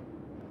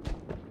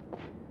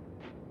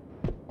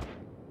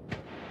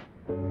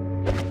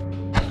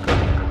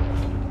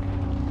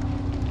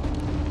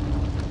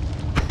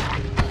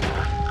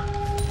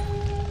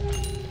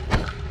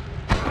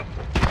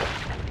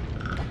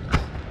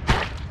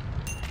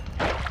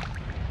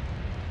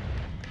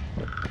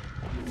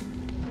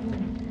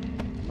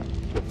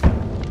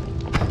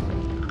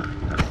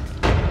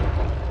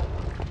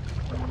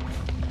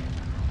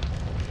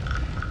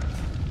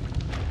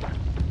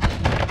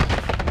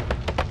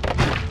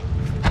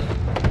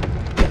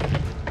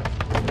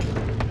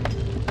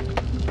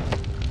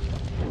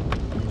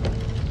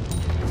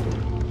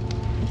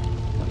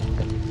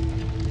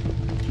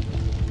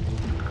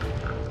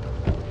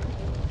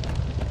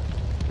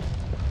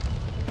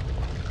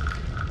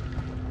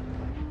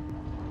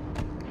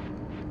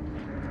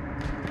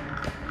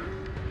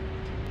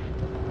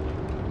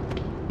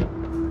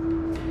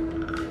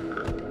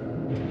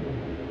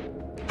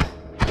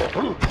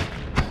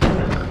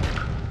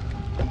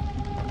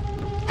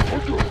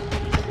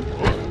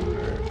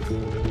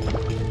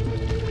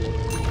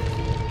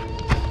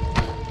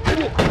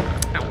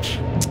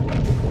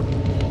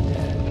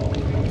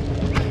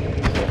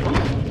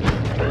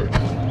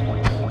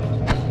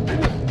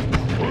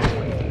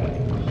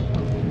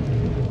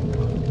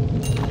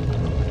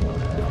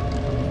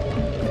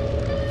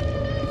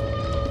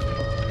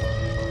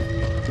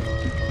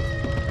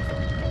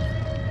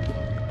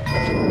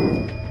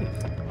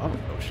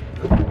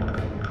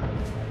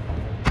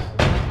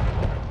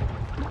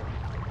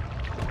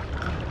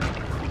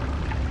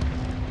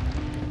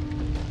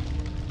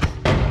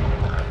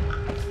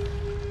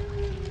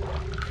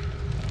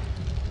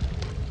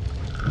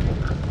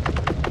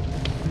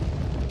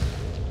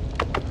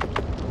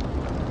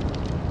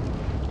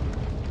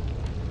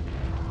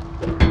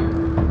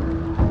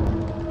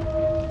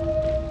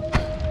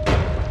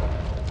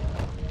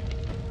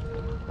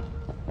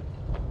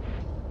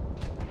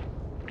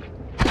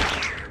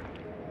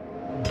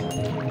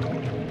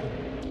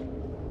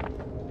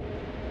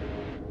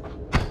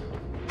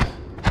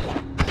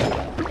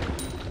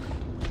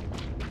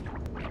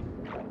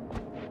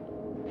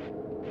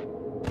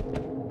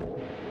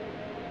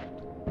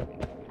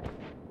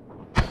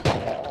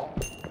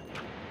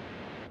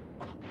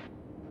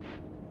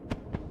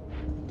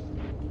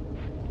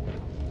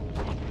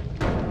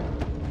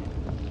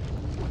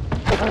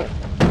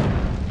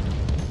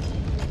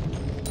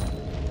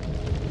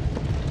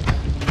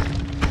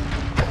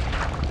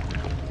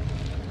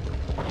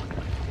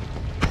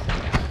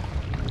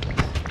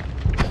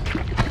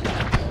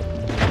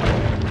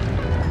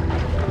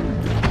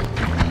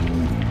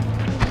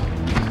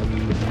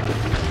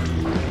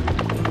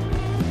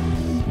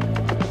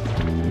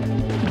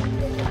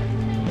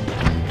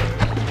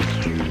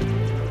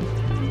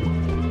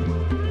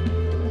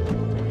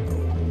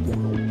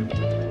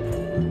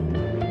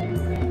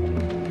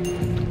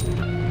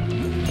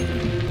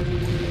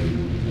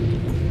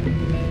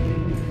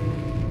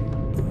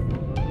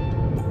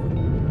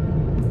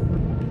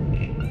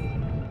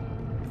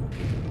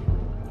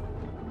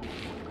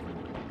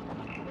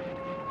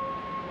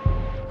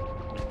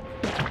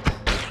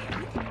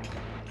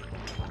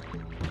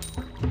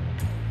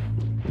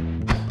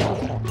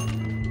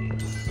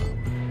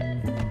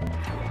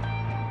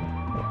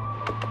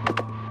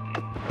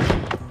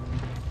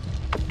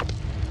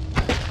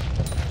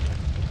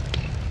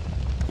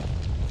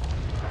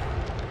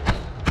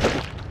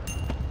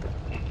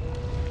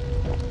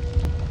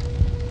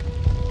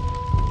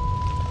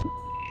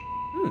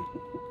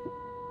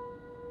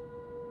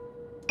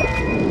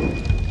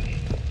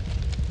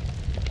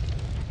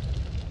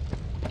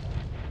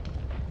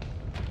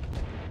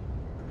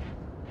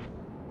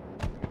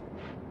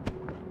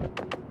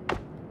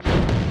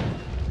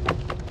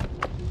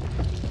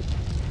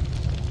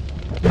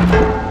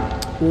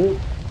 Cool.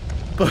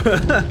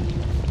 But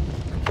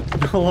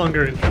no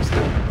longer interested.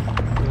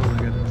 Oh my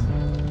goodness.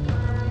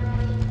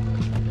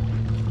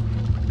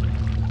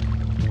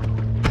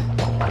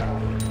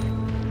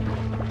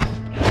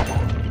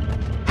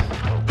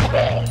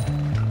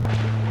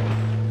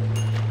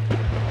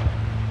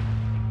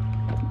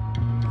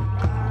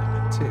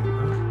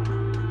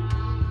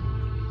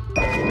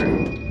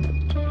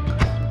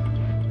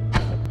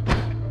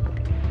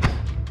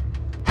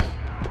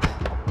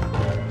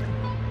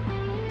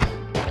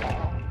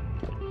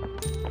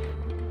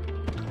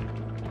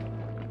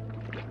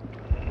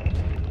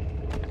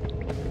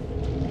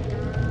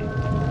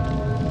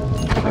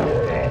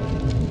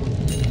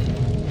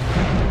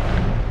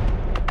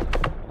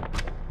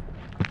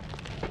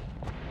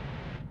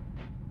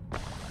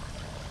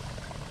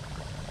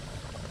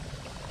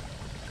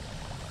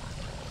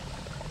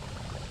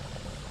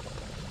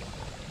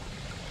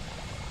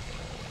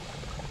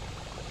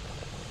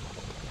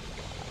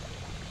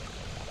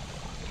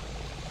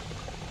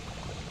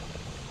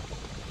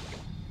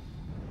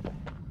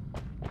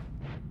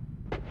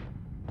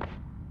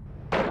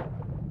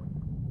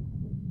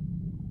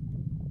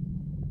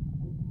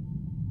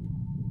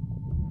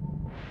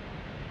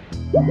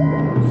 Alright.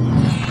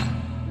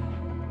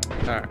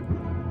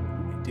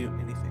 Can we do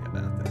anything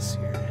about this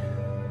here?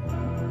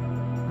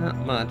 Not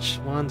much.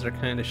 Wands are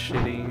kind of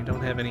shitty.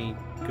 Don't have any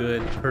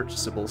good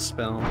purchasable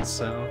spells,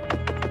 so...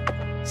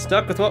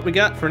 Stuck with what we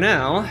got for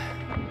now.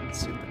 Let's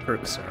see what the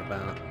perks are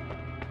about.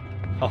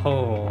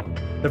 Oh,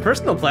 the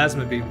personal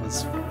plasma beam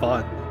was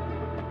fun.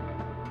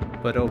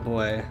 But oh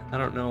boy, I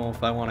don't know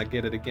if I want to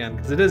get it again,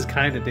 because it is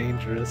kind of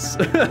dangerous.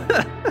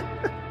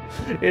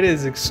 It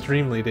is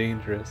extremely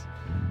dangerous.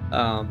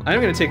 I'm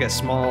going to take a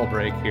small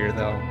break here,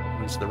 though.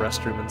 Use the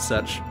restroom and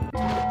such.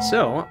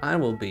 So, I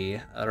will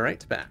be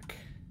right back.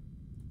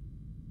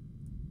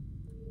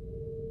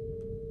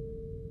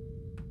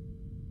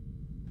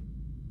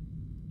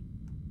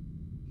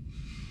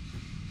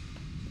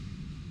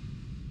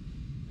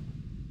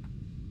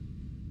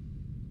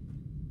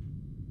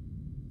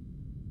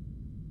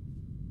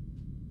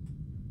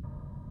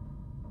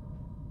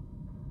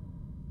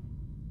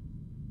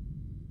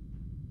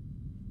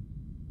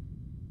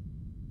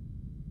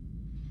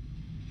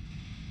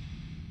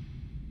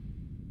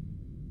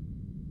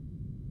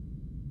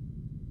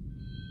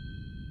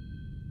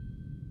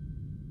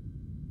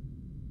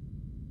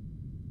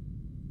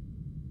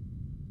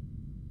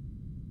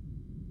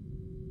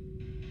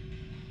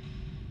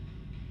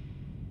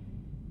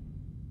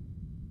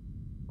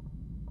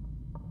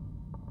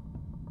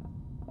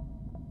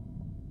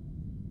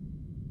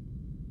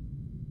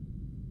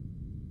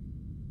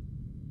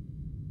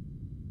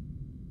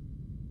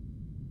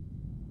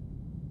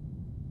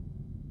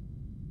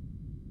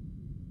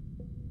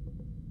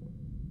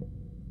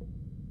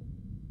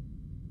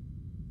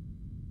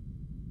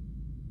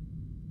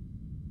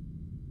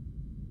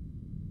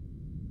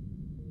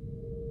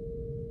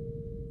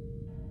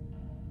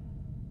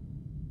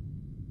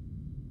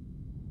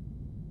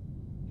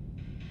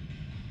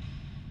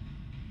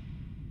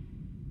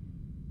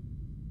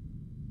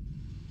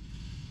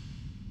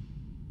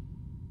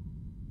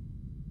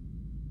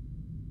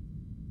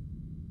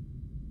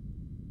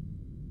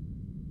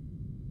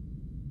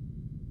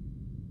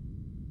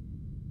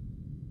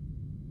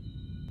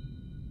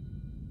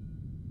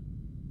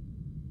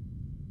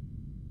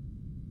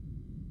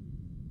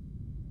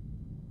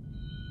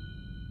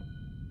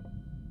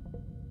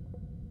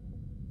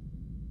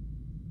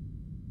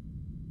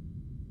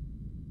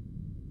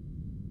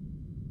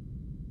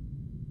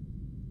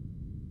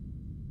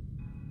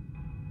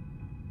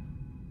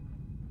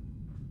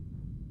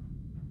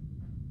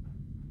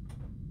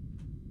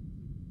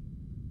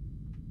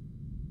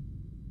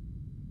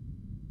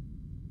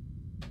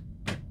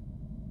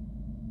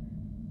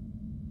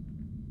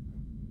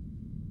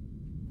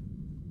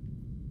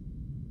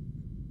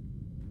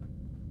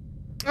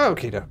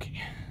 Okie dokie.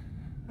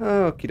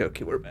 Okie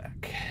dokie, we're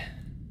back.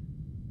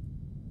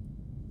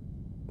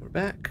 We're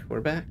back.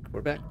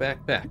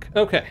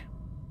 Okay.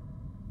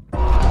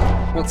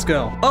 Let's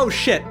go. Oh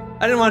shit!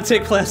 I didn't want to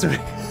take plasma.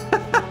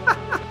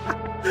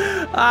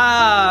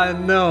 Ah,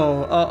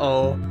 no.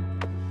 Uh-oh.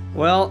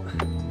 Well.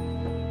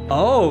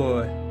 Oh,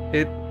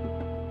 it...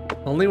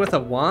 Only with a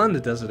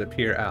wand does it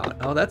appear out.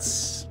 Oh,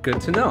 that's good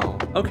to know.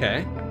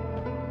 Okay.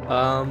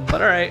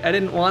 But alright, I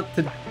didn't want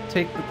to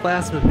take the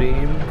plasma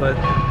beam, but...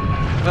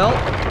 Well,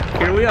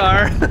 here we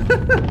are.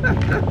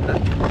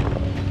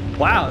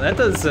 Wow, that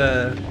does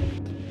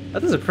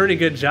a pretty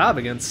good job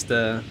against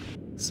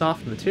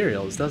soft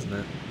materials, doesn't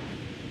it?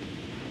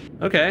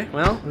 Okay,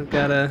 well, we've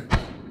got a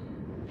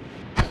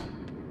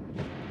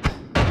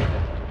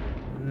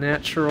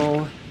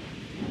natural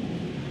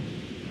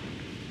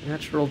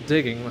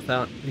digging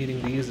without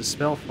needing to use a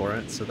spell for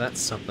it, so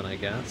that's something, I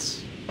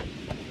guess.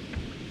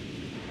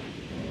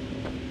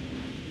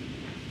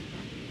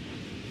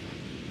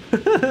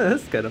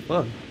 That's kind of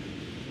fun.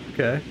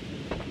 Okay.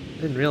 I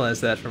didn't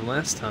realize that from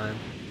last time.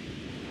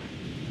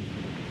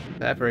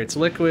 Evaporates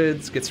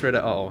liquids, gets rid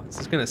of... Oh, this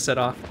is gonna set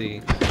off the...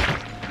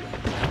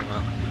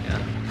 Well,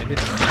 yeah.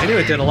 I knew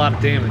it did a lot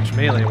of damage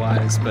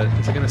melee-wise, but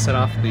is it gonna set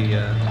off the...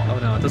 Oh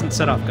no, it doesn't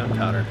set off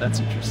gunpowder. That's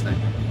interesting.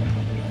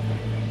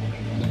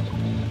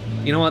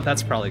 You know what?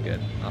 That's probably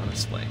good,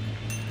 honestly.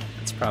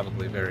 It's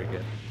probably very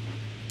good.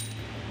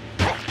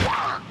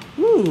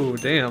 Ooh,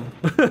 damn.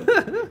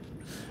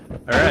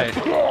 Alright.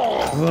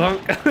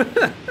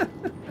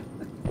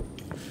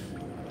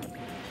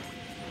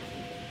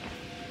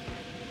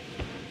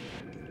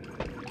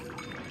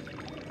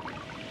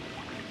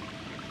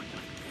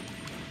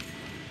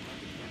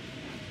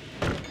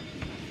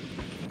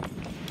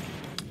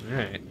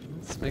 Alright,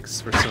 let's make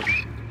for some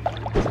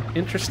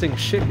interesting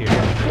shit here. I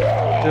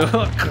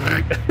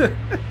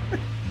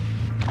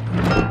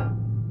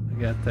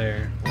got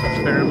there.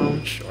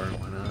 Pheromone? Sure,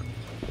 why not?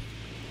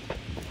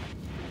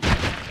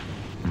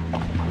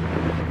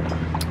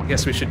 I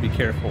guess we should be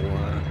careful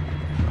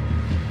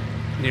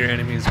near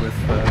enemies with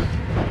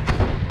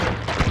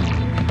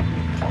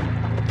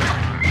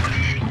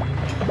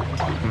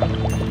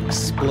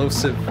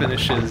explosive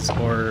finishes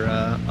or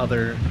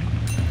other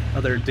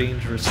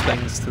dangerous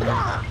things to them.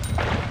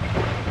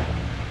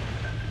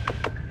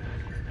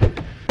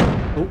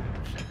 Oh.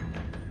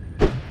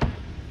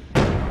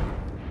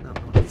 No,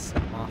 let's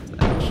off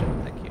that shit.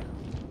 Thank you.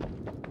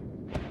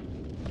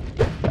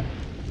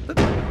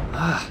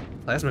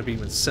 Plasma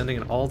beam is sending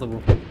it all the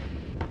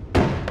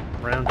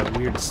around to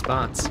weird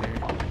spots here.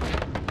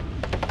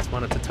 Just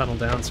want it to tunnel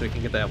down so we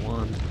can get that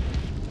wand.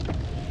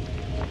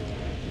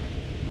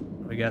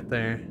 What we got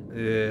there?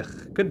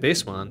 Ugh, good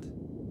base wand.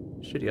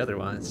 Shitty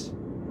otherwise.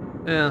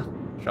 Yeah,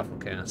 shuffle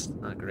cast,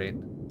 not great.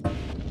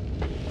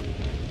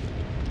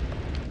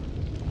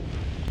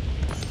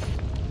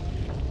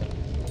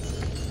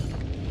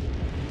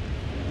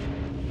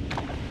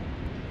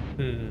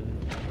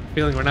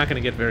 Feeling we're not going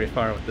to get very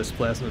far with this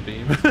plasma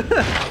beam.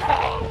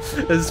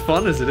 As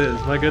fun as it is,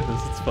 my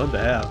goodness, it's fun to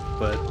have,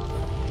 but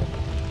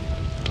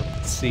I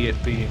don't see it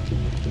being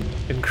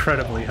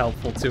incredibly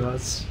helpful to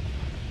us.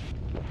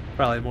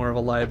 Probably more of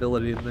a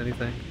liability than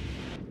anything.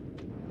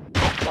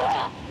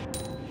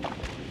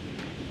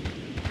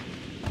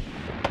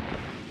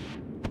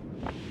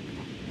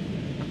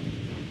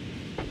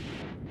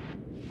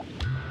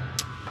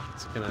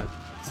 Just gonna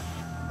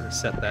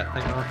set that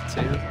thing off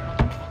too.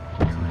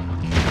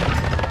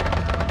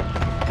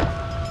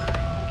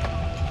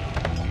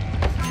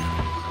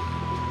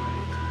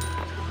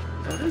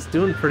 It's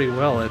doing pretty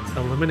well at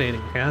eliminating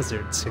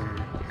hazards here.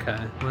 Okay,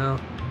 well.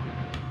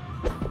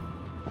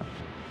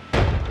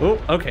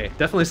 Oh, okay,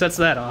 definitely sets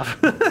that off.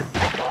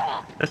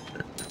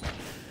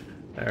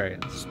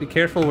 Alright, let's just be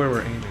careful where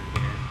we're aiming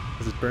here.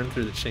 Does it burn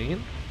through the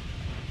chain?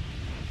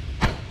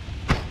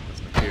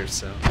 Doesn't appear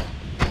so.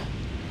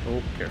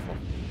 Oh, careful.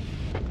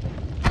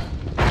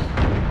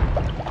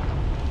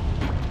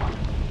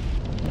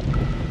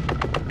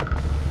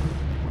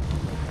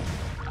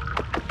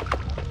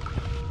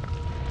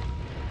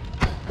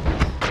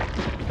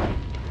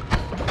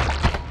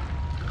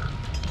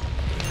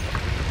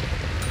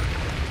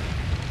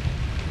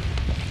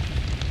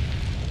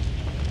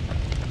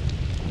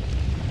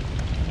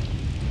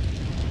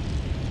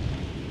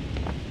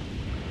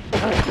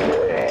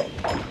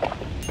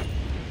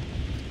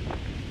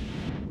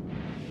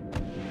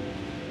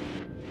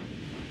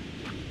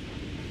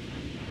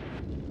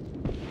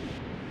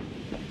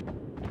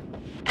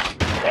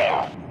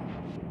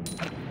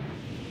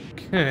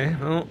 Okay,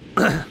 well,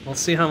 we'll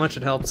see how much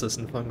it helps us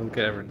in fungal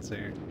caverns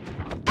here.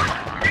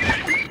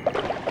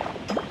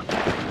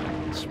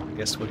 So I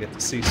guess we'll get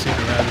to see sooner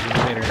rather than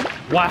later.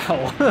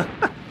 Wow!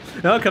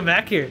 No, come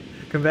back here.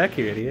 Come back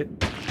here, idiot.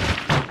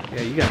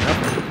 Yeah, you got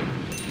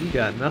nothing. You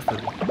got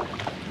nothing.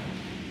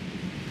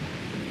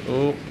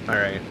 Oh,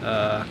 alright,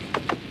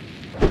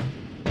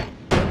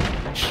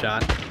 nice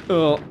shot.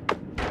 Oh.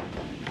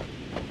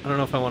 I don't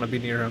know if I want to be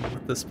near him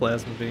with this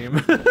plasma beam.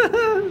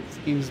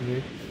 Excuse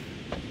me.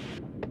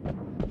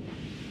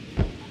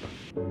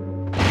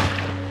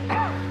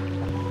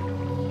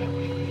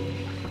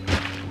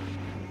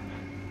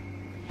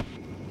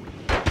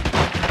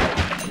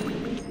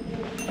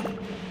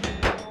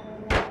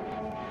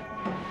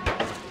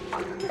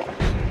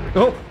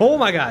 Oh, oh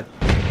my god.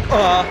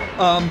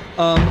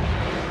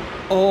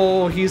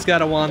 Oh, he's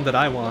got a wand that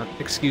I want.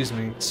 Excuse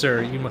me,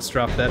 sir, you must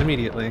drop that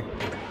immediately.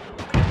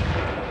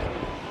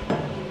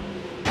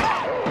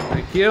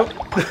 Thank you.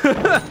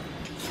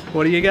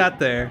 What do you got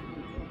there?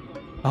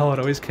 Oh, it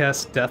always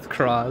casts Death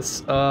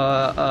Cross. Okay.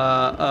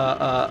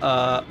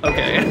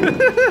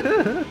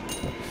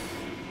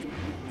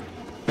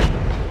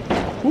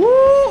 Woo!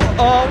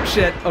 Oh,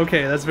 shit.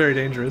 Okay, that's very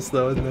dangerous,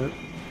 though, isn't it?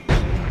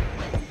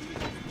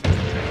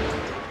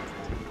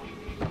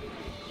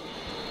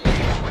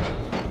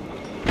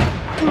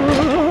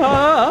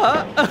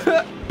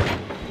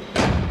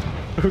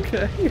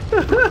 Okay.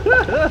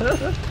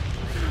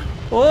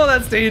 Oh,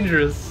 that's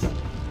dangerous.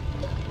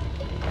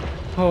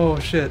 Oh,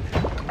 shit.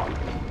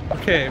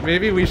 Okay,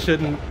 maybe we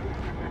shouldn't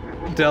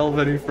delve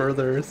any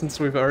further since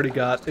we've already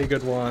got a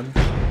good one.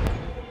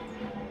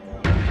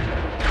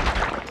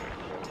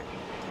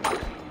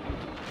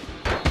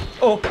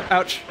 Oh,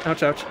 ouch,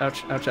 ouch, ouch,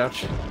 ouch, ouch,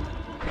 ouch.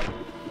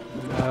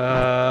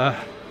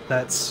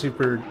 That's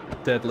super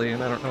deadly,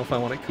 and I don't know if I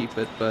want to keep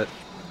it, but...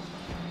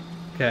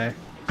 Okay.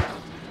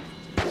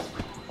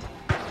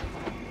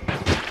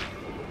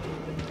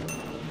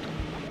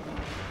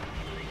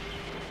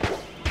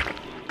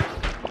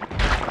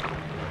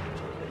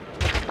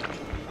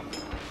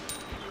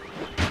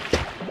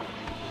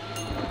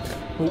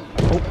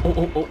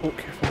 Oh,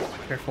 careful,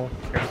 careful,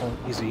 careful,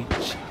 easy,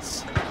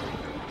 jeez.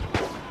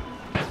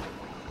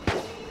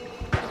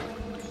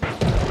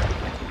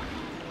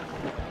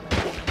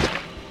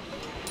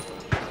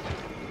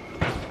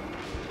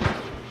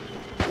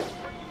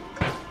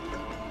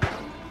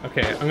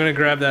 Okay, I'm gonna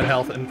grab that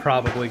health and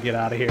probably get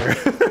out of here.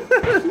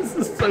 This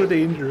is so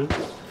dangerous.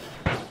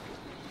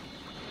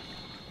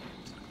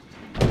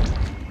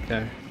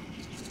 Okay.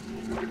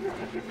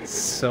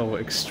 So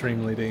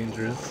extremely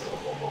dangerous.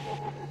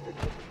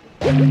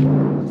 Alright,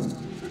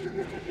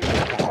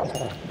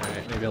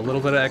 maybe a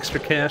little bit of extra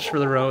cash for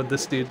the road.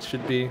 This dude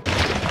should be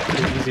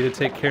pretty easy to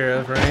take care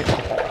of, right?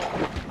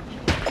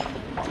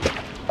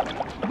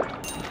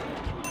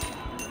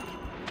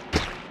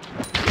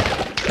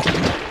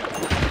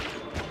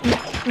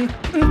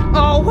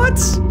 Oh, what?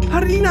 How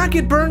did he not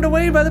get burned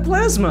away by the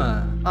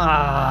plasma?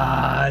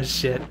 Ah,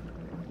 shit.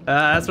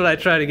 That's what I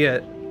try to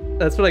get.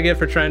 That's what I get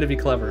for trying to be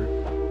clever.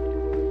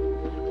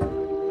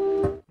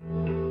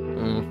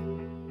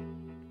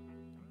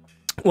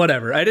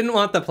 Whatever. I didn't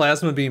want the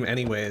plasma beam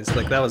anyways.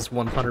 Like, that was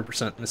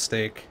 100%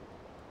 mistake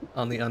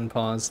on the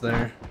unpause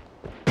there.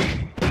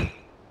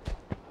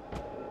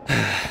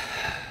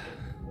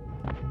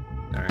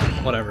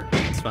 Alright, whatever.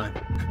 It's fine.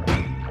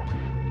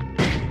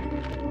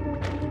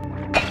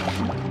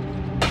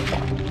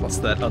 Plus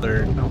that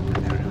other... Oh,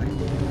 really?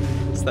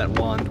 It's that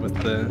wand with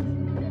the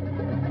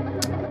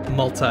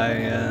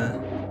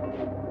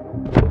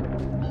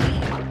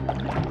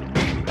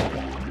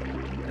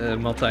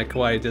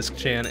multi-kawaii disc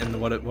chant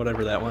and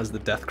whatever that was, the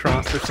death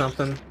cross or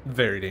something.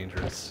 Very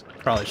dangerous.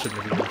 Probably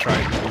shouldn't have even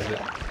tried to use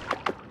it.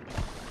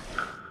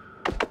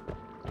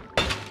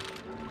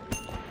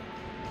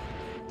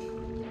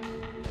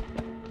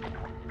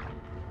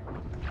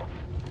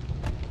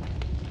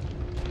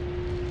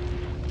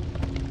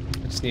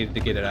 I just needed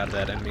to get it out of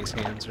that enemy's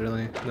hands,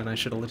 really. And then I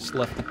should have just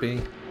left it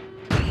be.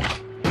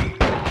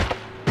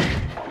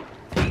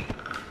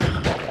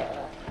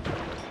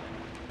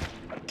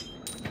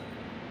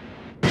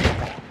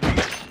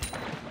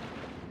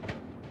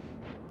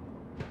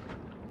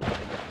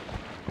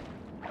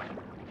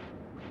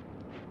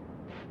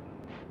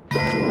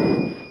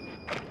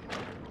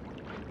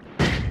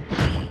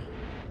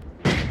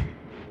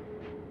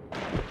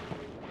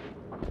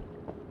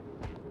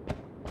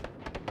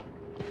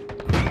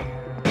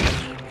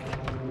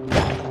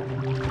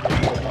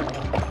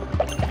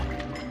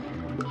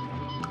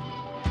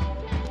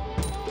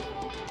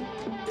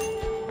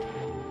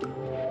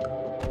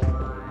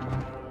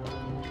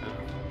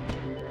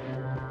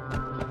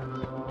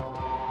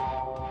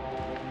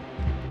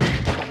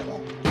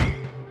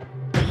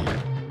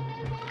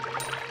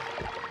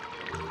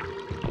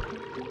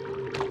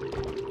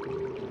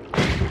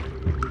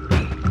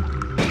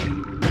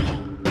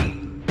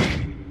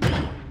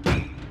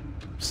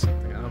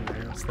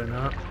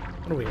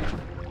 What are we at?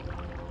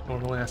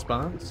 Normal ass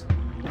bombs?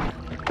 What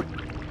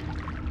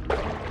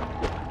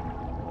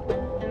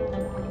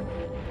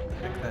the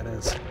heck that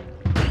is?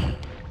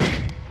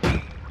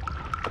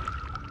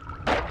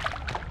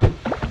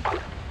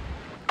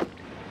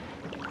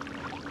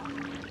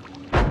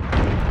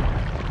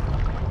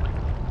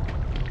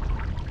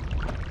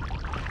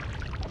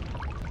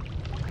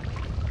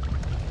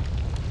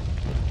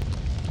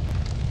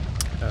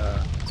 It's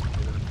a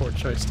poor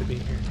choice to be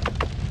here.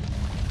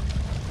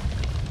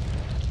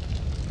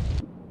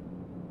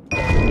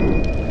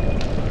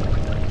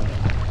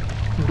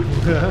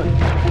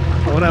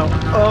 Oh no,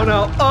 oh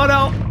no, oh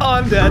no, oh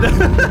I'm dead.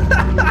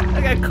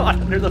 I got caught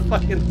under the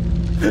fucking...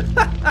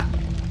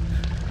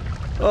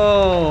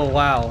 Oh,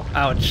 wow,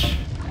 ouch.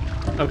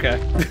 Okay.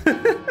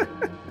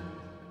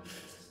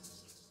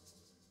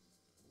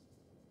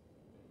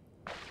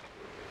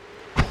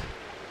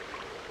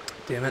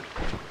 Damn it.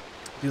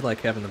 I do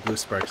like having the blue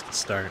sparks to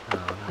start. Oh,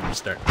 now I'm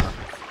starting off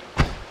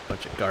with a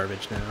bunch of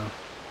garbage now.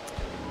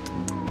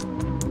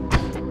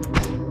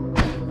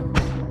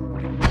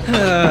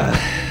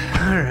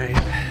 Alright.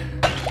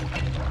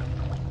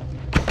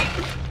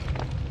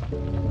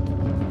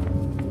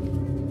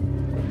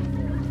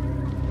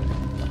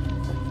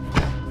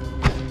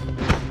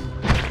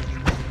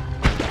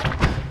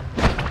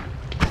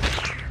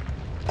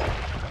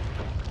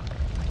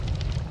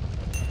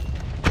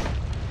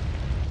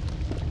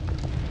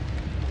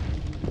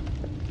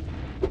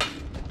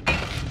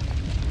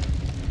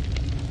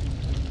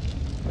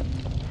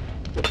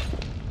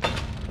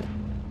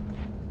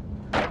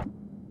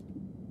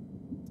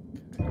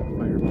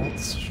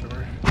 Sure.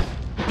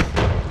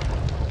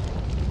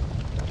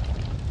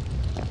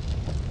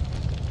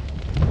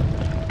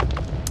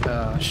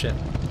 Shit.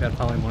 Got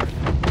polymorph.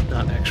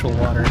 Not actual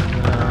water.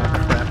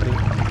 Crappity.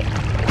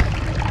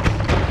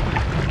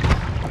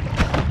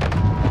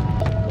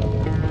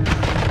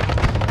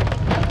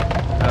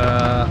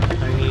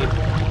 I need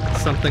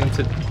something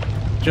to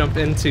jump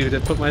into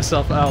to put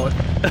myself out.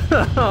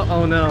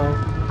 Oh no.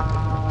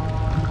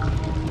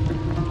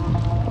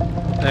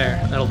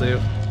 There, that'll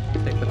do.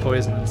 Take the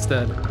poison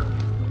instead.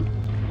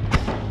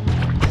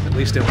 At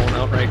least it won't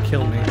outright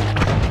kill me.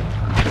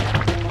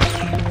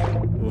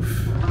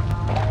 Oof.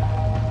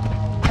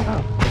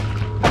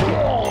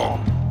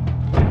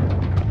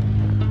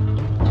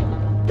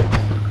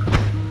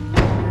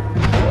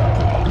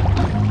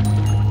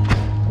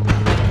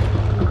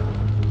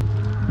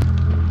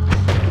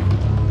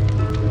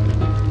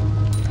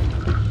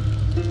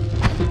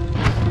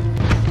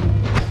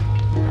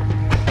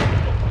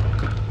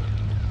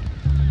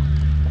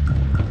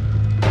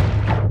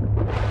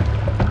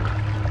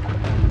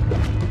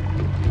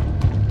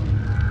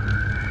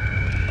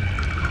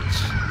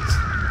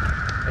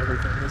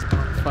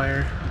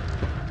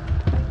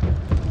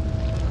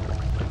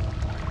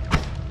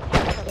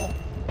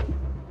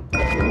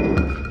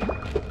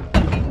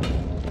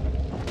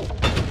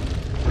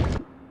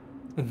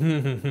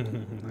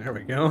 There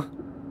we go.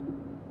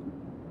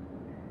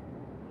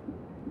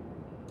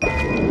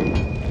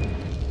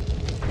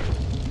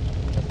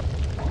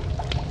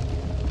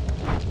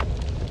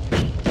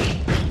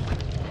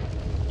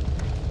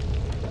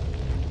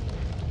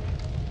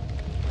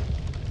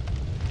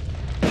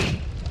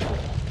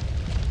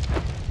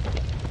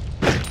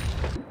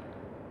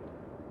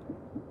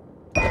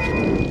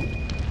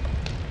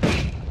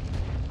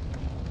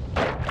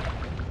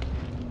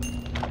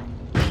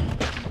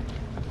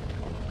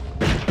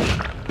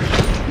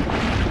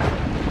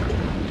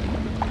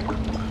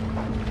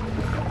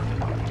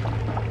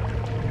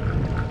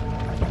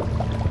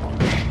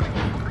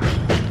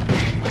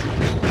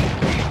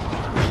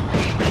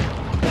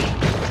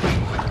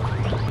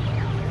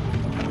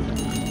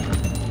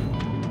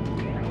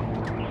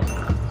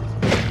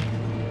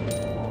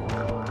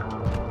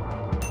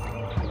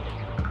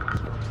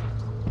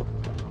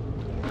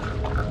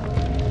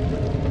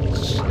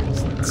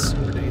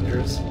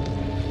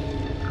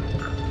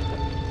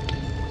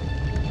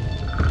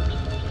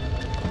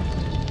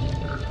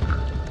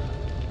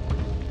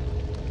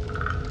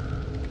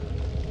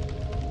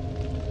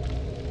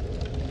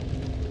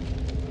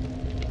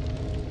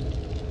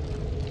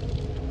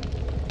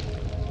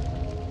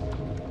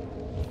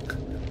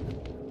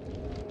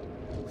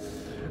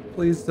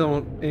 Please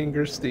don't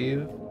anger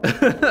Steve.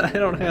 I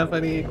don't have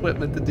any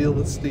equipment to deal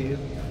with Steve.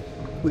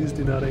 Please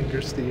do not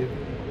anger Steve.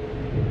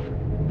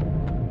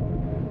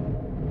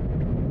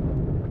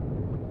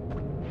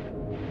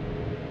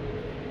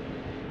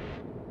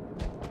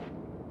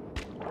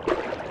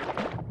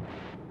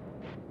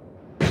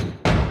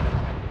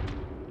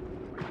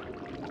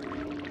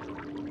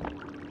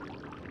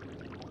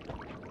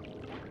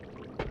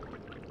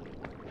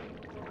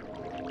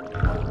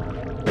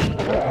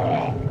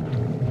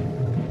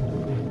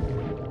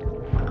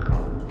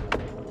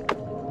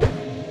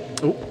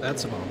 Oh,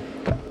 that's a bomb.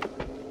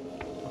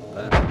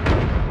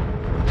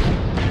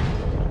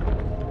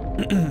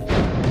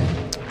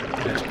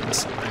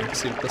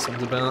 See what this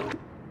one's about.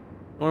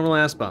 Normal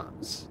ass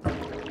bombs.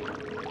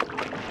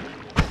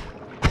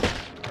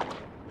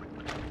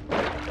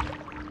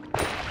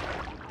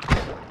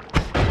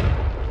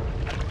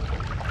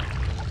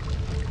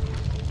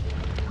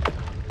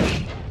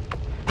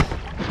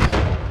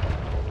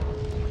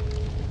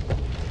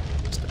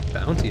 Just a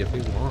bounty if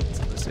we want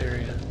in this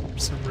area for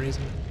some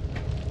reason.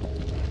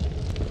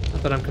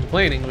 Not that I'm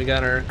complaining, we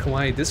got our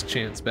Kawaii disc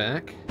chance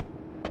back.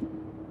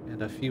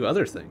 And a few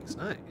other things.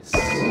 Nice.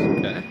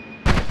 Okay.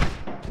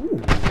 Ooh,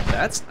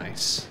 that's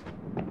nice.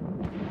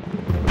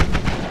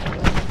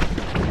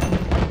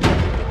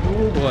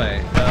 Oh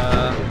boy.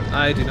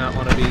 I do not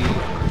want to be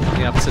on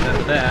the opposite end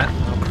of that.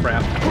 Oh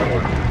crap.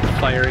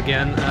 Fire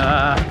again.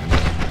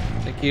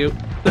 Thank you.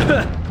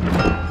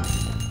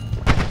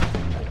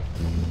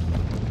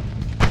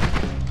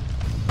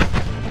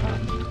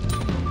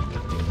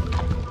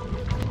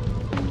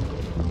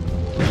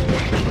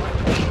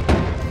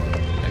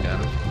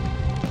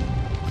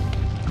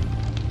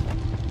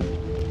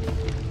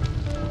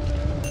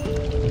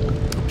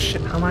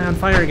 Am I on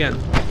fire again?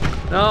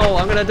 No,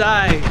 I'm gonna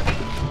die.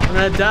 I'm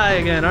gonna die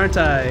again, aren't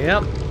I?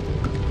 Yep.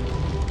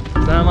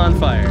 I'm on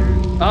fire.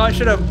 Oh, I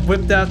should have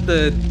whipped out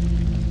the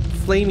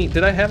flamey.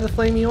 Did I have the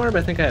flamey orb?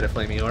 I think I had a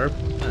flamey orb.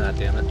 Ah,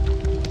 damn it.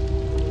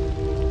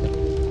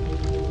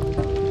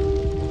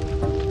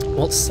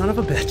 Well, son of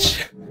a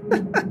bitch.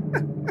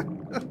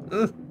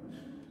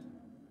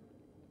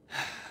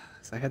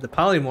 So I had the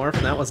polymorph,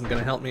 and that wasn't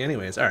gonna help me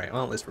anyways. All right,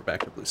 well, at least we're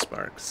back to blue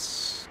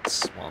sparks.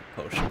 Swamp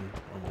potion,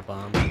 normal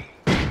bomb.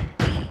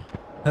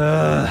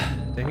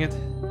 Dang it.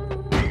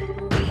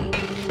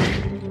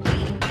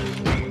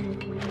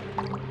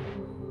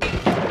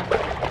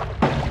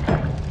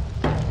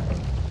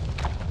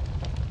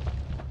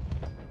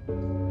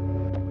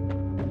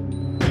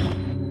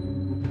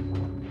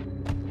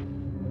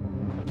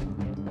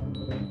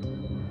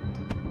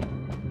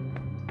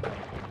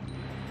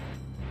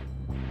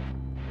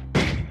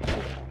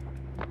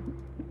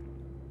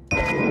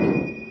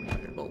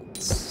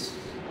 Firebolts.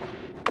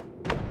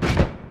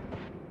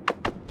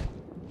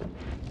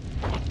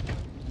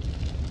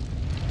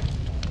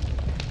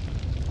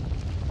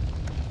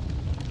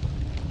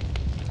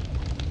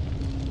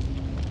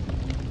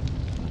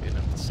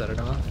 Set it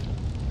off?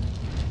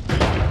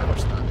 Of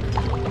course not.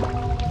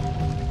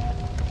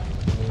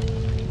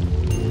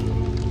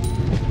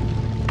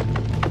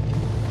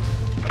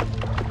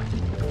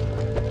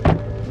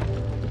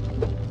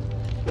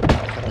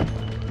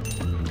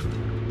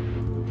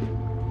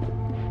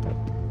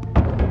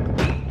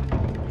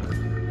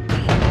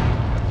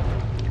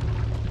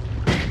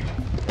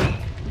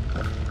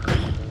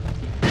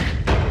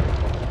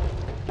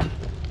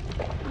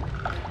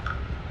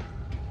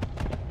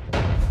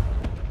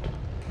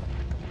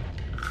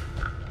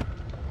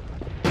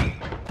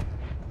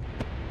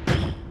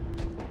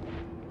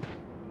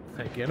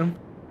 Get him?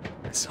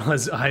 I saw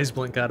his eyes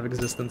blink out of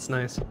existence.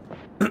 Nice.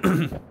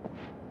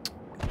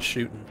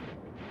 Shooting.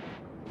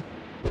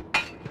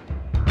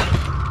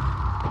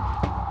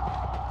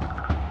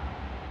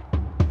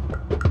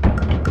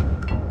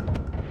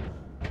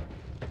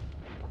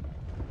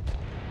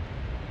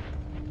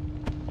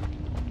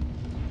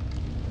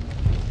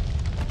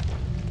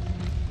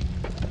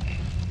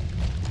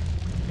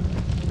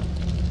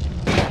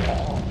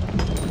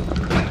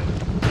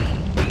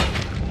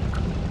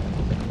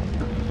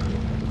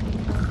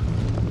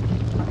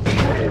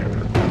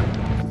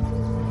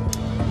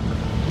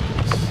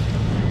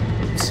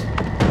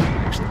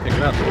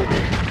 Up.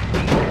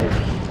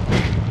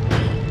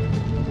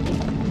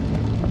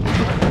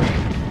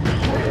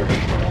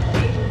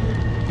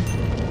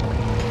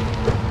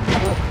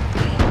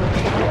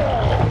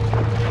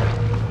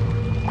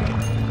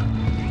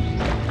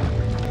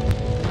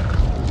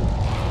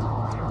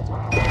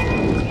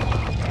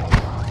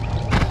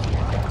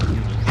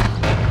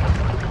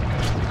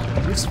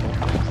 Useful.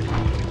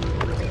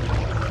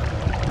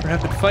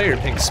 Rapid fire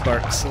pink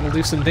sparks. It'll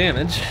do some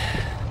damage,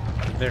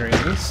 at the very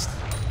least.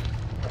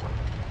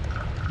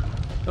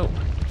 Oh, a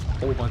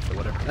whole bunch of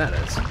whatever that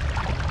is.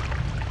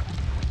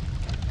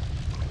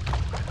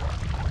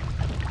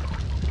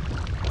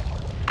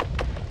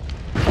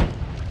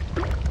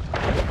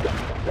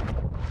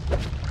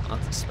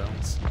 Lots of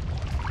spells.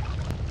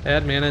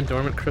 Add mana,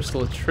 dormant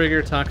crystal with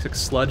trigger, toxic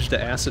sludge to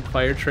acid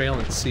fire trail,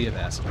 and sea of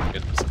acid. Oh,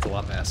 goodness, that's a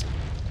lot of acid.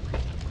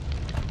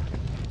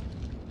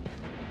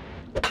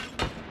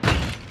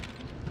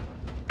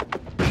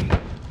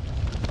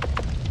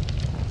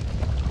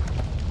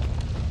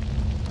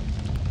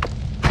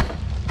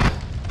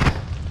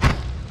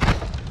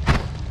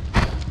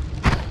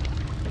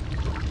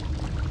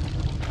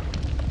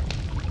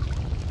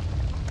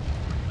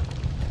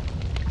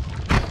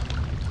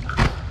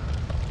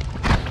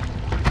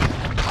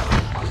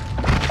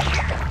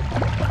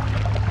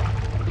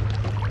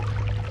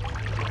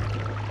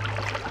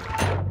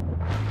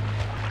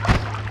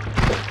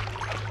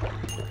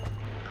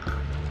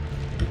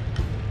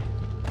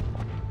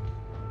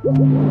 Let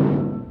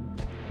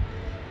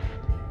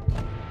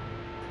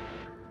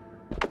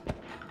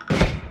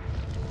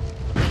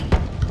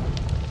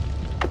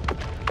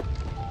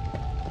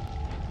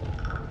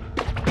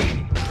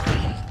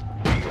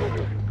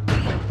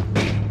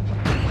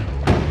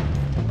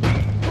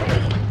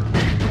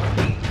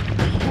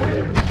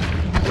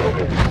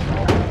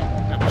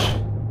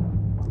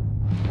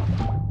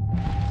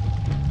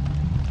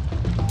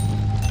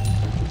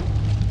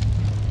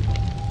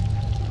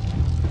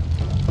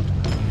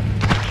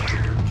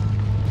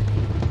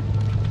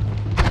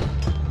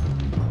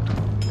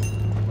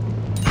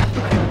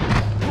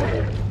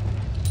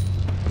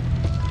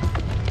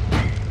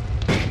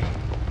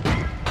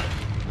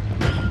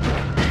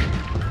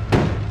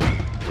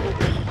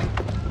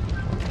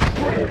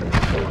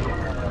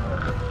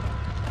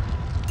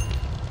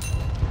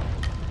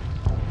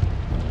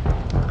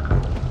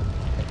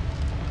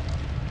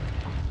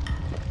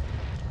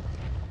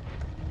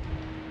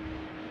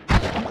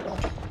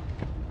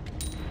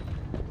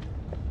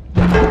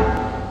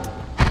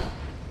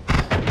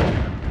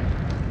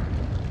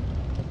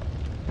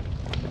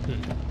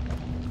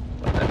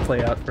that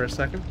play out for a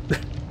second.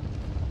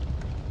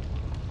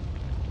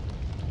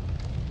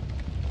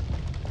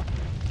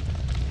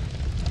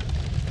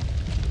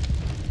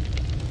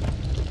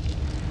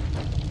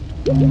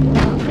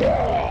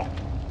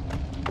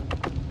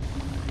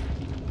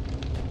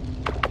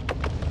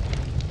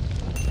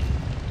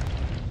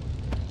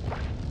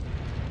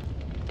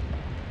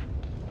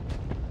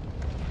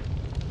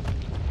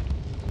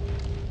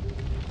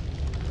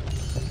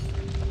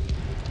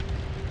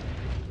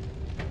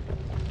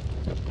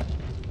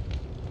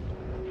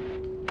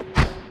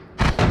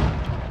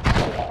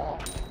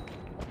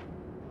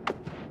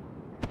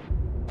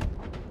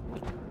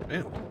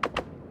 Ew.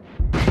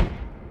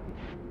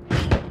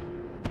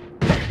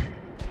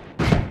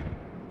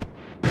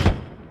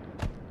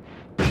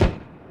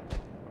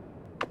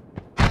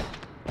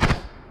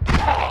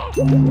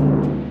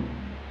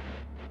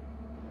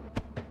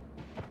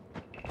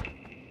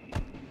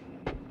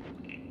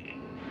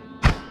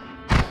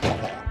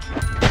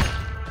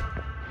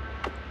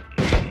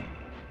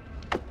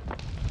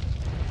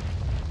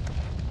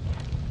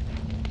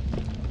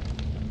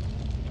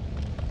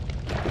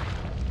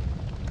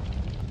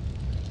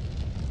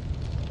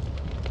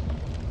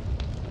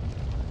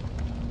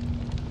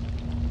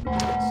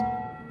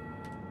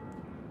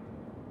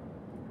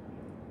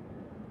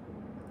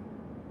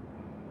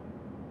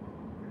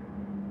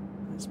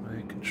 Is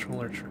my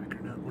controller tracker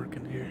not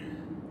working here?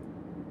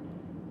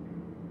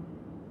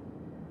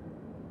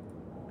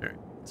 Alright,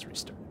 let's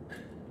restart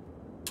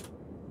it.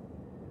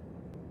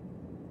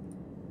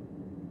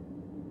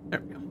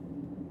 There we go.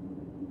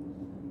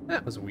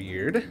 That was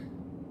weird.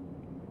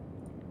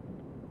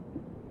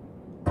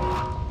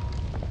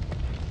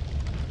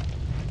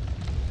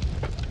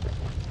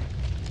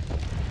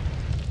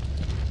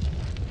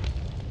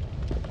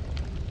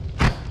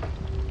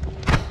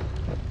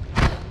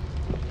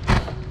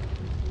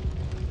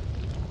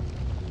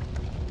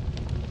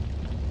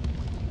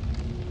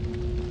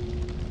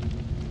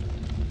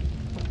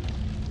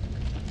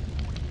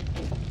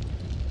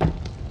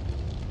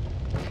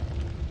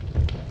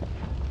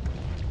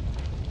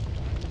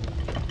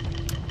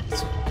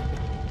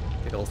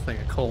 Big old thing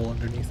of coal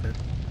underneath it.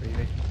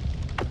 Maybe.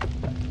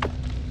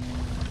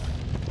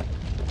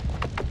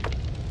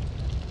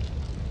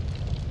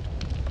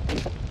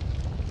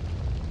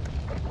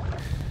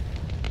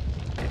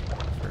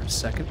 For a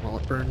second while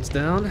it burns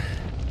down.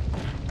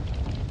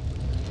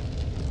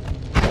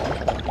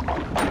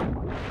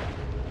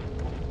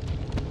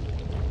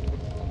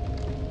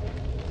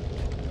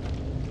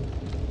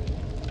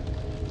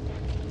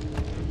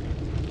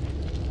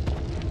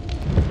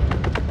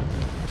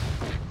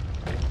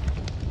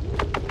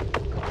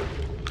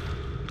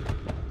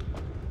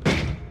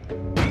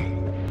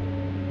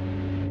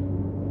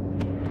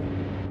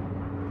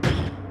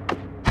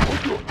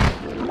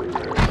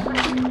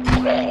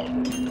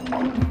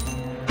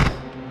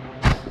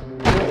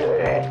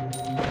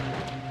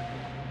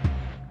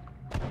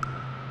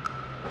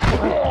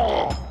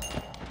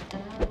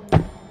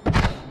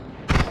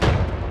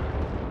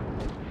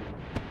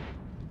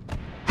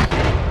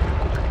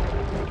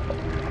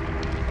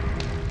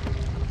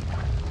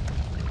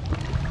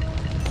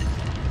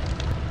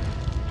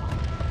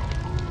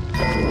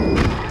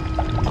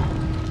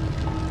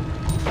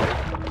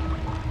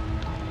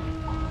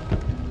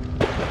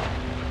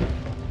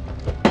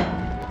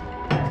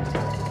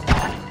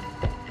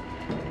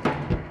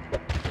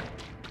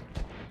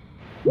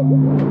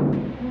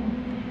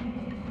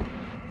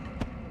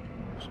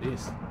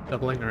 Jeez,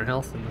 doubling our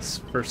health in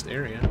this first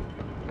area.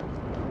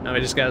 Now we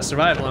just gotta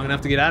survive long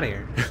enough to get out of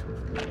here.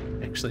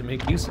 Actually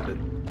make use of it.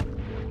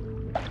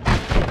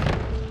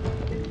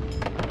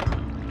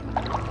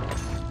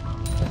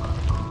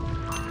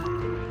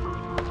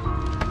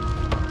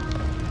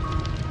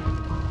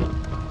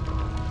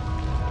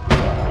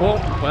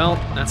 Oh, well,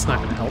 that's not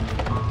gonna help.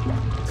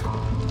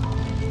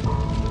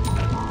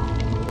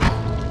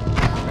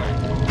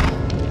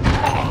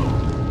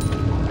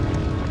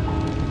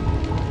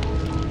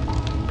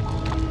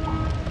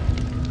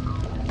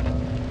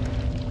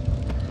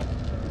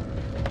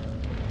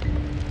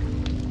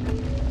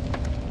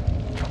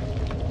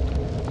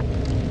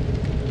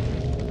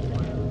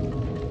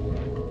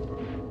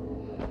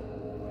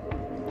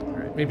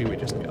 maybe we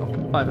just go.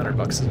 500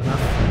 bucks is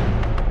enough.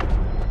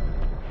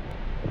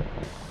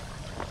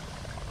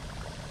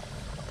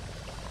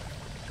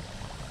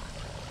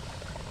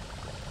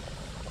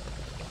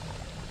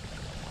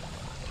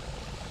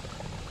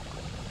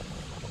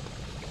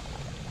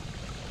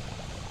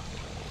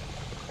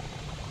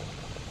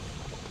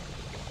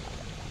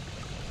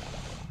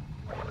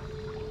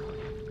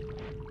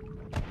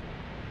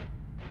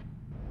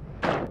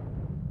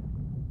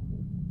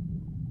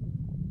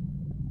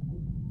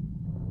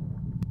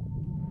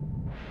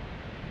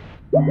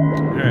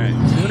 Alright,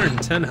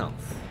 210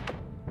 health.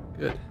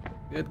 Good.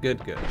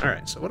 Good.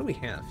 Alright, so what do we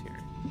have here?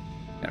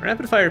 Got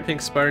rapid fire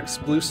pink sparks,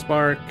 blue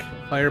spark,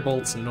 fire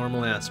bolts, and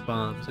normal ass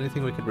bombs.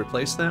 Anything we could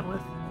replace that with?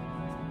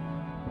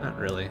 Not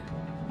really.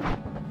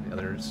 The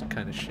other is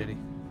kind of shitty.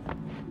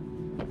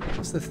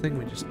 What's the thing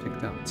we just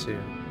picked up too?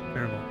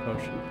 Caramel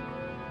potion.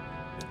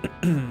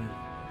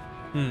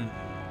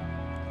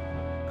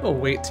 I'll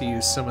wait to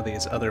use some of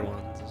these other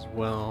ones as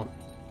well.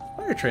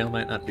 Fire trail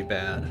might not be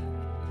bad.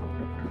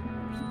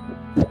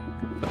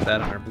 Put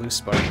that on our blue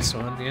sparks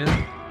one,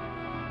 yeah.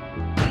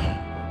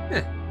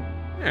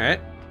 Alright.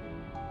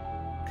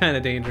 Kind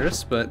of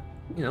dangerous, but,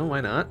 you know,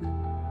 why not? The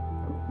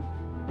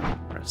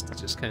rest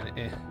is just kind of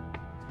eh.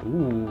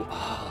 Ooh,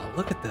 oh,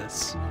 look at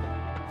this.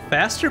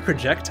 Faster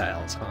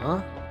projectiles,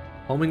 huh?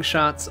 Homing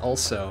shots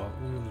also.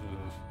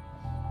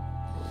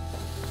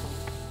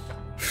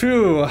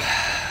 Phew.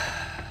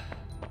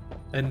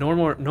 And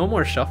no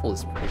more shuffle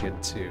is pretty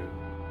good too.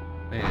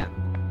 Man.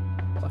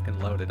 Fucking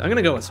loaded. I'm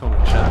gonna go with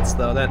homing shots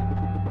though. That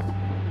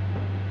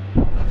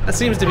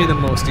seems to be the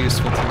most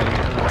useful to me,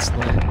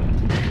 honestly.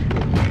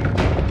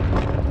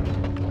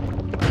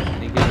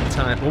 Any given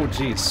time. Oh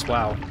jeez,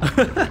 wow.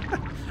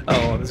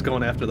 Oh, I was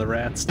going after the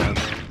rats down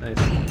there.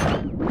 Nice.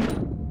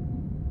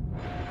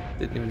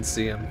 Didn't even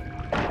see him.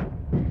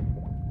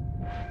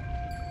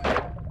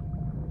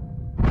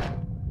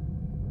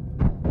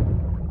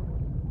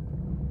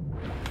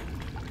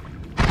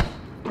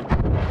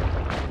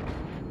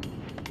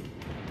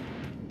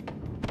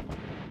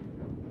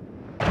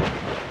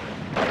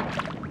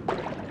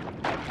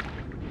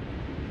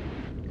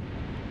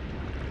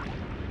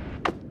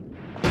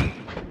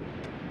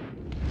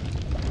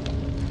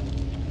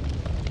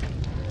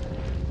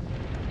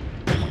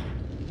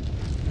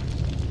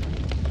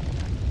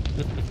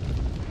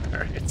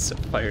 Alright, so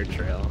fire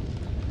trail.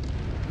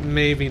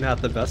 Maybe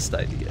not the best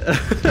idea.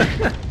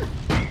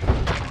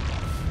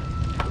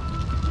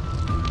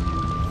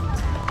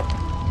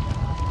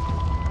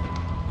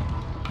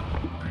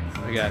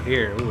 What we got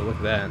here? Ooh, look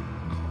at that.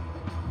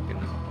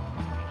 Fucking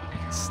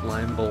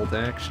slime bolt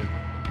action.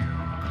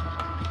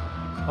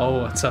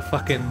 Oh, it's a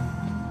fucking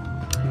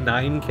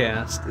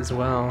 9-cast as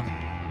well.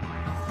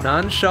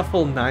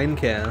 Non-shuffle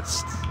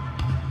 9-cast.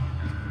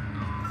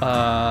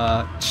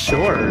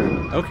 Sure.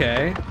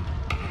 Okay.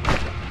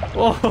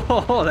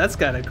 Whoa, that's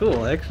kind of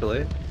cool,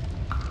 actually.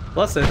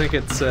 Plus, I think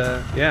it's,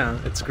 yeah,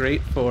 it's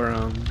great for,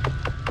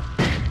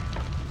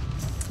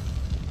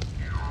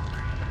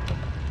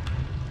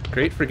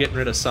 great for getting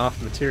rid of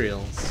soft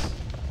materials.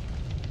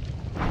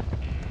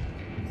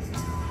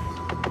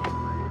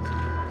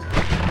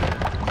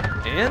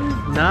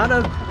 And not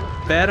a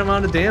bad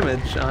amount of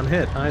damage on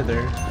hit, either.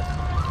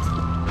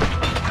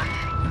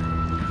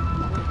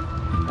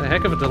 A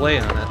heck of a delay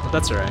on it, but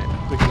that's alright.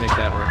 We can make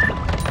that work.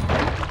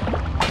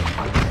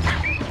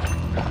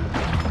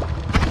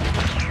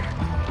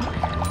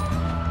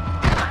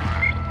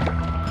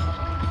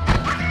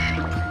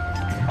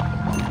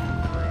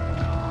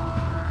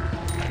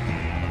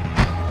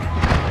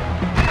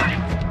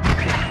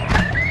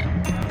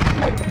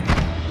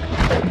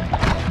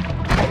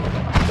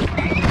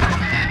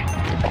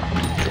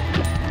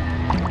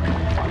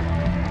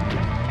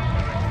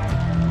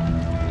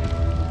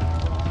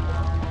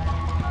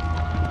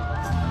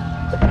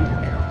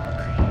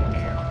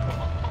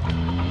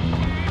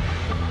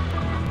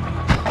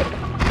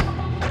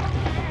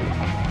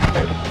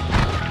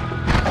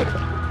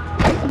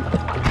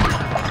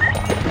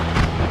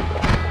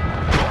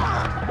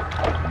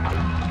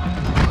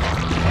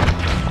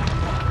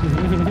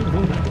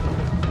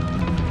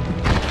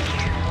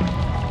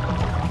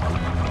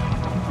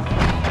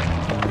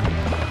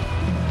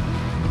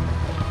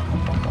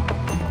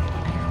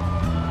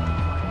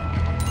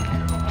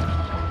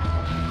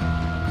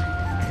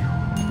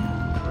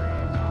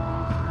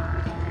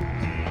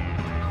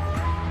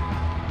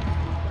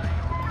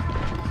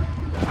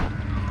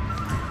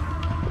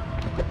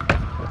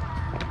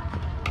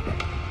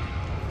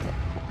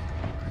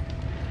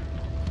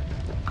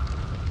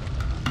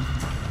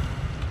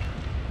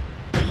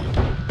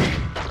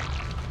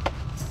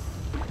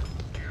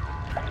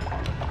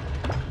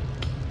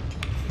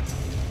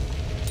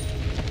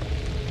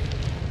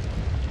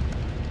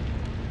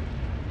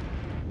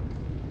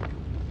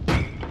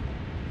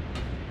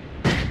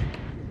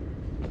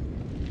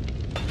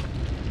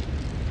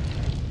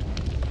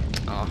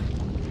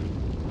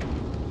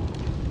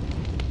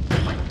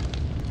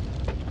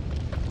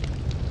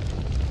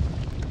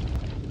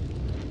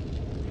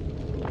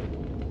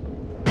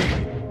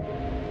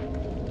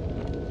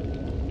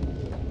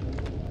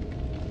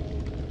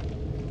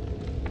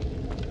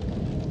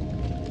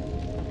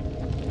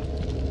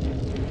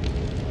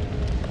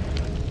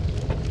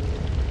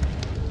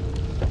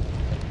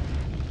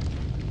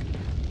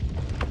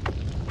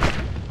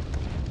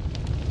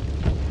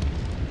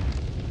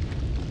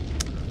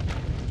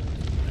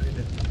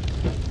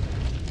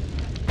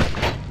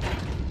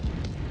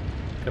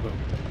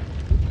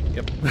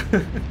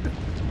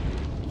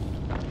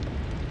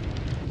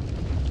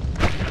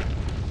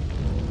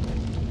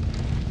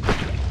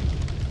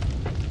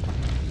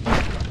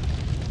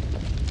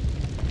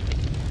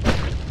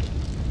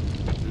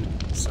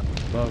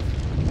 Something above.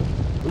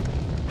 Oop.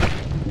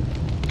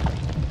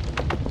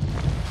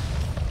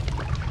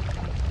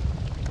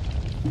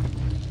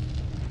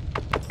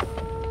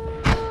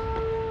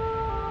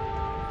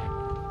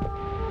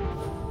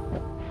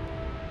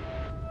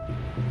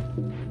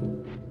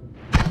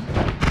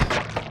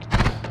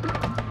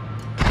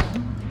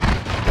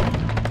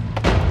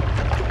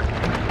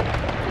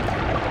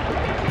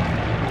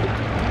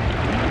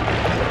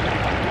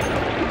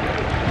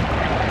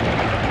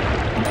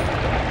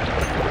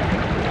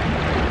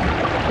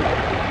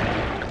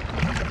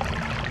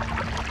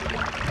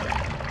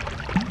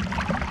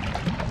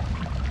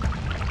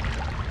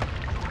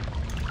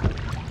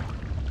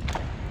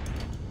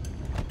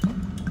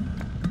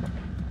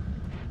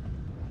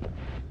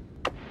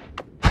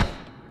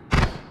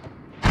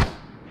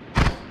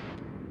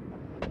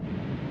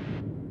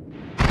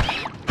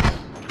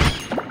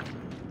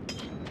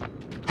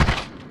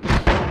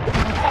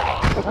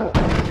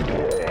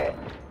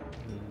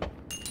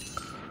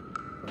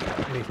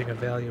 Anything of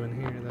value in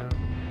here,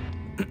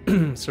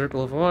 though.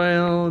 Circle of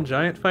oil,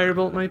 giant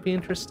firebolt might be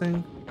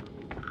interesting.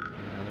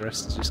 The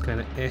rest is just kind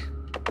of eh.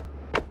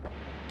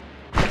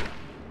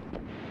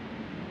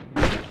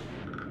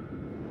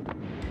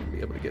 Be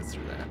able to get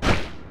through that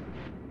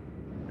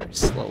very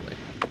slowly.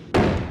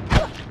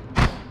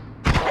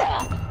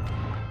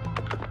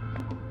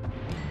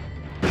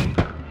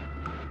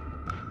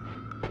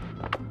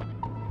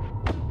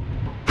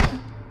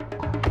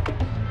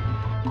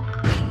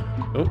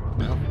 Oh,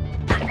 well.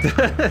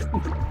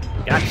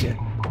 Gotcha.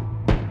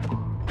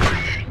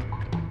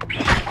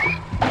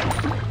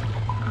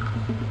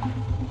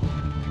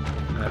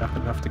 That up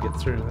enough to get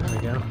through. There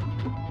we go.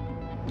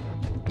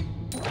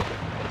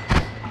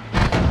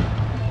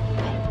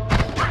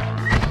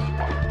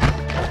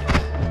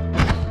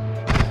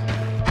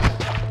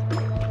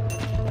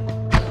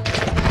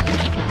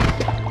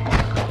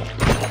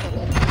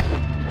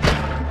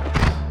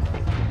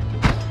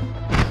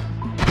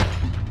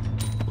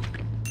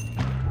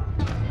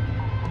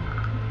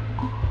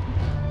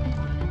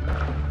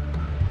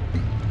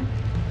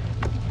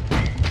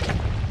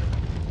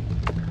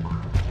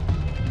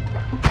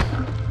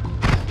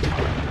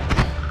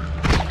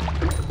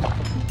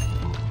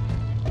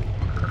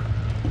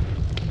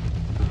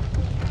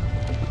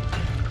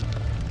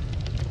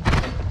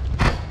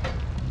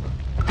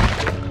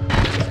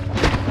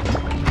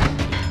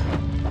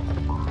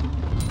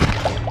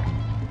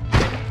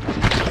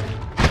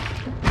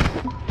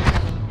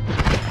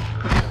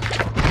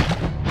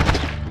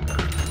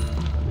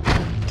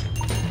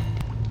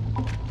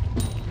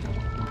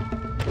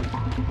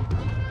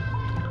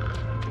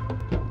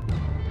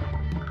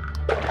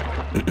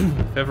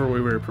 If ever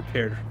we were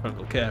prepared for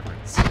fungal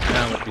caverns,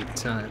 now would be the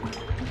time.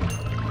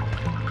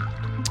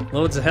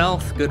 Loads of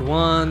health, good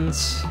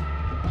ones.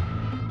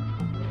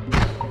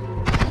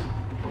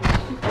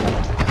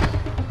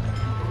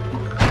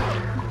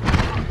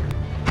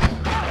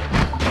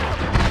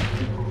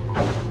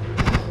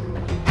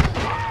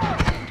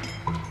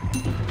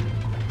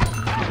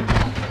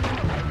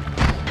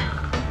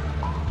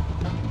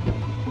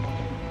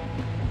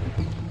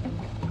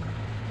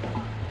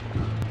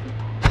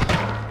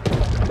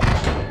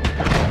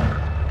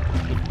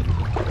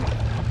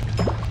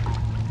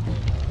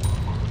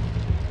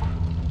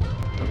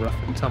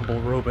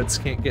 Tumble robots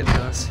can't get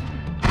to us.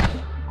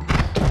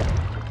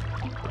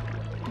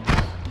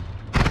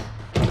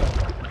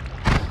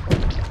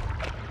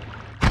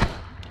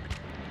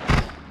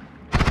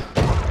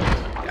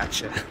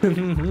 Gotcha.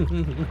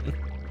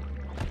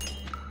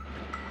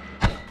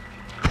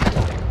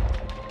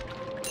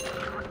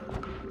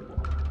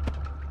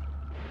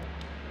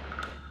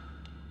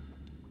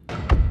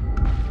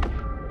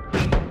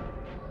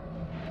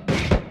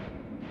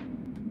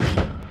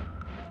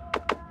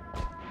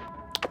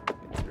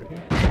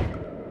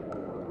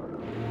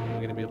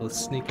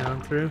 Sneak on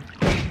through.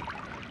 There.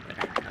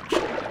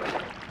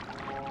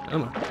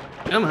 Come on.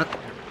 Come on.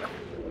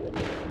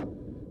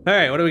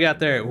 Alright, what do we got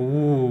there?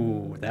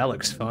 Ooh, that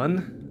looks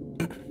fun.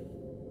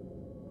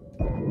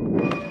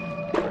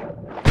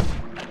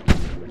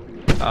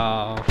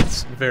 Oh,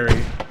 it's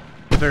very,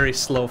 very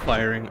slow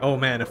firing. Oh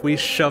man, if we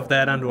shove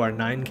that onto our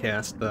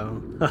 9-cast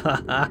though.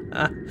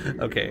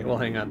 Okay, we'll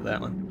hang on to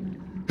that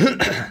one.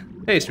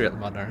 Hey, Straight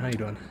Modnar, how you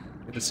doing?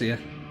 Good to see you.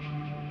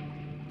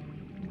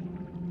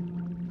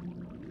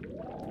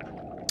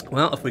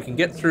 Well, if we can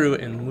get through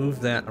and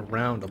move that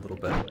around a little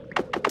bit,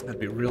 that'd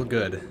be real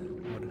good. It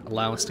would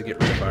allow us to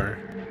get rid of our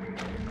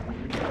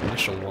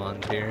initial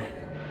wand here.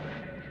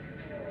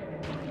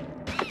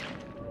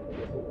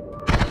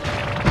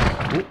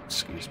 Ooh,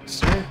 excuse me,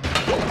 sir.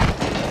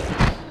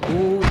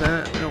 Ooh,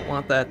 that, I don't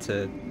want that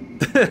to...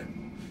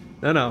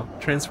 No,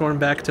 transform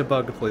back to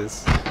bug,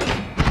 please.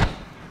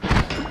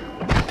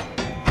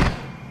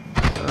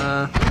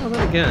 Well,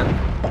 then again,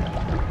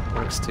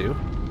 works too.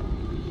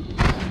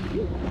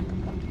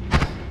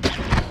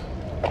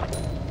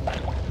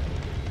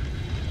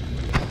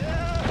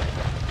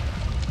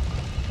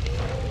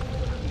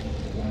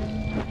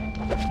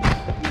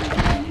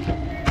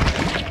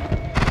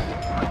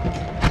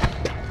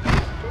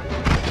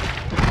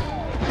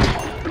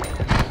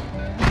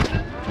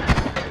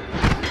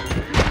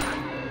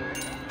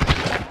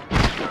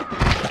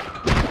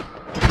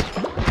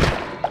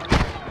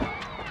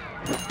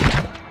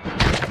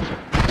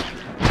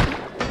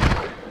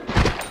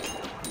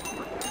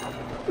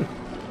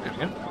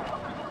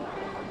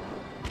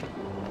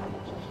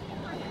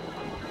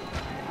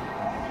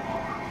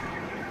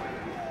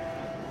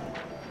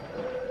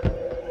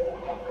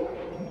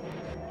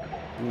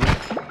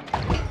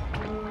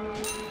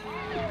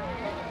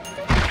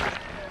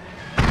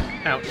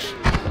 Ouch.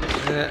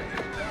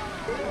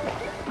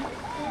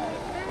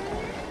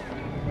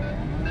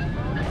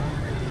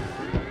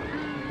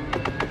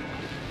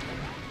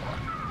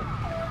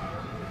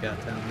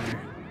 Got down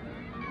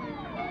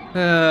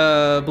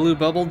there. Blue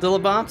bubble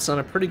dillabops on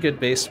a pretty good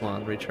base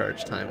wand.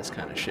 Recharge time is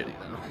kind of shitty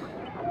though.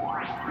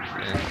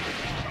 Yeah.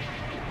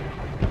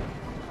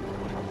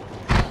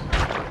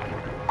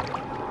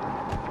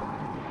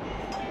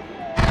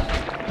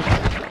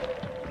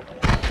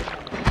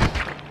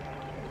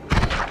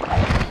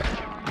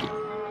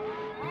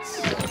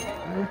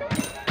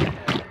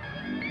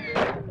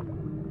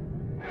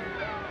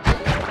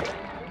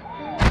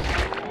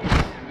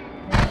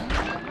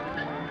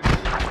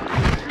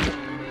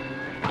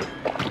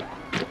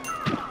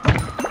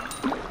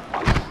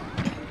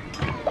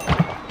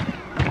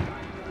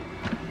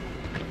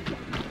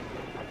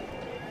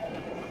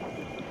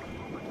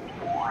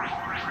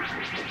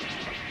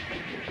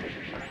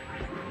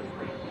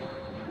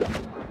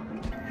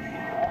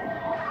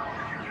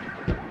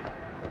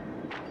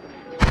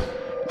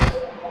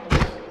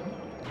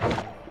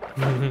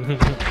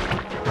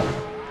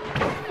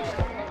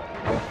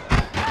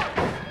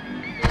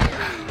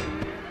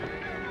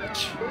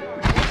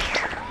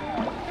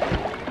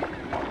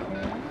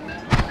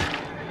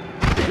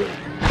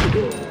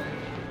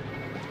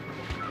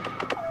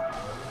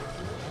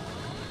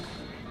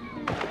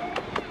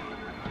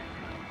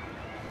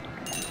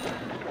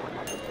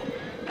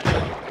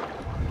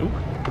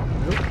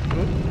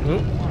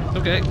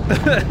 Okay.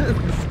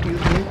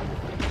 Excuse me.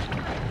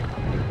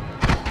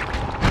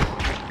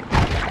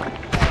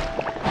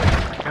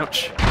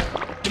 Ouch.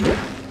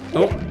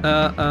 Oh,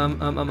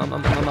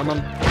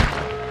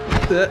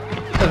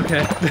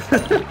 okay.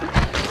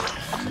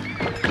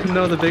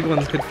 No, the big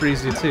ones could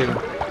freeze you too.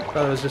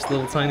 Thought it was just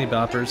little tiny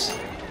boppers.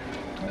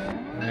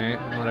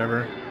 Alright,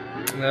 whatever.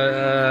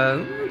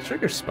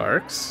 Trigger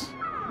sparks.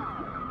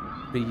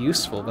 Be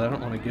useful, but I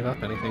don't want to give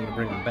up anything to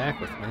bring them back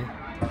with me.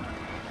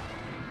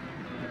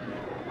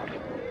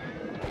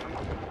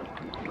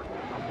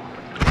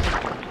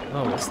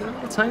 Oh, is there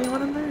a tiny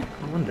one in there?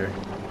 I wonder.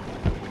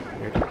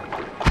 Weird.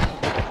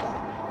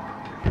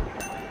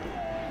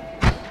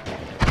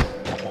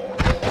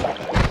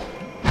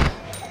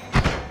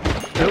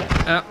 Nope.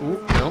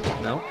 Ooh, no.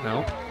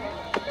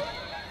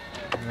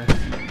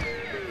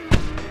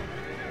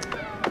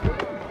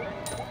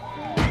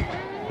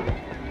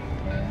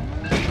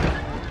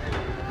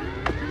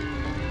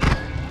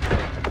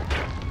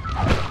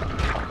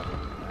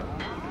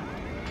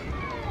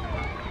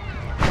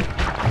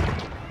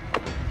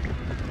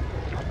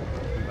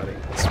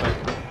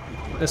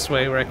 This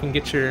way, where I can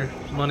get your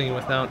money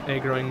without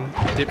aggroing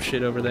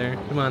dipshit over there.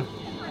 Come on.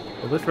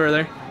 A little bit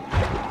further.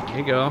 There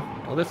you go.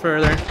 A little bit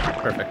further.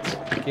 Perfect.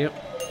 Thank you.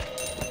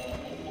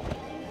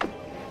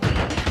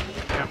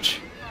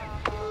 Ouch.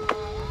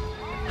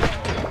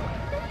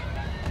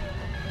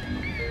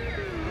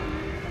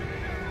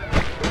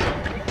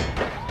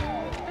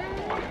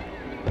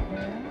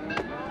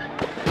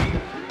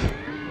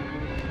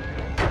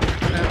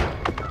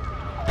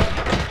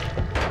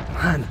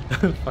 Come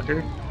on,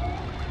 fucker.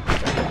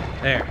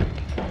 There.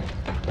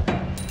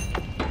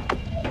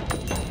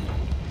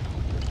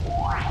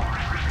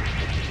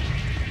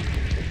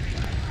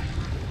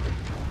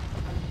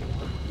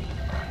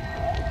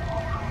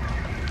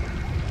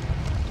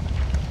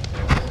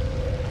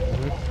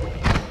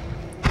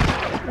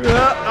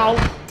 Oh,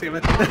 damn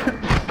it.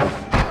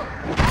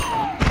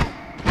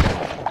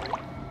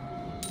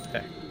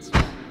 Okay.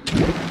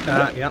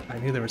 Yep, I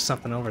knew there was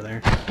something over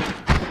there. I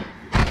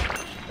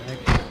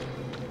think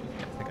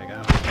I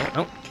got it. Oh,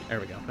 nope. There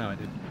we go. Now I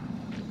did.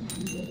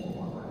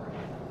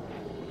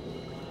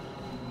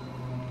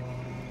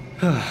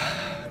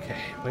 Okay,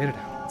 wait it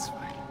out. It's fine.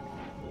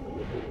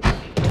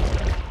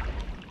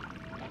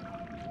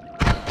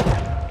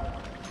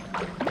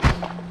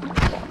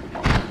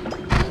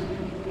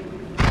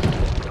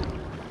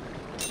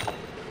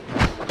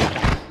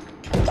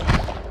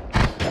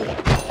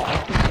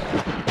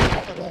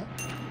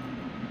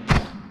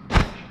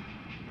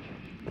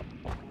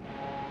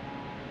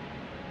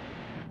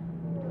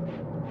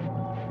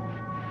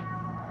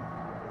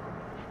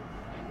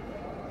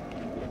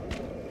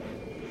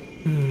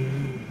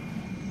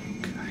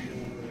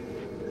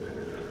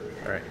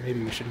 Alright,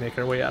 maybe we should make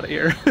our way out of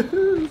here.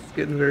 It's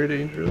getting very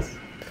dangerous.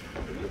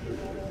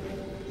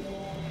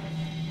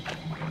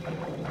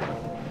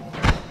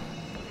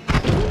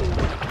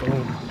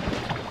 Boom.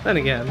 Then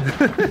again,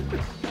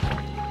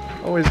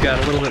 always got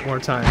a little bit more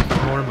time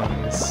for more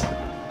mummies.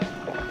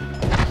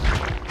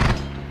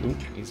 Ooh,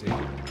 easy.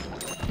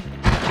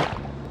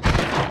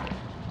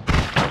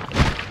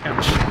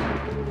 Ouch.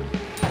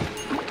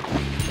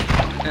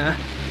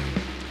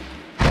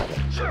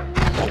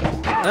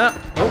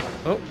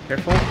 Oh,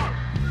 careful.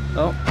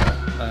 Oh,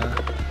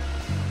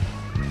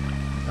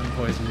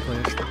 unpoison,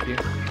 please. Thank you.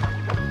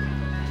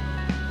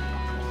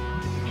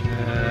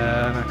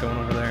 I'm not going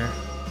over there.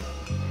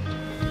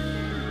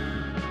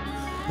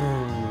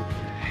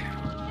 Okay.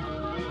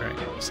 Alright,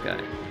 this guy.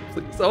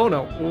 Please. Oh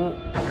no. Oh,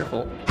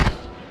 careful.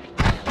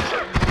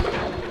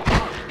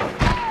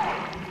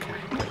 Okay.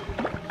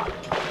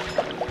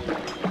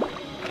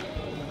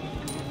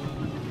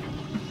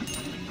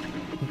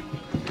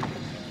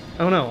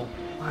 Oh no.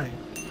 Why?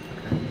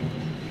 Okay.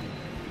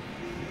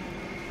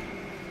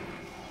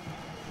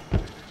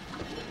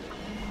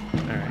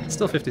 Alright,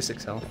 still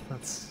 56 health.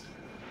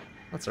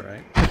 That's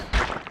alright.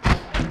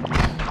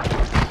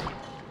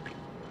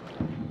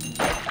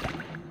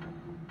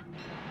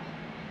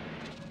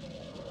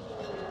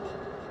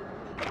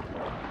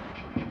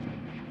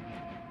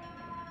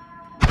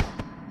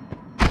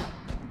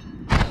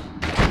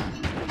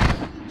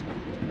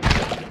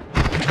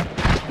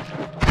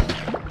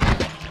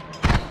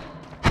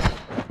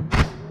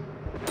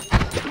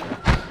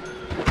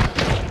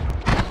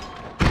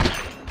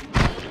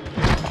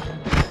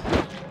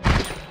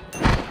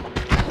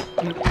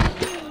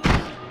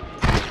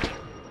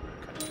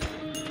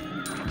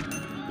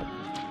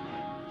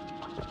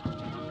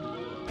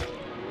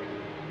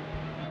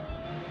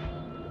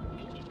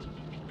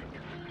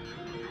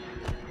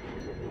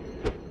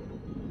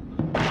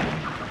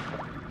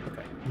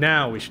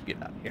 Now we should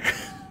get out of here.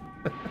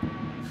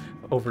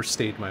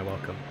 Overstayed my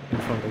welcome in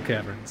Fungal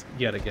Caverns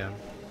yet again.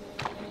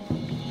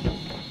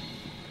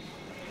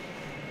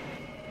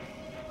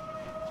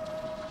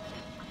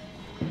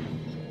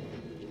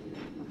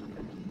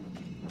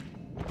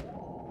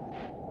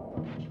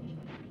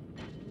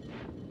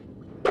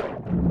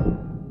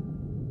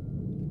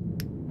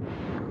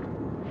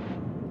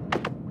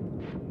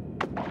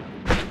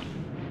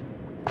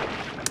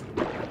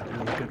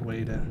 Not a good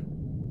way to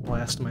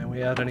blast my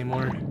way out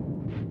anymore.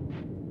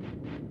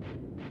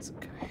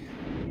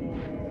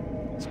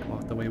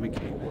 The way we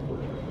came.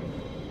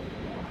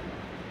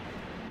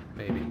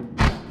 Maybe.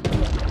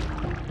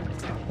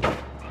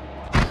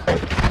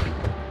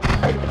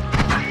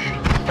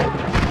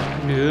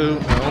 No,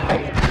 no.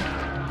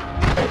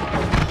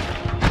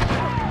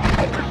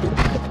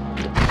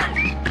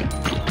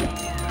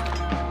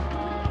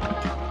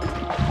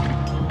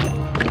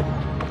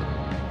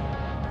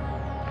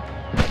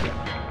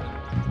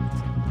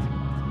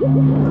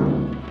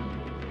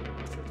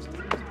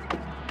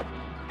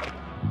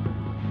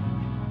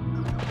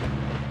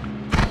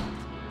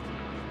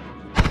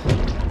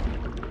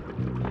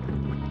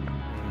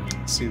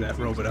 See that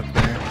robot up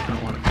there. I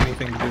don't want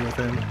anything to do with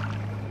him.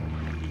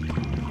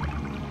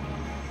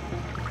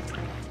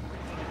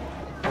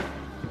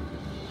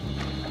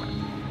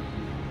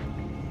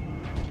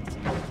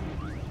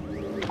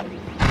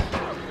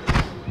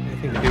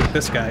 Anything to do with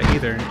this guy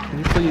either. Can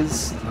you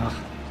please? Ugh.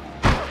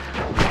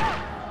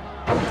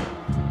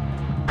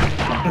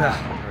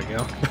 There we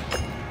go.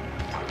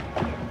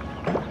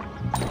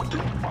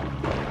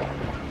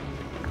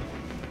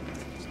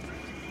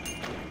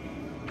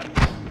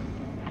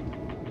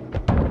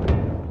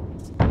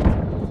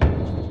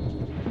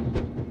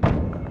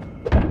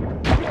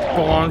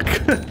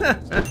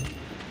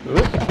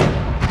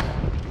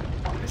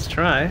 Nice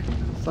try.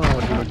 Saw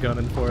what you were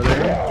gunning for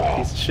there,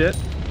 piece of shit.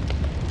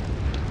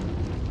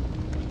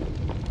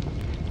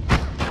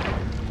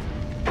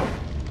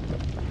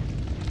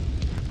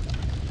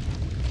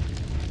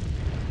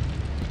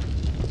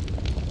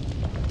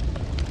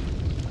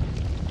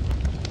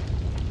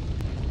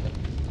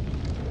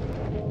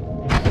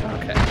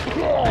 Okay.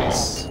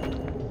 Nice.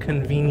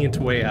 Convenient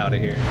way out of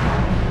here.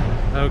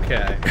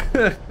 Okay.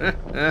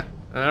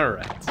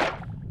 Alright.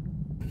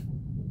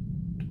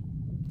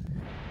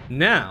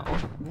 Now,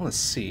 I want to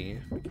see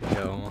if we can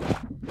go...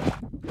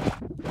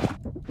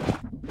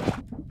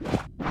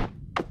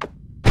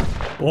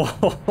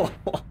 Whoa!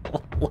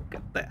 Look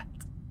at that.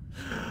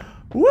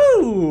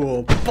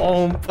 Woo!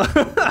 Bump!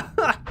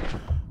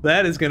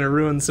 That is going to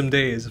ruin some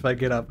days if I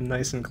get up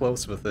nice and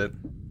close with it.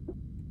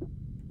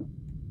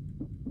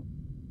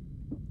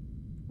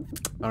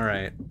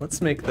 Alright,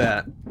 let's make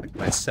that like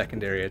my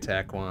secondary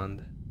attack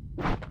wand.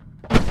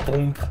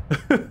 Bump!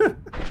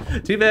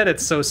 Too bad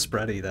it's so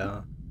spready,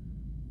 though.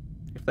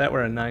 If that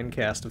were a 9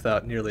 cast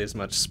without nearly as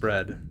much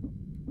spread,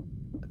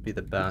 that'd be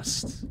the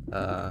best.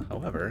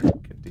 However, I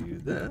could do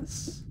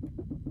this.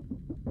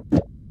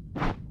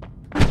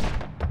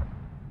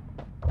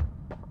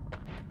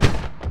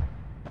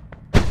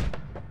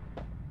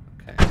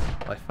 Okay,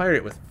 if I fire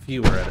it with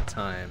fewer at a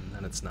time,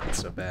 then it's not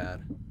so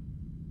bad.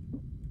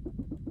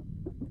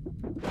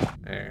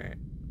 Alright.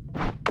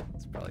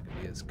 It's probably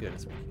gonna be as good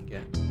as we can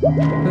get.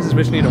 This is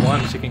Mission Need a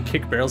Wand, she can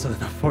kick barrels with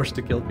enough force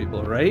to kill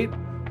people, right?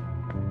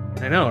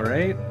 I know,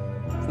 right?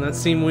 Doesn't that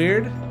seem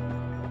weird?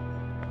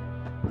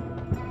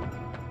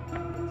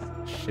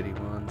 Shitty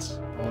wands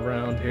all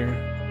around here.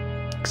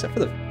 Except for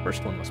the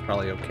first one was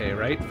probably okay,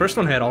 right? The first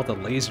one had all the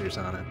lasers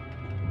on it.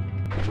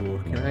 Ooh,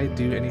 can I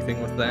do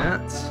anything with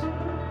that?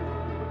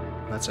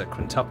 That's a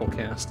quintuple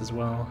cast as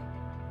well.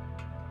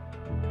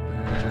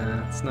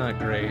 It's not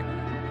great.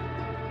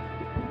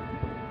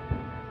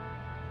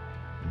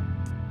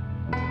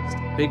 It's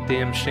a big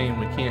damn shame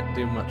we can't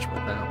do much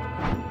with that one.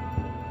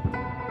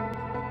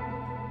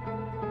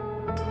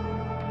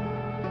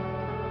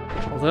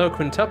 Although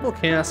quintuple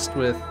cast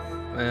with,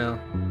 well,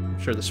 I'm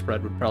sure the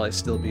spread would probably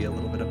still be a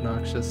little bit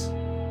obnoxious.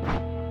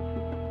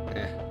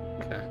 Okay.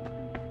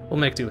 We'll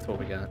make do with what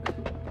we got.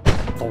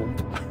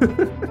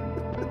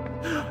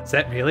 Is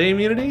that melee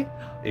immunity?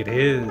 It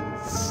is.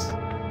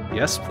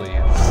 Yes, please.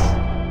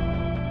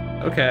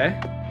 Okay.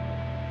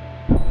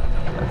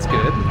 That's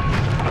good.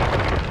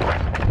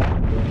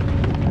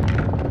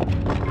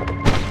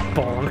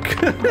 Bonk.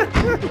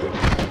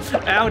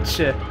 Ouch!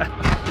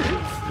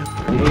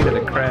 Needed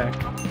a crack.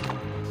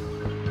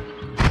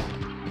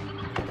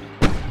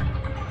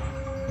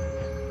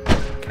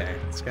 Okay,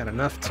 it's got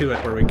enough to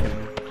it where we can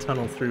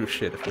tunnel through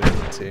shit if we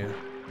need to.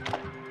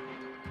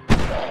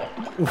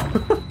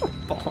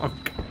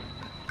 Bonk.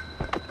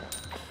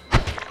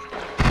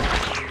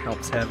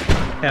 Helps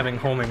having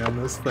homing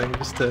on this thing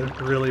just to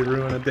really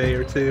ruin a day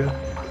or two.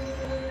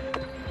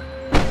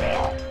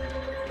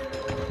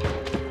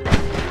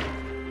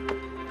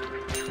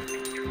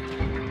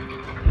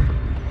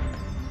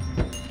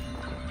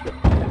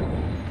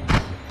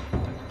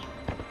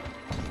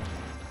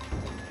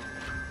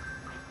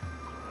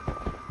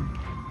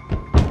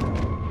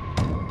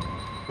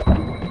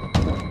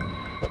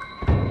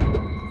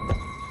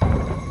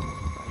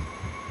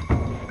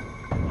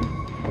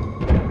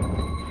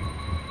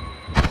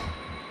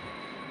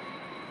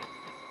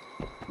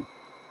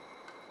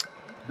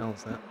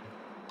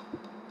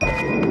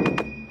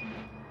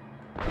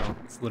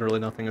 Literally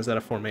nothing. Is that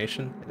a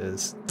formation? It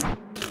is.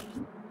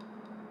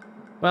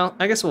 Well,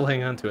 I guess we'll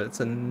hang on to it. It's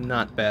a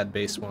not bad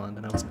base wand,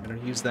 and I was going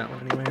to use that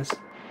one anyways.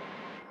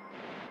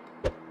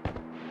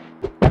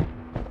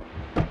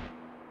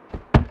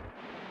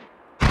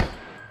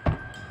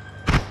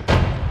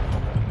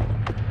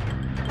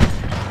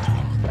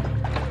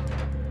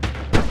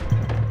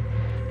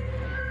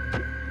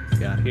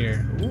 Got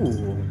here.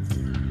 Ooh.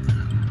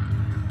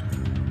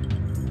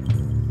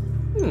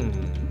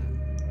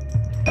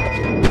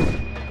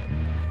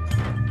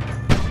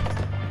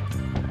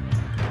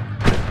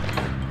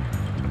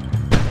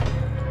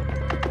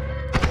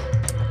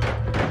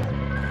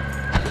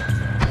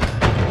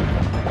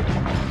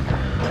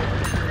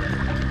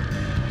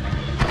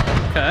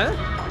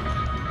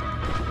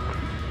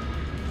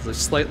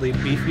 Slightly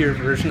beefier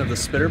version of the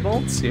spitter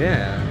bolts?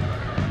 Yeah.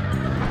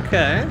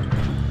 Okay.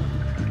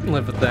 Can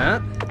live with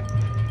that.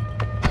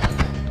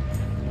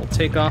 We'll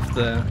take off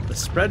the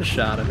spread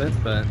shot of it,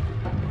 but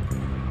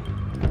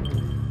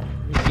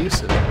make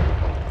use of it.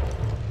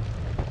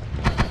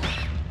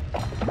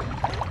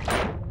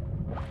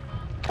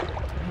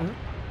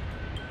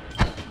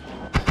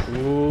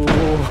 Ooh.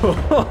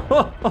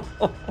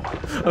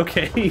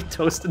 Okay, he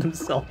toasted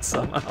himself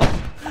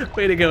somehow.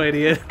 Way to go,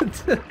 idiot.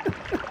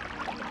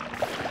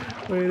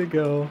 Way to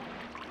go.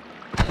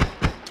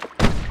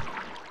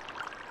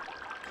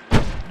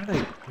 How did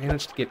I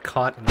manage to get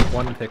caught in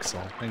 1 pixel?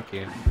 Thank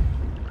you.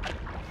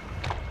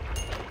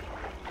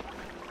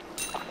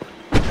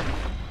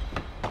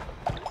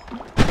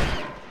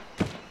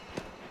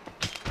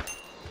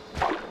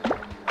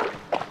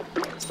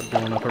 Must have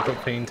blown up a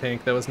propane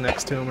tank that was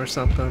next to him or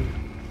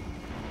something.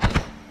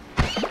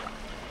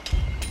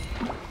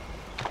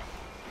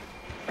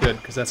 Good,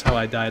 because that's how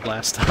I died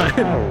last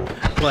time.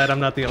 Glad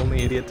I'm not the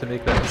only idiot to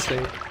make that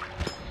mistake.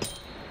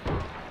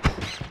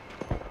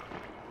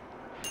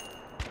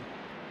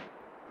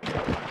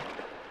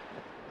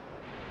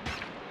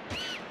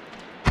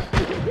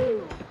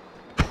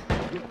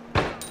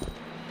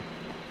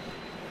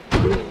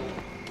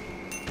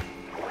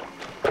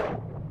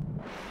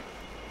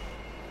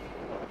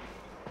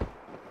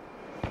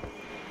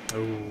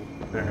 Oh,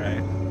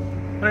 alright.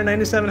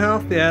 197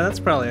 health? Yeah, that's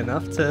probably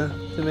enough to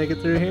make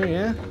it through here,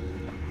 yeah?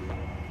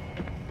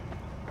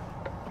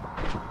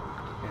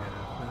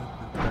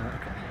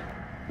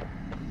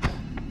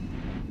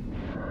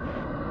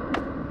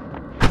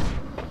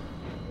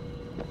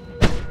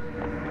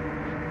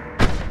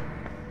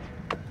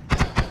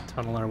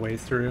 Tunnel our way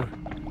through.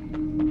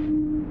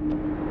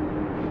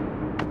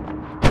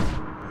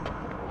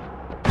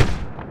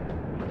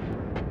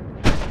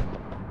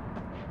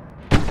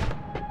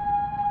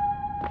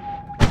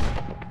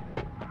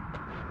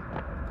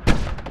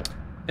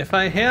 If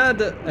I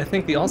had, I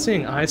think the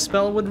All-Seeing Eye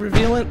spell would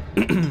reveal it.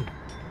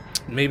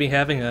 Maybe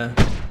having a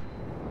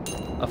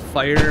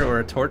fire or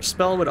a torch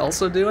spell would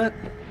also do it.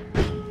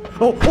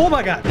 Oh, oh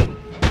my god!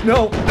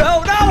 No,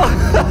 no, no!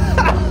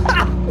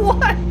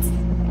 What?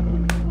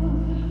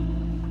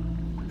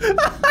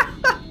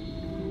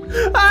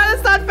 Ah,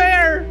 that's not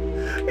fair!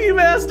 You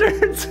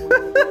bastards!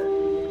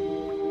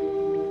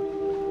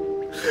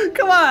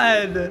 Come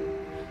on!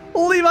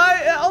 Only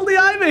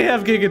I may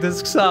have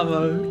Gigadisc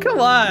Sama. Come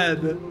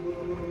on!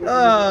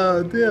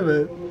 Oh, damn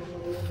it.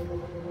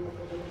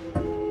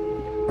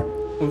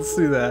 Let's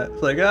see that.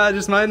 It's like,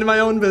 just minding my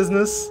own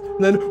business.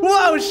 And then,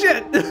 whoa,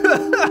 shit!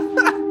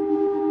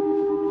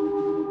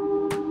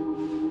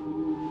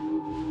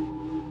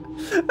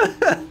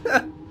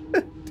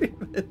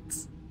 Damn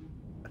it.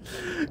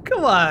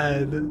 Come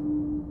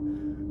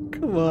on.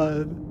 Come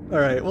on.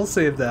 Alright, we'll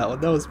save that one.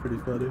 That was pretty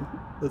funny.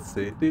 Let's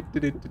see.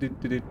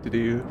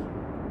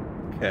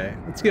 Okay,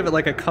 let's give it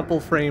like a couple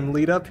frame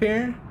lead up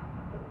here.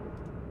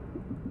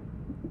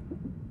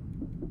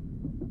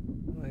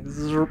 Like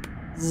zerp,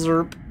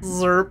 zerp,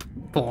 zerp,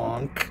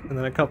 bonk. And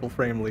then a couple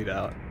frame lead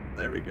out.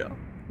 There we go.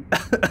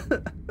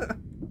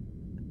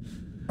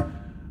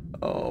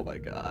 Oh my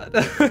god.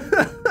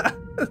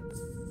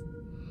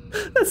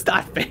 That's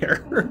not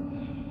fair.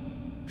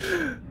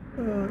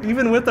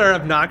 Even with our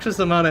obnoxious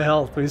amount of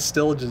health, we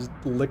still just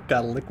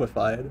got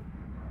liquefied.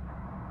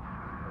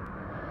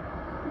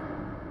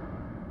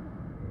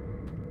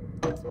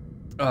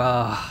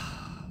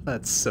 Ah,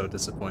 that's so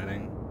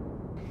disappointing.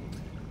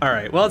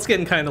 Alright, well, it's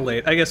getting kind of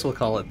late. I guess we'll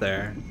call it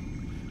there.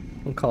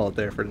 We'll call it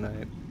there for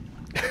tonight.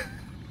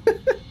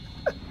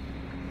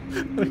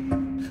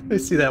 Let me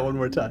see that one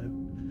more time.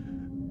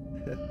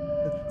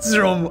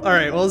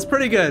 Alright, well, it's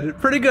pretty good.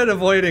 Pretty good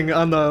avoiding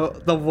on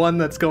the one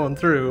that's going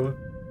through.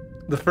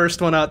 The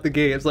first one out the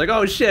gate, it's like,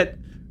 oh shit!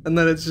 And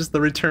then it's just the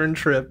return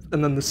trip,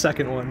 and then the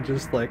second one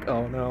just like,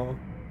 oh no.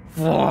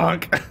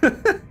 Fuck!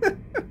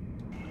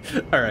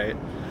 Alright,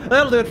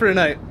 that'll do it for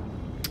tonight.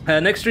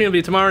 Next stream will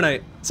be tomorrow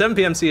night, 7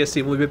 p.m.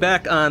 CST. We'll be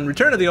back on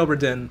Return of the Obra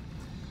Dinn.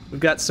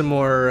 We've got some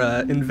more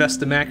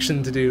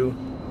Investim-action to do.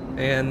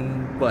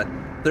 And, what,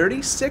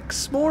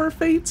 36 more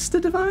fates to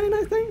divine,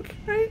 I think,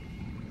 right?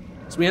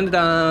 So we ended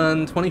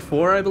on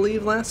 24, I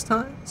believe, last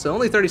time. So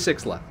only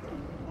 36 left.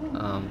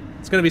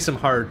 It's gonna be some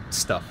hard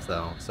stuff,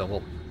 though.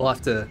 So we'll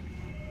have to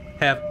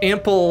have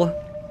ample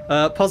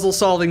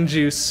puzzle-solving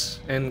juice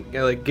and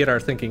like get our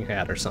thinking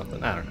hat or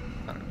something. I don't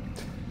know.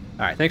 All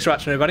right, thanks for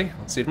watching, everybody.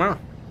 I'll see you tomorrow.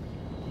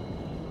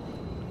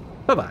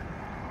 Bye-bye.